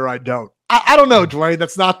this year or I don't." I don't know, Dwayne.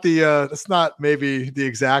 That's not maybe the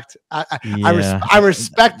exact. I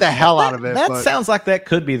respect the hell out of it. That sounds like that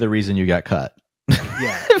could be the reason you got cut.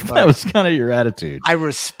 Yeah, that was kind of your attitude. I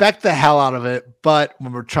respect the hell out of it, but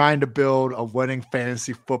when we're trying to build a winning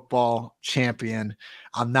fantasy football champion,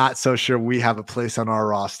 I'm not so sure we have a place on our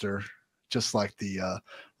roster. Just like the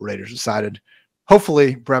Raiders decided.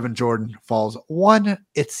 Hopefully, Brevin Jordan falls one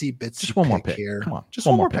itsy bitsy. Just one more pick here. Come on, just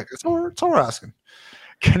one more pick. That's all we're asking.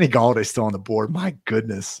 Kenny Galladay's still on the board. My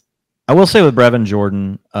goodness. I will say with Brevin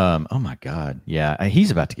Jordan, oh my God, yeah,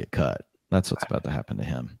 he's about to get cut. That's what's about to happen to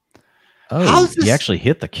him. Oh, he actually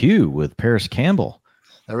hit the queue with Paris Campbell.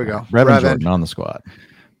 There we go. Brevin Jordan on the squad.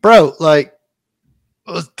 Bro, like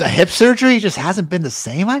the hip surgery just hasn't been the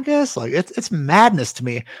same, I guess. Like it's madness to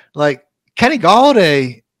me. Like Kenny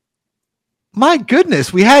Galladay, my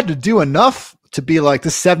goodness, we had to do enough to be like the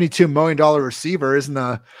 $72 million receiver.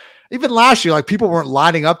 Even last year, like people weren't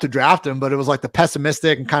lining up to draft him, but it was like the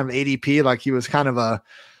pessimistic and kind of ADP. Like he was kind of a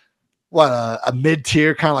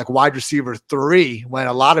mid-tier kind of like wide receiver 3, when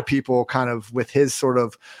a lot of people kind of with his sort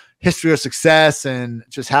of history of success and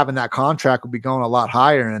just having that contract would be going a lot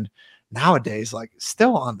higher. And nowadays, like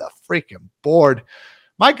still on the freaking board.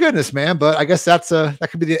 My goodness, man. But I guess that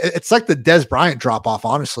could be it's like the Dez Bryant drop off,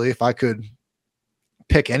 honestly, if I could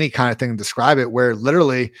pick any kind of thing to describe it, where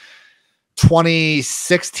literally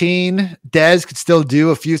 2016 Dez could still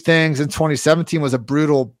do a few things, and 2017 was a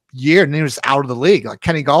brutal year and he was out of the league. Like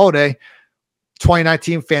Kenny Galladay,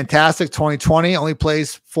 2019 fantastic, 2020 only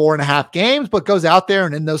plays 4.5 games, but goes out there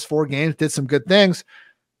and in those 4 games did some good things.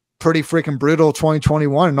 Pretty freaking brutal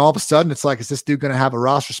 2021, and all of a sudden it's like, is this dude going to have a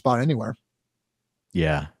roster spot anywhere?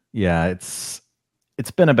 Yeah, it's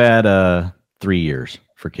been a bad 3 years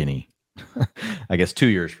for Kenny. I guess 2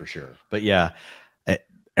 years for sure, but yeah,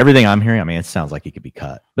 everything I'm hearing, I mean, it sounds like he could be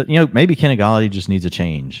cut, but maybe Kenny Galladay just needs a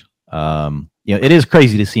change. It is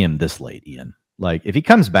crazy to see him this late, Ian. Like if he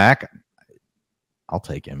comes back, I'll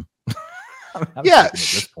take him. Yeah, at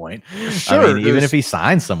this point, sure. I mean, even if he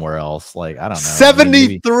signs somewhere else, like I don't know,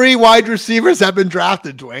 73 wide receivers have been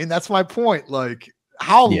drafted, Dwayne. That's my point. Like,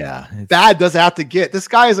 how bad does it have to get? This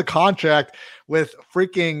guy has a contract with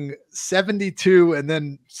freaking 72 and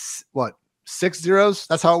then what, 6 zeros?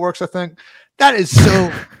 That's how it works, I think. That is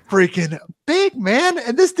so freaking big, man.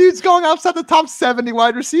 And this dude's going outside the top 70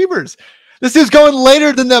 wide receivers. This dude's going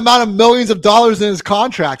later than the amount of millions of dollars in his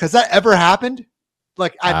contract. Has that ever happened?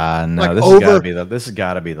 Like, no, like this has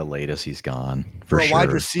got to be the latest he's gone for a sure.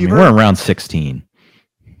 Wide receiver. We're around 16.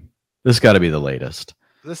 This got to be the latest.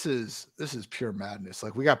 This is pure madness.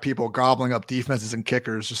 Like we got people gobbling up defenses and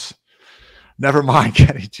kickers. Just never mind,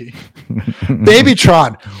 Kenny G.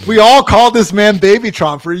 Babytron. We all called this man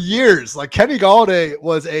Babytron for years. Like Kenny Galladay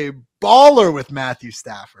was a baller with Matthew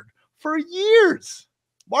Stafford for years.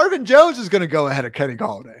 Marvin Jones is going to go ahead of Kenny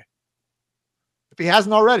Galladay. If he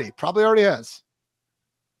hasn't already, probably already has.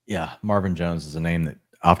 Yeah, Marvin Jones is a name that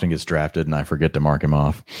often gets drafted and I forget to mark him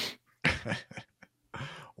off.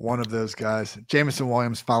 One of those guys. Jameson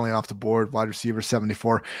Williams finally off the board, wide receiver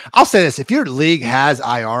 74. I'll say this: if your league has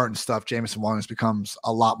IR and stuff, Jameson Williams becomes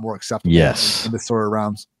a lot more acceptable in this sort of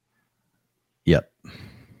rounds. Yep.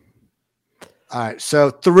 All right. So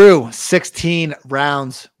through 16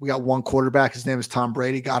 rounds, we got one quarterback. His name is Tom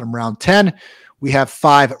Brady. Got him round 10. We have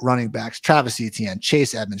 5 running backs: Travis Etienne,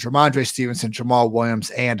 Chase Edmonds, Ramondre Stevenson, Jamal Williams,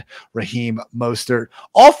 and Raheem Mostert.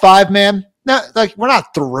 All 5, man. Not like we're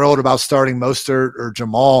not thrilled about starting Mostert or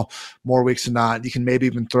Jamal more weeks than not. You can maybe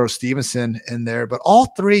even throw Stevenson in there, but all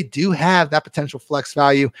 3 do have that potential flex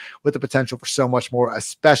value with the potential for so much more,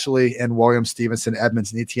 especially in Williams, Stevenson,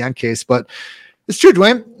 Edmonds, and Etienne case. But it's true,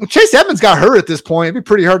 Dwayne. Chase Edmonds got hurt at this point. It'd be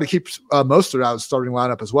pretty hard to keep Mostert out of the starting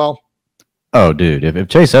lineup as well. Oh, dude, if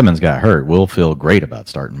Chase Edmonds got hurt, we'll feel great about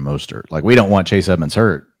starting Mostert. Like, we don't want Chase Edmonds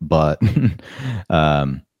hurt, but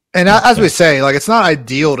and as we say, like, it's not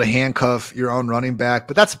ideal to handcuff your own running back,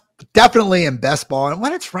 but that's definitely in best ball. And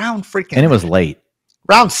when it's round freaking, and it was late,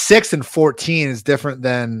 round 6 and 14 is different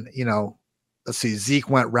than, let's see, Zeke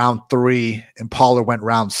went round 3 and Pollard went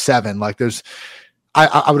round 7. Like,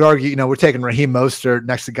 I would argue, we're taking Raheem Mostert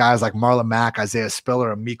next to guys like Marlon Mack, Isaiah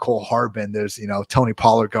Spiller, and Mecole Hardman. There's, Tony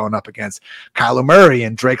Pollard going up against Kyler Murray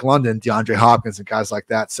and Drake London, DeAndre Hopkins, and guys like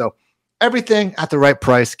that. So everything at the right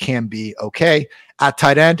price can be okay. At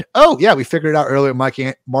tight end, we figured it out earlier.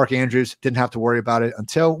 Mark Andrews didn't have to worry about it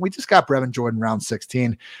until we just got Brevin Jordan round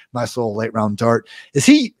 16. Nice little late round dart. Is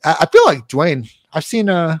he? I feel like, Dwayne, I've seen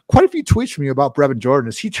quite a few tweets from you about Brevin Jordan.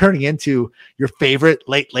 Is he turning into your favorite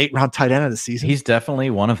late round tight end of the season? He's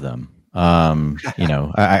definitely one of them.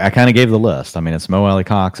 I kind of gave the list. I mean, it's Mo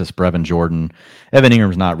Alley-Cox, it's Brevin Jordan. Evan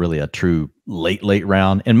Ingram's not really a true late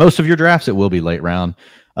round. In most of your drafts, it will be late round.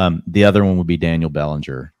 The other one would be Daniel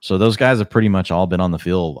Bellinger. So those guys have pretty much all been on the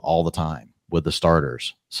field all the time with the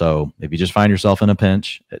starters. So if you just find yourself in a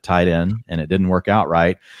pinch at tight end and it didn't work out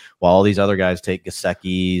right, while all these other guys take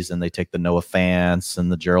Gesicki's and they take the Noah Fants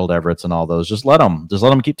and the Gerald Everetts and all those, just let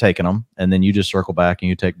them keep taking them. And then you just circle back and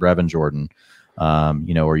you take Brevin Jordan,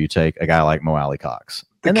 or you take a guy like Mo Alley-Cox.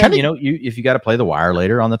 And then, if you got to play the wire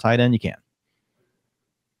later on the tight end, you can.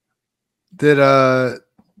 Did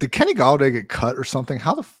Kenny Galladay get cut or something?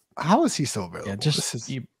 How is he still available?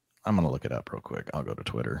 Yeah, I'm going to look it up real quick. I'll go to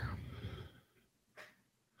Twitter.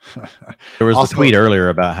 There was a tweet earlier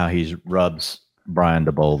about how he rubs Brian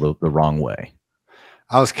DeBoll the wrong way.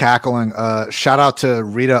 I was cackling. Shout out to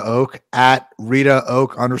Rita Oak at Rita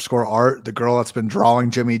Oak _art, the girl that's been drawing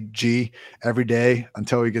Jimmy G every day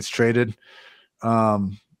until he gets traded.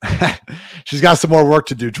 She's got some more work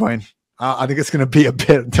to do, Dwayne. I think it's going to be a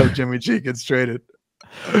bit until Jimmy G gets traded.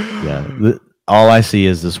 Yeah. All I see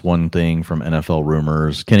is this one thing from NFL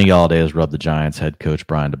rumors. Kenny Galladay has rubbed the Giants head coach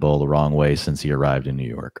Brian DeBoll the wrong way since he arrived in New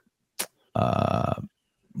York.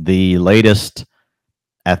 The latest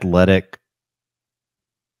athletic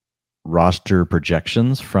roster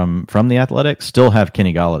projections from the Athletic still have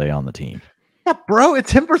Kenny Galladay on the team. Yeah, bro, it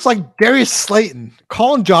tempers like Darius Slayton.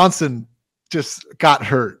 Colin Johnson just got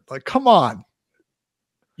hurt. Like, come on.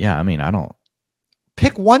 Yeah, I mean, I don't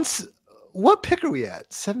pick once. What pick are we at?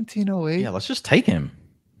 1708? Yeah, let's just take him.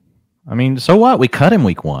 I mean, so what? We cut him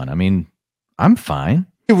week 1. I mean, I'm fine.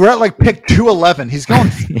 We're at like pick 211. He's going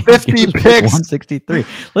 50 picks. 163.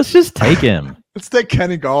 Let's just take him. Let's take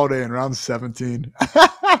Kenny Galladay in round 17.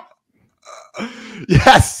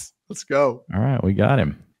 Yes. Let's go. All right. We got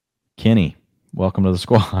him. Kenny, welcome to the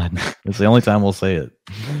squad. It's the only time we'll say it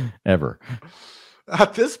ever.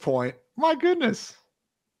 At this point, my goodness.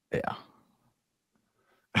 Yeah.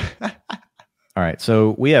 All right,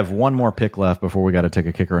 so we have one more pick left before we got to take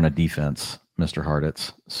a kicker and a defense, Mr.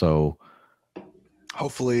 Harditz. So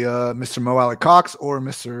hopefully Mr. Mo Alley-Cox or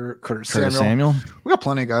Mr. Curtis Samuel. We got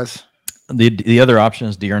plenty of guys. The other option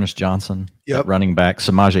is Dearness Johnson, running back,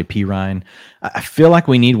 Samaje Perine. I feel like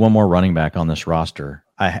we need one more running back on this roster.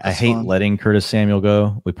 I hate letting Curtis Samuel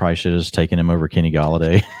go. We probably should have just taken him over Kenny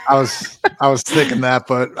Galladay. I was thinking that,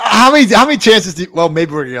 but how many chances?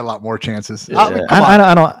 Maybe we're gonna get a lot more chances. Yeah.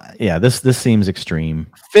 I don't. Yeah, this seems extreme.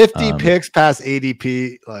 50 picks past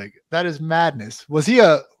ADP, like that is madness. Was he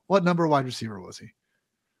what number wide receiver was he?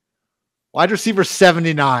 Wide receiver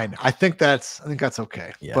 79. I think that's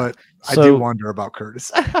okay. Yeah. But I do wonder about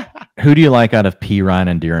Curtis. Who do you like out of Perine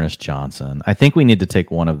and Dearness Johnson? I think we need to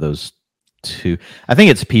take one of those two. I think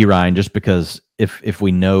it's Perine just because if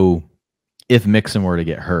we know if Mixon were to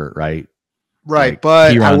get hurt, right? Right, like,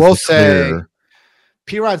 but Perine's I will say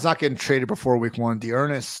Perine's not getting traded before week 1.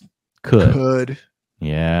 Dearness could.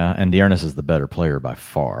 Yeah, and Dearness is the better player by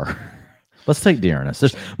far. Let's take Dearness.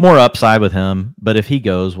 There's more upside with him, but if he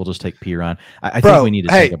goes, we'll just take Perine. I think we need to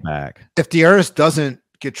take it back. If Dearness doesn't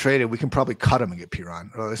get traded, we can probably cut him and get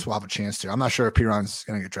Perine, or at least we'll have a chance to. I'm not sure if Perine's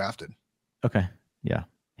going to get drafted. Okay, yeah,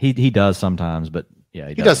 he does sometimes, but yeah,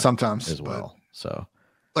 he does sometimes as well. So,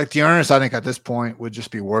 like Dearness, I think at this point would just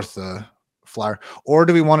be worth the flyer. Or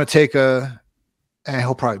do we want to take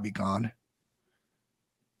he'll probably be gone.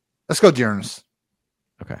 Let's go Dearness.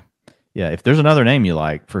 Okay. Yeah, if there's another name you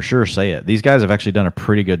like, for sure say it. These guys have actually done a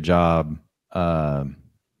pretty good job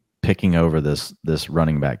picking over this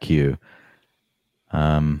running back queue.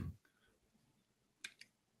 Yeah,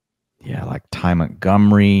 like Ty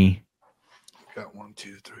Montgomery. Got 1,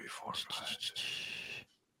 2, 3, 4, 5, 6,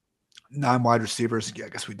 9 wide receivers. Yeah, I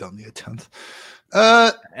guess we don't need a 10th.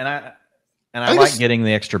 And I like getting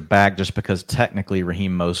the extra back just because technically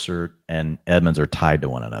Raheem Mostert and Edmonds are tied to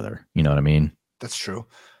one another. You know what I mean? That's true.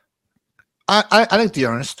 I think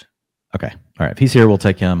Dearness. Okay. All right. If he's here, we'll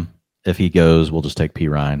take him. If he goes, we'll just take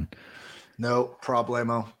Perine. No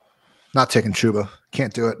problemo. Not taking Chuba.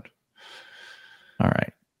 Can't do it. All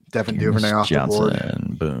right. Devin Duvernay off the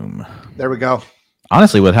board. Boom. There we go.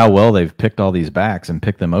 Honestly, with how well they've picked all these backs and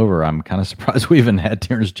picked them over, I'm kind of surprised we even had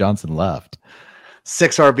Terrence Johnson left.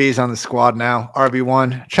 6 RBs on the squad now.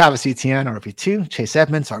 RB1, Travis Etienne. RB2, Chase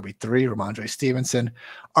Edmonds. RB3, Ramondre Stevenson.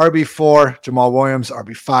 RB4, Jamal Williams.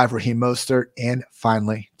 RB5, Raheem Mostert. And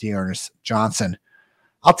finally, Dearness Johnson.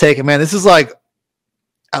 I'll take it, man. This is like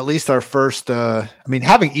at least our first,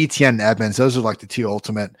 having Etienne and Edmonds, those are like the two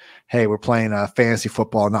ultimate, hey, we're playing fantasy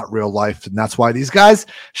football, not real life. And that's why these guys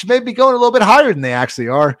should maybe be going a little bit higher than they actually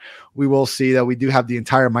are. We will see that we do have the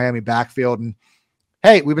entire Miami backfield. And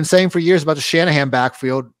hey, we've been saying for years about the Shanahan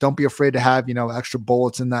backfield. Don't be afraid to have, extra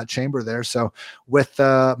bullets in that chamber there. So with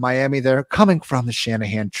Miami there coming from the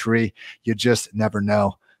Shanahan tree, you just never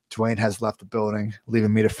know. Dwayne has left the building,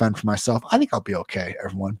 leaving me to fend for myself. I think I'll be okay,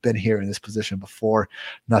 everyone. Been here in this position before.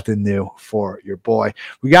 Nothing new for your boy.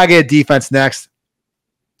 We got to get a defense next.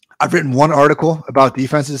 I've written one article about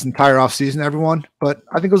defenses this entire offseason, everyone, but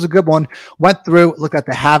I think it was a good one. Went through, looked at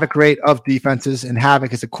the havoc rate of defenses, and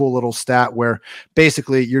havoc is a cool little stat where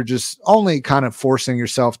basically you're just only kind of forcing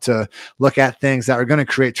yourself to look at things that are going to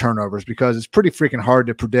create turnovers, because it's pretty freaking hard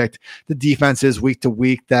to predict the defenses week to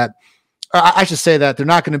week that I should say that they're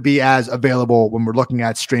not going to be as available when we're looking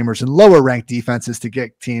at streamers and lower ranked defenses to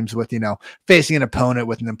get teams with, facing an opponent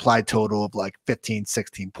with an implied total of like 15,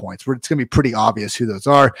 16 points, where it's going to be pretty obvious who those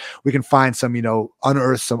are. We can find some,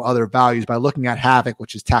 unearth some other values by looking at havoc,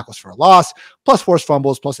 which is tackles for a loss, plus forced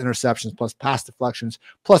fumbles, plus interceptions, plus pass deflections,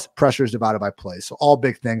 plus pressures divided by plays. So all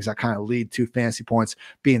big things that kind of lead to fantasy points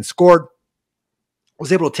being scored.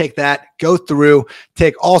 Was able to take that, go through,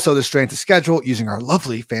 take also the strength of schedule using our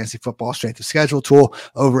lovely fantasy football strength of schedule tool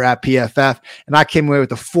over at PFF. And I came away with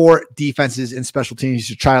the 4 defenses and special teams you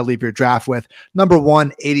should try to leave your draft with. Number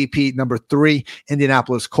 1, ADP. Number 3,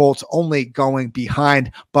 Indianapolis Colts, only going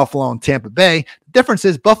behind Buffalo and Tampa Bay. Difference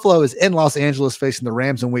is Buffalo is in Los Angeles facing the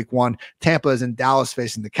Rams in week 1. Tampa is in Dallas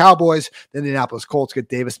facing the Cowboys. The Indianapolis Colts get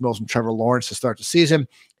Davis Mills and Trevor Lawrence to start the season.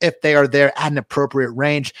 If they are there at an appropriate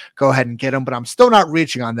range, go ahead and get them. But I'm still not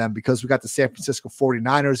reaching on them because we got the San Francisco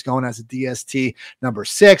 49ers going as a DST number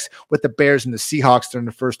 6 with the Bears and the Seahawks during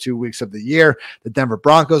the first 2 weeks of the year. The Denver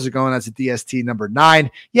Broncos are going as a DST number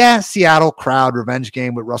 9. Yeah, Seattle crowd, revenge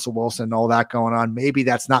game with Russell Wilson and all that going on. Maybe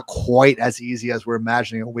that's not quite as easy as we're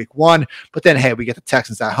imagining in week 1. But then, hey, we get the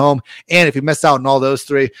Texans at home. And if you missed out on all those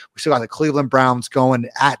 3, we still got the Cleveland Browns going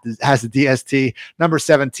as the DST number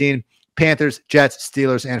 17. Panthers, Jets,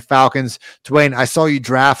 Steelers, and Falcons. Dwayne, I saw you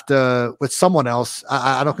draft with someone else.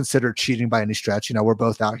 I don't consider cheating by any stretch. We're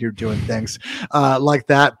both out here doing things like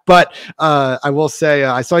that. But I will say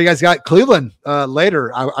I saw you guys got Cleveland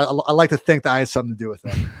later. I like to think that I had something to do with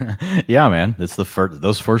that. Yeah, man. It's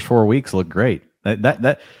those first 4 weeks look great.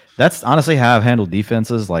 That's honestly how I've handled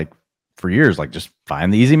defenses like for years. Like just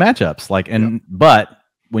find the easy matchups. But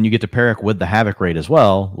when you get to pair it with the havoc rate as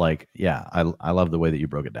well, I love the way that you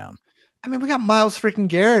broke it down. We got Myles freaking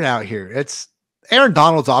Garrett out here. It's Aaron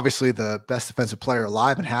Donald's obviously the best defensive player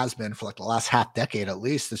alive and has been for like the last half decade at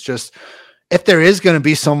least. It's just if there is going to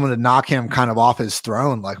be someone to knock him kind of off his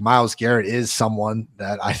throne, like Myles Garrett is someone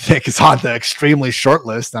that I think is on the extremely short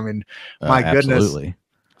list. My goodness. Absolutely.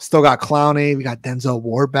 Still got Clowney. We got Denzel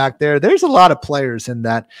Ward back there. There's a lot of players in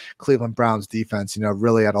that Cleveland Browns defense,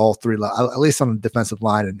 really at all 3 levels, at least on the defensive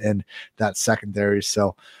line and that secondary.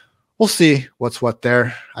 So we'll see what's what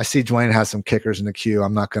there. I see Dwayne has some kickers in the queue.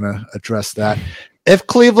 I'm not going to address that. If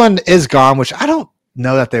Cleveland is gone, which I don't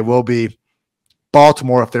know that they will be,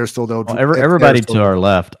 Baltimore, if they're still there. Well, everybody to our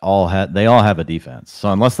left, they all have a defense.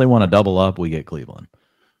 So unless they want to double up, we get Cleveland.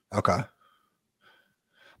 Okay.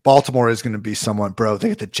 Baltimore is going to be somewhat, bro. They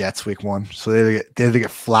get the Jets week 1, so they either get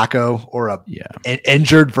Flacco or an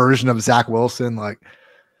injured version of Zach Wilson. Like,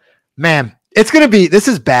 man, it's going to be. This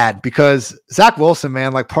is bad because Zach Wilson,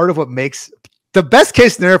 man, like part of what makes the best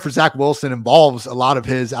case scenario for Zach Wilson involves a lot of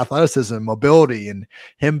his athleticism, mobility, and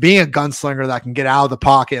him being a gunslinger that can get out of the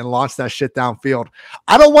pocket and launch that shit downfield.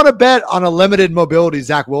 I don't want to bet on a limited mobility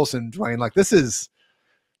Zach Wilson, Dwayne. Like, this is,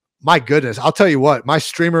 my goodness. I'll tell you what, my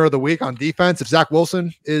streamer of the week on defense, if Zach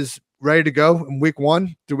Wilson is ready to go in week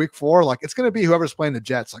 1 through week 4, like it's going to be whoever's playing the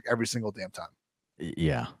Jets like every single damn time.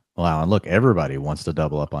 Yeah. Wow. And look, everybody wants to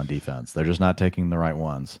double up on defense. They're just not taking the right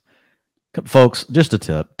ones. Folks, just a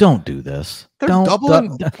tip. Don't do this. They're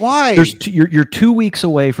doubling. Why? You're 2 weeks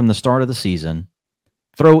away from the start of the season.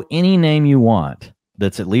 Throw any name you want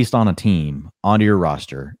that's at least on a team onto your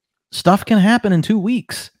roster. Stuff can happen in 2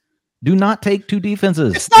 weeks. Do not take 2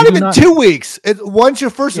 defenses. It's not even 2 weeks. What's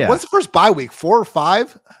the first bye week? 4 or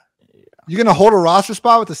 5? You're going to hold a roster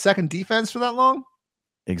spot with the second defense for that long?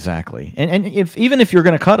 Exactly. And even if you're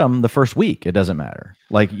going to cut them the first week, it doesn't matter.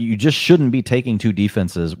 Like, you just shouldn't be taking 2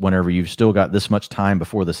 defenses whenever you've still got this much time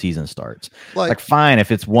before the season starts. Like fine,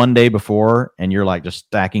 if it's 1 day before and you're like just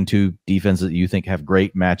stacking 2 defenses that you think have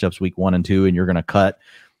great matchups week 1 and 2, and you're going to cut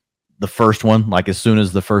the first one like as soon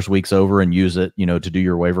as the first week's over and use it, to do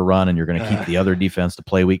your waiver run, and you're going to keep the other defense to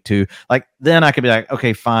play week 2. Like, then I could be like,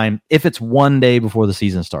 okay, fine, if it's 1 day before the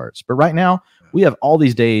season starts. But right now, we have all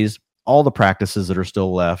these days, all the practices that are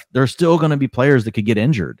still left. There's still going to be players that could get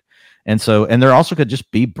injured. And there also could just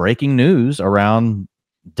be breaking news around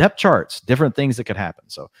depth charts, different things that could happen.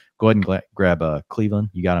 So go ahead and grab Cleveland.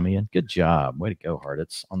 You got him, Ian. Good job. Way to go,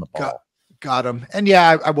 Hartitz, on the ball. Got him. And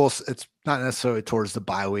yeah, I will. It's not necessarily towards the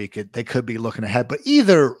bye week. They could be looking ahead, but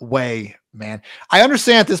either way, man, I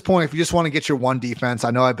understand at this point, if you just want to get your one defense, I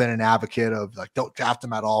know I've been an advocate of like, don't draft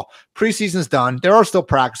them at all. Preseason's done. There are still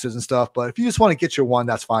practices and stuff, but if you just want to get your one,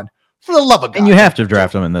 that's fine. For the love of God. And you have to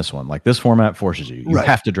draft them in this one. Like, this format forces you. You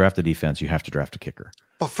have to draft a defense. You have to draft a kicker.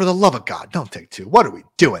 But for the love of God, don't take 2. What are we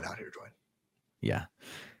doing out here, Dwayne? Yeah.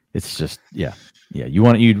 It's just, yeah.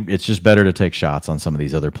 It's just better to take shots on some of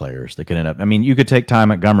these other players that could end up. I mean, you could take Ty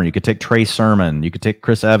Montgomery. You could take Trey Sermon. You could take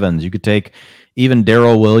Chris Evans. You could take even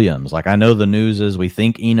Darrell Williams. Like, I know the news is we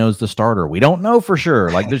think Eno's the starter. We don't know for sure.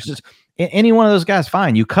 Like, there's just any one of those guys,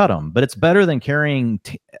 fine. You cut them. But it's better than carrying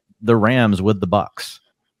the Rams with the Bucks.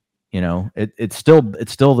 It's still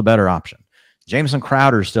the better option. Jamison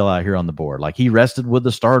Crowder's still out here on the board. Like, he rested with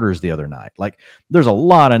the starters the other night. Like, there's a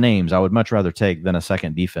lot of names I would much rather take than a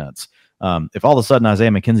second defense. If all of a sudden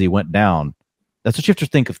Isaiah McKenzie went down, that's what you have to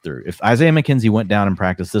think of through. If Isaiah McKenzie went down in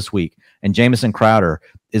practice this week and Jamison Crowder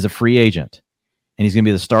is a free agent and he's going to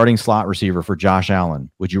be the starting slot receiver for Josh Allen,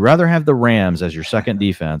 would you rather have the Rams as your second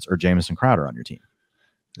defense or Jamison Crowder on your team?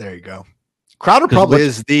 There you go. Crowder probably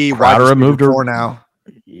is the Crowder moved to now.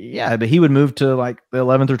 Yeah, but he would move to like the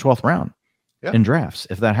 11th or 12th round in drafts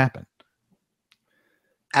if that happened.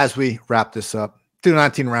 As we wrap this up, through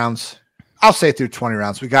 19 rounds, I'll say through 20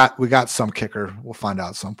 rounds, we got some kicker. We'll find out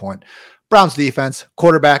at some point. Browns defense,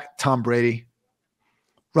 quarterback, Tom Brady.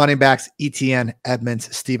 Running backs, ETN,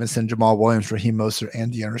 Edmonds, Stevenson, Jamal Williams, Raheem Mostert,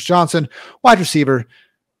 and Dearness Johnson. Wide receiver,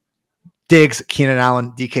 Diggs, Keenan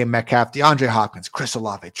Allen, DK Metcalf, DeAndre Hopkins, Chris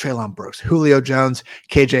Olave, Treylon Brooks, Julio Jones,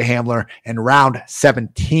 KJ Hamler, and round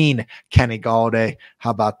 17, Kenny Golladay.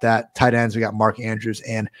 How about that? Tight ends, we got Mark Andrews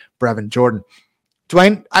and Brevin Jordan.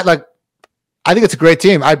 Dwayne, I think it's a great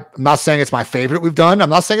team. I'm not saying it's my favorite we've done. I'm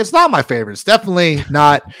not saying it's not my favorite. It's definitely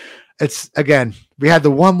not. It's, again, we had the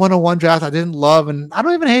 101 draft I didn't love, and I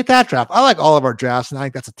don't even hate that draft. I like all of our drafts, and I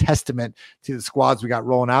think that's a testament to the squads we got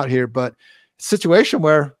rolling out here. But it's a situation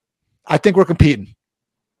where I think we're competing.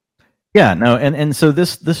 Yeah, no, and so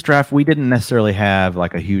this draft, we didn't necessarily have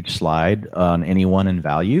like a huge slide on anyone in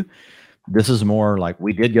value. This is more like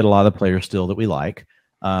we did get a lot of the players still that we like,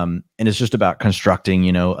 and it's just about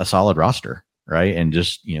constructing, a solid roster, right? And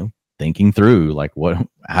just thinking through like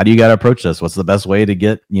how do you got to approach this? What's the best way to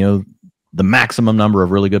get the maximum number of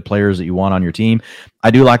really good players that you want on your team? I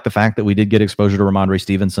do like the fact that we did get exposure to Ramondre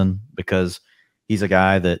Stevenson because he's a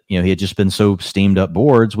guy that, he had just been so steamed up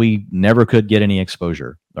boards. We never could get any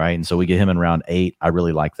exposure. Right. And so we get him in round 8. I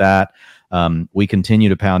really like that. We continue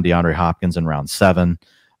to pound DeAndre Hopkins in round 7.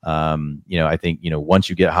 I think, once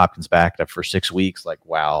you get Hopkins back for 6 weeks, like,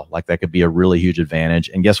 wow, like that could be a really huge advantage.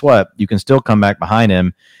 And guess what? You can still come back behind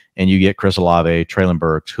him and you get Chris Olave, Treylon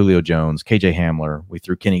Burks, Julio Jones, KJ Hamler. We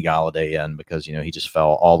threw Kenny Golladay in because, he just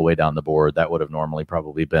fell all the way down the board. That would have normally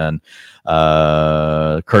probably been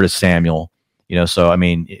Curtis Samuel. So, I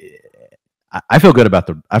mean, I feel good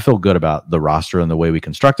about the roster and the way we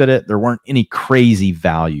constructed it. There weren't any crazy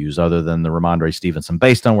values other than the Ramondre Stevenson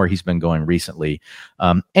based on where he's been going recently.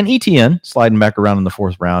 And ETN sliding back around in the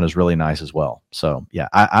 4th round is really nice as well. So yeah,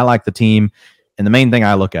 I like the team. And the main thing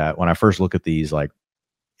I look at when I first look at these, like,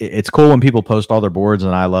 it's cool when people post all their boards,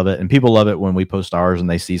 and I love it. And people love it when we post ours and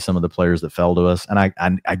they see some of the players that fell to us. And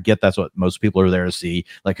I get that's what most people are there to see,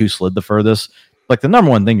 like who slid the furthest. Like the number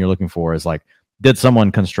one thing you're looking for is like, did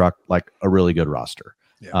someone construct like a really good roster?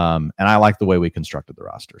 Yeah. And I like the way we constructed the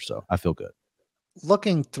roster, so I feel good.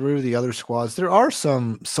 Looking through the other squads, there are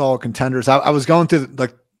some solid contenders. I was going through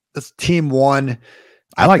like this team 1.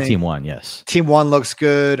 I like team 1. Yes. Team 1 looks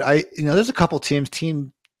good. There's a couple teams,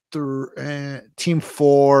 team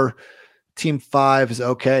 4, team 5 is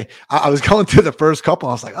okay. I was going through the first couple.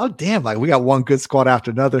 I was like, oh damn, like we got one good squad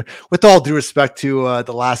after another. With all due respect to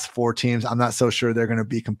the last 4 teams, I'm not so sure they're going to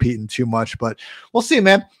be competing too much, but we'll see,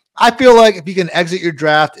 man. I feel like if you can exit your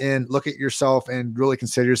draft and look at yourself and really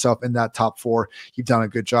consider yourself in that top 4, you've done a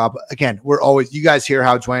good job. Again, you guys hear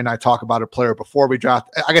how Dwayne and I talk about a player before we draft.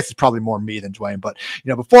 I guess it's probably more me than Dwayne, but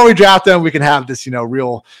before we draft them, we can have this,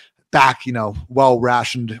 real back,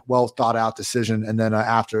 well-rationed, well-thought-out decision. And then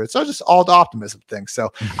after, it's just all the optimism thing.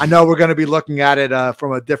 So I know we're going to be looking at it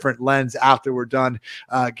from a different lens after we're done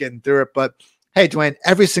getting through it. But hey, Dwayne,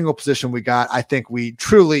 every single position we got, I think we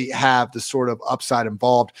truly have the sort of upside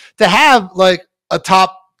involved to have like a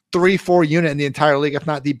top 3-4 unit in the entire league, if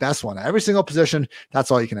not the best one. Every single position, that's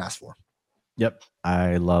all you can ask for. Yep.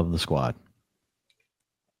 I love the squad.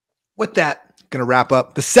 With that, going to wrap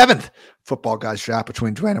up the 7th Football Guys draft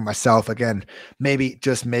between Dwayne and myself. Again, maybe,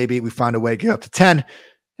 just maybe, we find a way to get up to 10.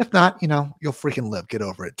 If not, you'll freaking live. Get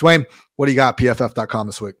over it. Dwayne, what do you got? PFF.com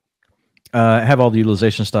this week. I have all the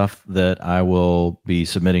utilization stuff that I will be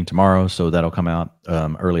submitting tomorrow, so that'll come out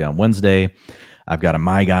early on Wednesday. I've got a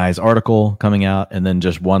My Guys article coming out, and then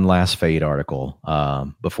just one last fade article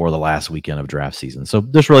before the last weekend of draft season. So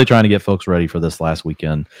just really trying to get folks ready for this last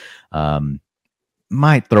weekend.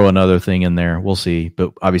 Might throw another thing in there. We'll see.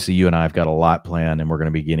 But obviously you and I have got a lot planned, and we're going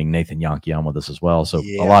to be getting Nathan Yankee on with us as well. So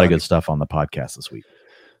a lot of good stuff on the podcast this week.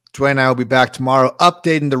 Dwayne and I will be back tomorrow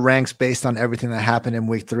updating the ranks based on everything that happened in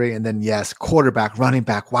week 3. And then, yes, quarterback, running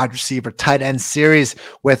back, wide receiver, tight end series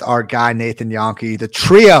with our guy, Nathan Yankee, the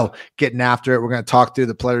trio getting after it. We're going to talk through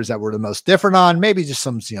the players that were the most different on, maybe just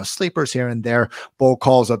some, sleepers here and there, bowl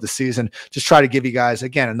calls of the season. Just try to give you guys,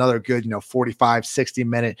 again, another good, 45, 60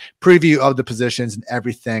 minute preview of the positions and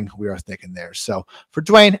everything we are thinking there. So for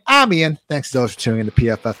Dwayne, I'm Ian. Thanks to those for tuning in to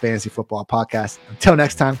PFF Fantasy Football Podcast. Until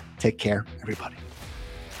next time, take care, everybody.